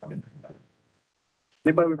choice. I mean,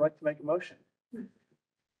 anybody would like to make a motion?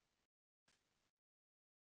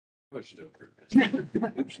 Motion to approve.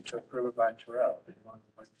 Motion to approve it by Terrell. Anyone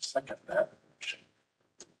like to second that?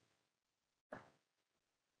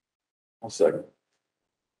 I'll second.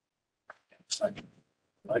 Second.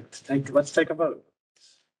 Let's take a vote.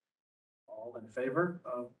 All in favor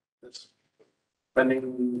of this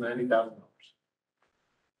spending $90,000?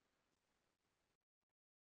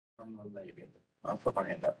 Maybe. I'll put my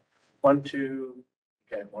hand up. 1, 2,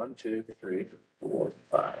 okay, 1, 2, 3, 4,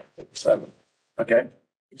 5, 6, 7. Okay,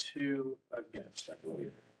 2 against, I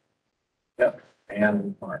believe. Yep,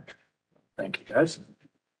 and Mark. Thank you, guys.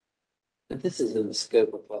 But this is in the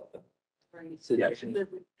scope of what the city, Yeah.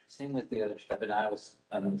 same with the other stuff, and I was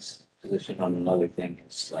on this position on another thing,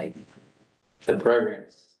 it's like the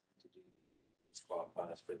programs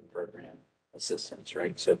qualifies for the program assistance,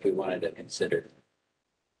 right? So if we wanted to consider,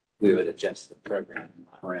 we would adjust the program.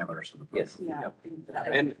 Parameters. Yes. Yeah.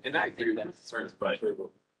 And I agree with that concerns, but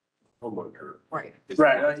homeowner. Right. is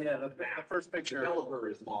Right, not- yeah, the first picture. Developer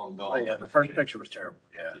is long Oh, gone. yeah, the first picture was terrible.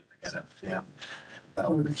 Yeah, I get it. Yeah.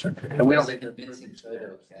 And we don't need to. Convincing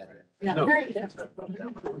photos at it. Yeah. No.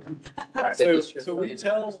 So we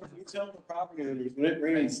tell the property owners, when it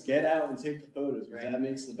rains, get out and take the photos, right? That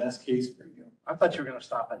makes the best case for you. I thought you were gonna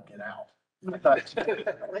stop and get out. I thought,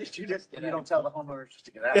 at least you don't tell the homeowners just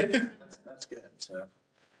to get out. That's good, so.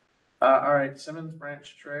 All right, Simmons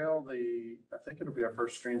Branch Trail, I think it'll be our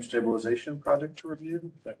first stream stabilization project to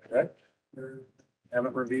review, is that correct? Or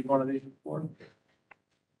haven't reviewed one of these before?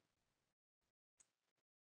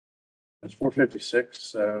 It's 4:56,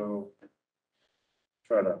 so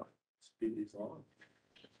try to speed these along.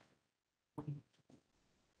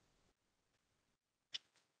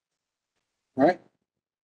 All right.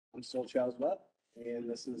 I'm still Charles Webb, and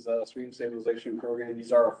this is a stream stabilization program.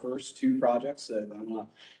 These are our first 2 projects. And I want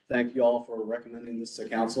to thank you all for recommending this to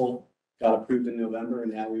council. Got approved in November,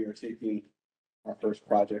 and now we are taking our first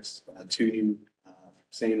projects, 2 new,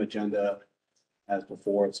 same agenda as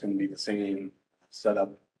before. It's going to be the same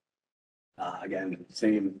setup. Again,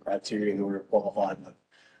 same criteria in order to qualify, but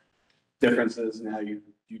differences now you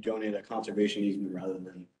donate a conservation easement rather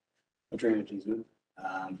than a drainage easement.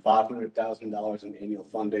 $500,000 in annual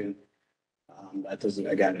funding. That doesn't,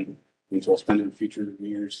 again, means we'll spend in future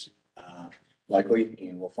years, likely,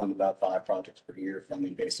 and we'll fund about 5 projects per year,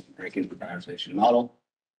 funding based on ranking prioritization model.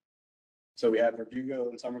 So we have Verdugo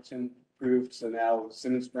and Somerton approved. So now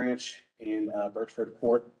Simmons Branch and Birchford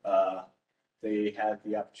Court, they had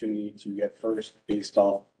the opportunity to get first based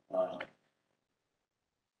off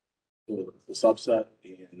the subset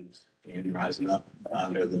and rising up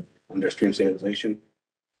under stream stabilization.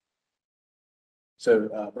 So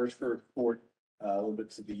Birchford Court, a little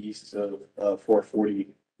bit to the east of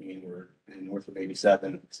 440, and we're in north of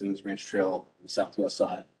 87. Simmons Branch Trail on the southwest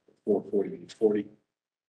side, 440 and 40.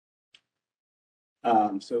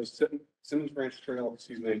 So Simmons Branch Trail,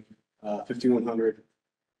 5100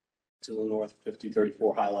 to the north,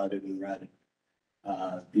 5034 highlighted in red.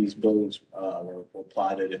 These buildings were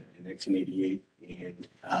platted in 1988, and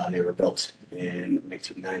they were built in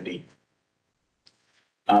 1990.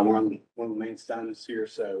 We're on one of the main stands here,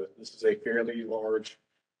 so this is a fairly large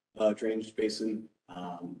drainage basin.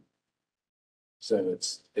 So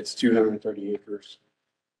it's 230 acres.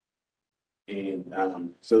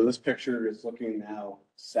 And so this picture is looking now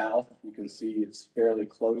south. You can see it's fairly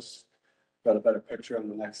close. Got a better picture on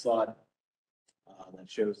the next slide that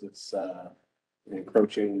shows it's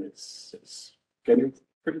encroaching. It's getting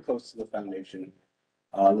pretty close to the foundation.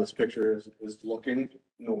 This picture is looking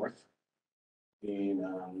north and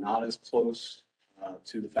not as close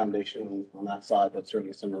to the foundation on that side, but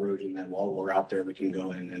certainly some erosion that while we're out there, we can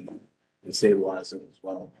go in and stabilize it as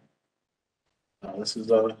well. This is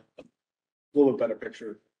a little bit better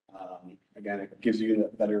picture. Again, it gives you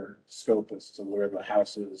a better scope as to where the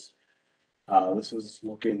house is. This is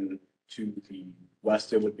looking to the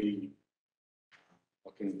west. It would be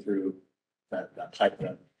looking through that pipe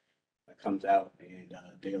that comes out and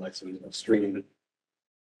daylights in the stream.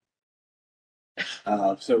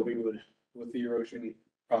 So we would, with the erosion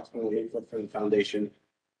approximately 8 foot from the foundation,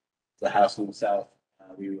 the house on the south,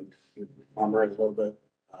 we would armor it a little bit.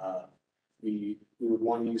 We would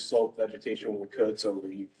want to use slope vegetation when we could, so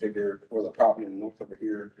we figure for the property in the north over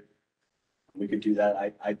here, we could do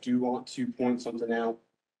that. I do want to point something out.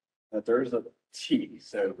 that there is a T.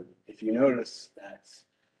 So if you notice that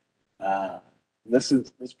this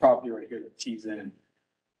property right here that T's in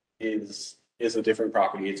is a different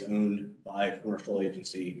property. It's owned by a commercial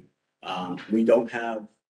agency. We don't have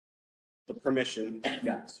the permission.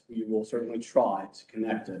 Yes, we will certainly try to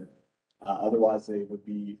connect it. Otherwise, they would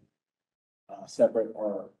be separate.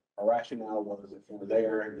 Our rationale was if we're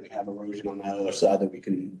there and we have erosion on the other side, that we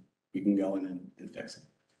can go in and fix it.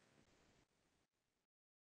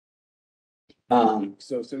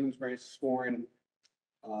 So Simmons Branch scoring,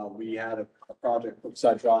 we had a project,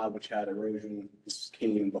 Brookside Drive, which had erosion. This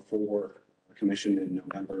came before the commission in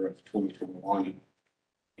November of 2021.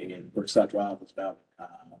 And Brookside Drive was about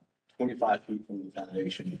 25 feet from the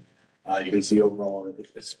foundation. You can see overall,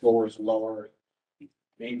 the floor is lower.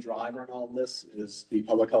 Main driver in all of this is the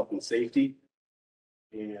public health and safety.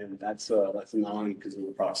 And that's a non because of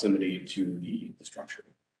the proximity to the structure.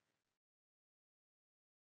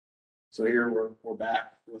 So here we're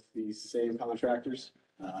back with the same contractors.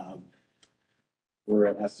 We're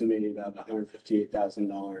estimating about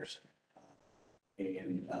 $158,000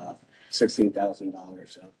 and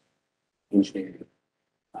 $16,000 of engineering.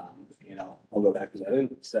 I'll go back because I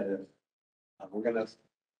didn't say it. We're gonna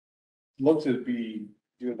look to be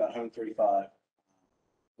doing about 135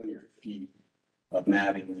 linear feet of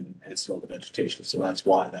matting and still the vegetation. So that's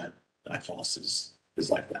why that cost is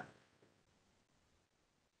like that.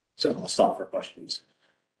 So I'll stop for questions.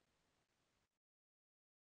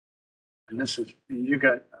 And this is, you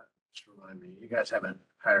guys, just remind me, you guys haven't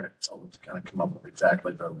hired a consultant to kind of come up with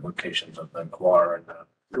exactly the locations of the Guar and the.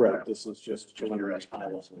 Correct. This is just preliminary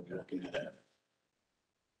pilots we're looking at it.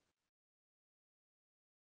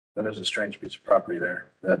 That is a strange piece of property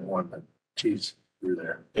there, that one that tees through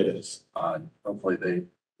there. It is. Hopefully they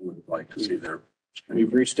would like to see their.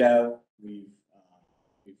 We've reached out. We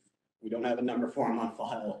don't have a number for them on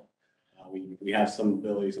file. We have some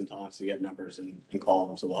ability sometimes to get numbers and call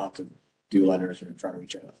them, so we'll have to do letters or try to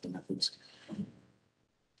reach out to methods.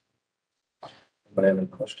 Anybody have any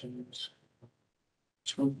questions?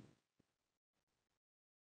 Would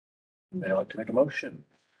they like to make a motion?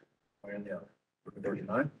 One or the other.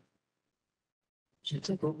 39.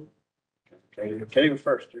 Okay, Katie was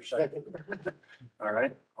first, you're second. All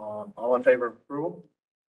right, all in favor of approval?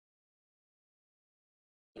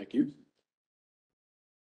 Thank you.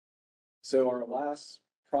 So our last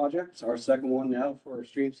project, our second one now for our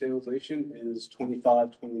stream stabilization is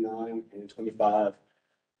 2529 and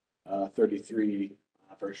 2533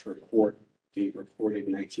 first report. Date reported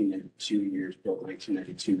 1992, years built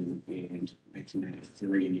 1992 and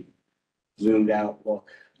 1993. Zoomed out look,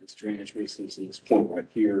 this drainage basins in this point right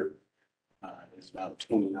here is about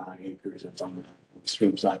 29 acres. It's on the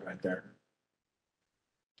stream side right there.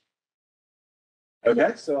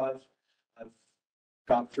 Okay, so I've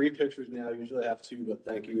got 3 pictures now. Usually I have 2, but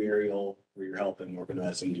thank you, Ariel, for your help in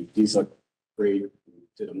organizing. These look great. You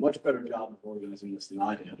did a much better job of organizing this than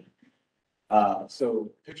I did.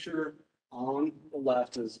 So picture on the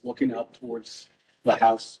left is looking up towards the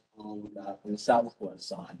house on the southwest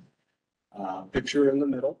side. Picture in the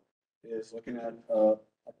middle is looking at a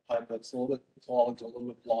pipe that's a little bit clogged, a little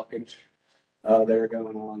bit blockage there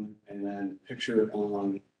going on. And then picture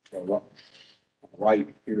on the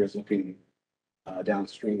right here is looking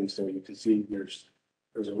downstream. So you can see there's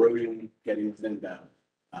erosion getting within about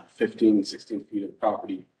 15, 16 feet of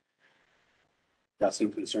property. Got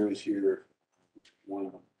some concerns here.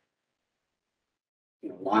 One,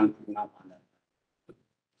 line, not line that.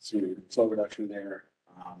 Some flow reduction there.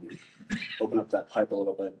 Open up that pipe a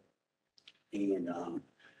little bit and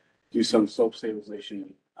do some slope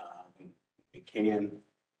stabilization. It can.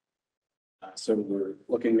 So we're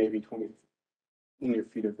looking maybe 20 linear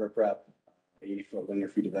feet of riprap, 80-foot linear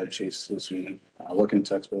feet of vegetation solution. Looking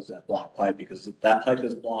to expose that block pipe because if that pipe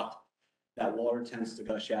is blocked, that water tends to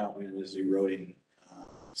gush out and it is eroding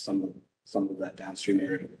some of that downstream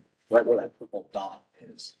area, right where that purple dot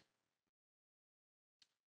is.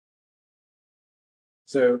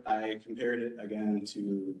 So I compared it again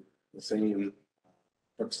to the same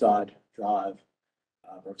Brookside Drive.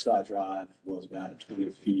 Brookside Drive was about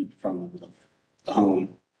 20 feet from the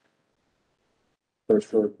home. First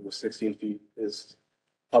floor was 16 feet. Is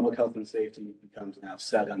public health and safety becomes now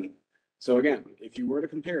 7. So again, if you were to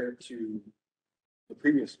compare it to the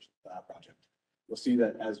previous project, you'll see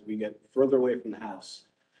that as we get further away from the house,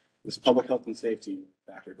 this public health and safety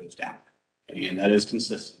factor goes down. And that is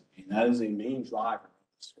consistent. And that is a main driver of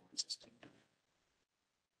the scoring system.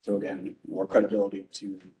 So again, more credibility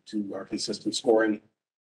to our consistent scoring.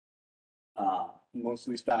 Most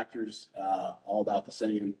of these factors, all about the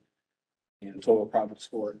same. And total project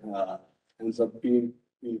score ends up being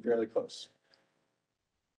being fairly close.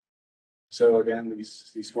 So again,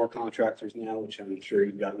 these four contractors now, which I'm sure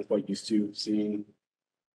you've gotten quite used to seeing.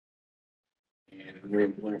 And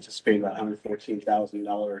we're anticipating about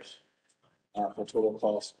 $114,000 for total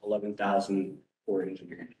cost, $11,000 for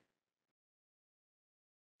engineering.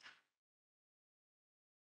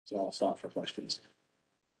 So I'll stop for questions.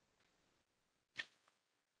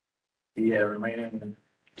 The remaining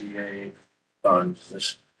DA funds,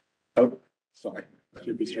 this, Oh, sorry,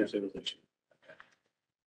 should be stream stabilization.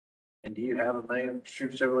 and do you have a million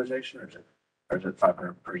stream stabilization or is it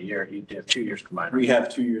 500 per year? You did 2 years combined. We have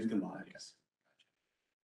 2 years combined, yes.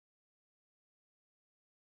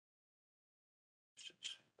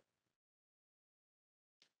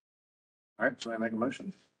 All right, so I make a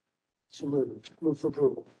motion. So move for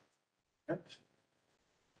approval. Okay.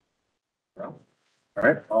 Well, all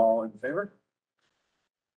right, all in favor?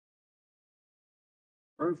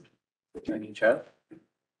 Approved. Thank you, Chad.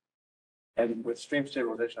 And with stream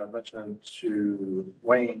stabilization, I mentioned to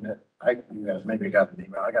Wayne that you guys maybe got an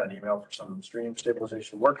email. I got an email for some stream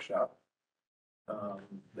stabilization workshop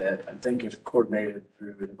that I think is coordinated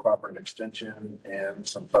through the Cooperative Extension and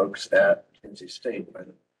some folks at NC State, but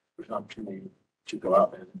there's an opportunity to go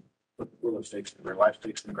out and put willow stakes or live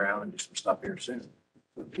stakes in the ground and do some stuff here soon.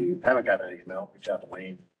 If you haven't got an email, reach out to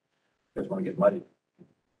Wayne. You guys want to get muddy,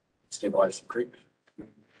 stabilize some creeks.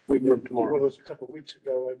 We moved tomorrow. Well, it was a couple of weeks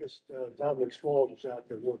ago, I guess, Dominic Small was out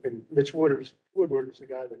there working. Mitch Woodward is the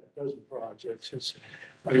guy that does the projects. It's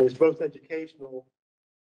both educational,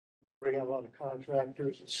 bring out a lot of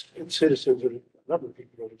contractors and citizens, and a number of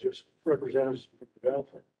people that are just representatives of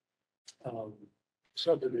development.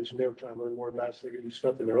 Subdivision, they were trying to learn more about, so they could do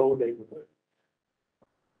stuff in their own neighborhood.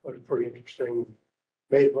 But it's pretty interesting.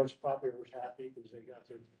 Made a bunch of property owners happy because they got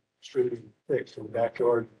their stream fixed in the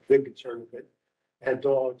backyard. Big concern with it. Had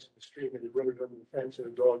dogs in the stream and they rooted under the fence and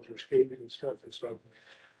the dogs were escaping and stuff. And so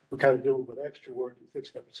we're kind of doing with extra work and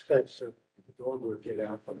fixing up his fence so the dog would get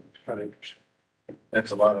out. But it's kind of interesting.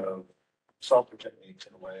 That's a lot of softer techniques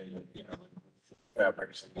in a way, you know,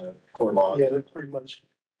 fabrics and the core log. Yeah, they're pretty much,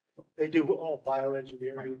 they do all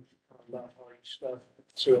bioengineering, not hard stuff.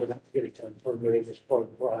 So they have to get it done permitting as part of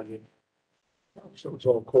the project. So it's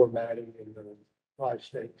all core matting and 5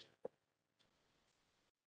 stakes.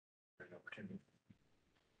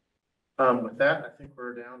 With that, I think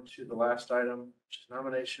we're down to the last item, which is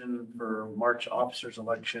nomination for March officers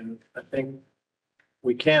election. I think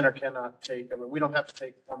we can or cannot take, I mean, we don't have to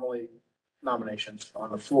take formally nominations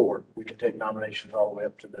on the floor. We can take nominations all the way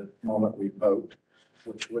up to the moment we vote,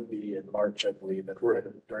 which would be in March, I believe,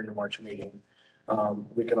 during the March meeting.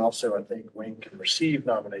 We can also, I think, Wayne can receive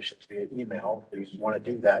nominations via email if you want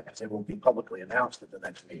to do that, because they will be publicly announced at the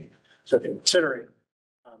next meeting. So if you're considering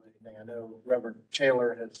anything, I know Reverend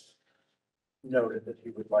Taylor has noted that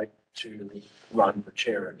he would like to run for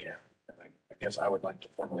chair again. And I guess I would like to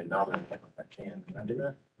formally nominate him if I can. Can I do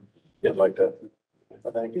that? You'd like to?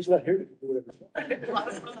 I think He's not here to do whatever.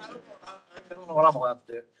 I don't know what I'm allowed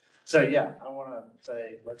to do. So yeah, I want to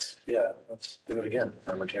say, let's do it again,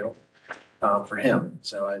 Reverend Taylor, for him.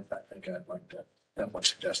 So I think I'd like to definitely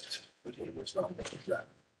suggest that he was nominated for that.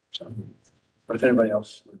 So, but if anybody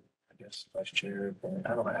else would, I guess, vice chair, I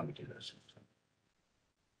don't know how we do this.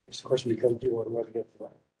 Of course, we come to you on what to get for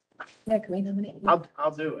that. Yeah, can we nominate?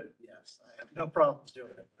 I'll do it. Yes, I have no problems doing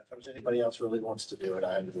it. If there's anybody else really wants to do it,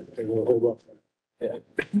 They will hold up. yeah,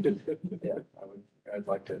 yeah, I'd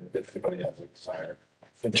like to, if anybody has a desire,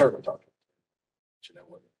 interpret talking. You know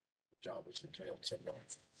what the job is entailed. So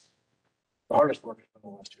the hardest work has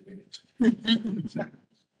been the last 2 meetings.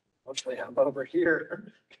 Mostly I'm over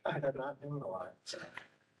here, kind of not doing a lot. So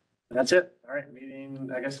and that's it. All right,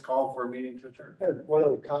 meeting, I guess call for a meeting to adjourn. I have one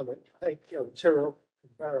other comment. I think, Terrell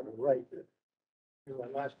and Barrett were right.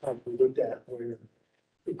 That, last time we looked at where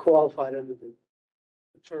we qualified under the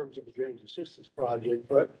terms of the drainage assistance project,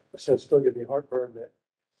 but since still give me heartburn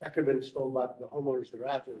that could have been installed by the homeowners that are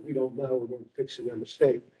out there. We don't know. We're going to fix their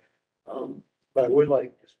mistake. But I would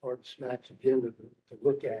like, as part of SMAC's agenda, to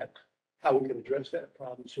look at how we can address that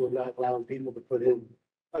problem so we're not allowing people to put in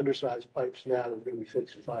undersized pipes now that are going to be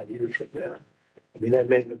fixed in 5 years from now. I mean, that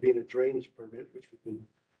may end up being a drainage permit, which the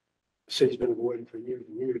city's been avoiding for years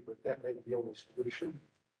and years, but that may be the only solution.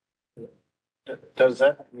 Does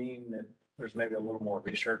that mean that there's maybe a little more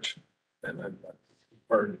research and then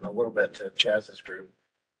burden a little bit to Chaz's group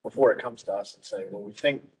before it comes to us and say, well, we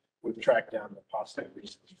think we've tracked down the possible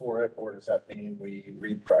reasons for it, or does that mean we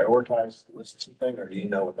reprioritize lists and things, or do you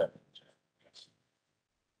know what that means?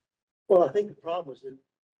 Well, I think the problem is that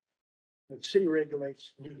the city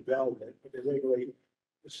regulates new development, but they regulate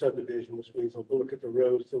the subdivision, which means they'll look at the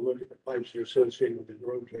roads, they'll look at the pipes that are associated with the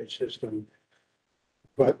road drainage system.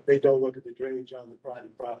 But they don't look at the drainage on the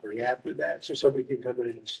private property after that. So somebody can come in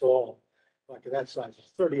and install, like that size,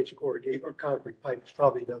 30-inch corrugated or concrete pipe is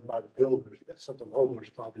probably done by the builders. That's something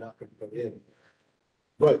homeowners probably not going to put in.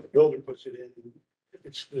 But the builder puts it in, if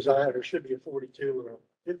it's designed, or should be a 42 or a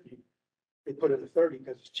 50, they put in a 30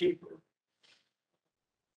 because it's cheaper.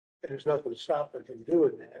 And there's nothing to stop them from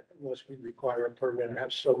doing that unless we require a permit or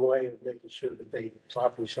have some way of making sure that they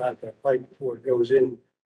properly size that pipe before it goes in,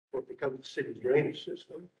 or it becomes the city's drainage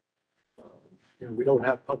system. You know, we don't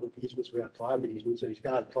have public easements, we have private easements, and he's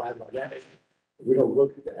got to apply by that. We don't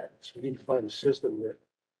look at that. So we need to find a system that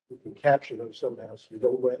we can capture those somehow, so we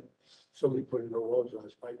don't let somebody put in a roads on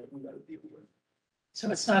his pipe that we got to deal with. So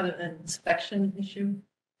it's not an inspection issue?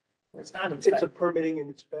 Or it's not an It's a inspection? permitting and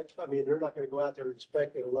inspection. I mean, they're not going to go out there and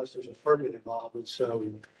inspect it unless there's a permit involved. And so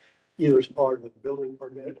either as part of a building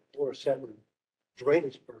permit or a separate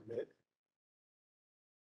drainage permit.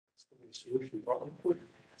 It's the solution problem.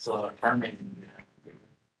 So permitting.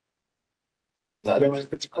 I mean,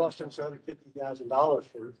 if it's costing us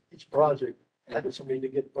 $150,000 for each project, having somebody to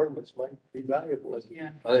get permits might be valuable. Yeah.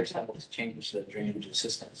 Other towns change the drainage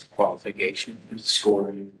assistance qualification,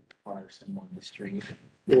 scoring, requires someone to stream.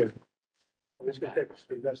 Yeah. It's going to take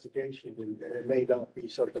some investigation and it may not be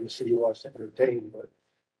something the city wants to entertain, but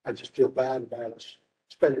I just feel bad about us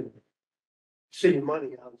spending city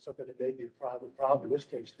money on something that may be a private problem. In this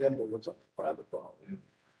case, them, what's a private problem.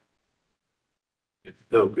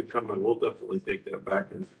 No, good comment. We'll definitely take that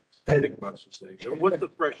back and think about some things. And what's the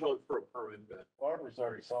threshold for a permit, Ben? Barbara's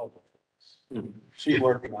already solved it. Hmm. She's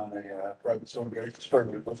working on a private stormwater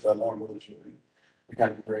experiment with Long Village. We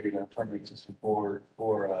kind of created a permitting system for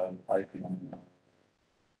piping and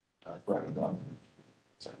private document.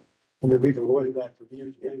 So I mean, we've avoided that for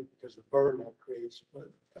years because of the burn that creates,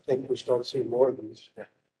 but I think we start seeing more of these.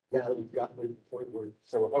 Now that we've gotten to the point where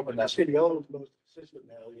so we're hoping the that, city owns most of the system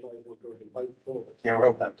now, you know, we'll go and fight for it. yeah, we're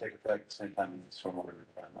hoping that will take effect at the same time as stormwater.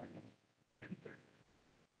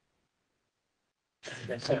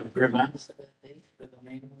 Remind us of that date for the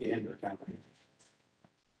main. The end of the county.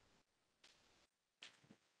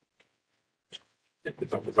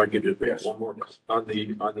 If I could just make one more, on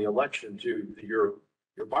the election too,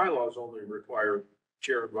 your bylaws only require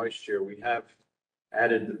chair and vice chair. We have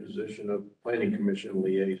added the position of planning commission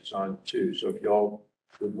liaison too. So if y'all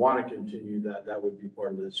would want to continue that, that would be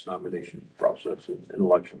part of this nomination process and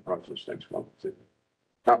election process next month too.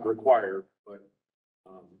 Not required, but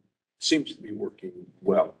seems to be working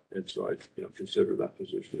well. And so I, consider that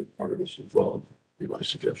position as part of this as well, be my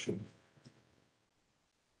suggestion.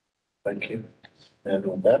 Thank you. And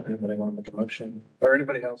with that, anybody want to make a motion or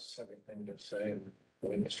anybody else have anything to say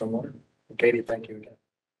in the stormwater? Katie, thank you again.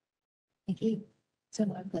 Thank you. So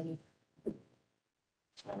I'm glad.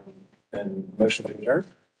 And motion to adjourn?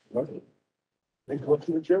 Motion. Think what's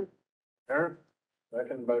in the gym? Aaron,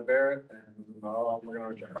 second by Barrett, and we're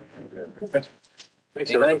going to adjourn. Thanks,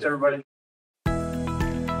 Thanks, everybody.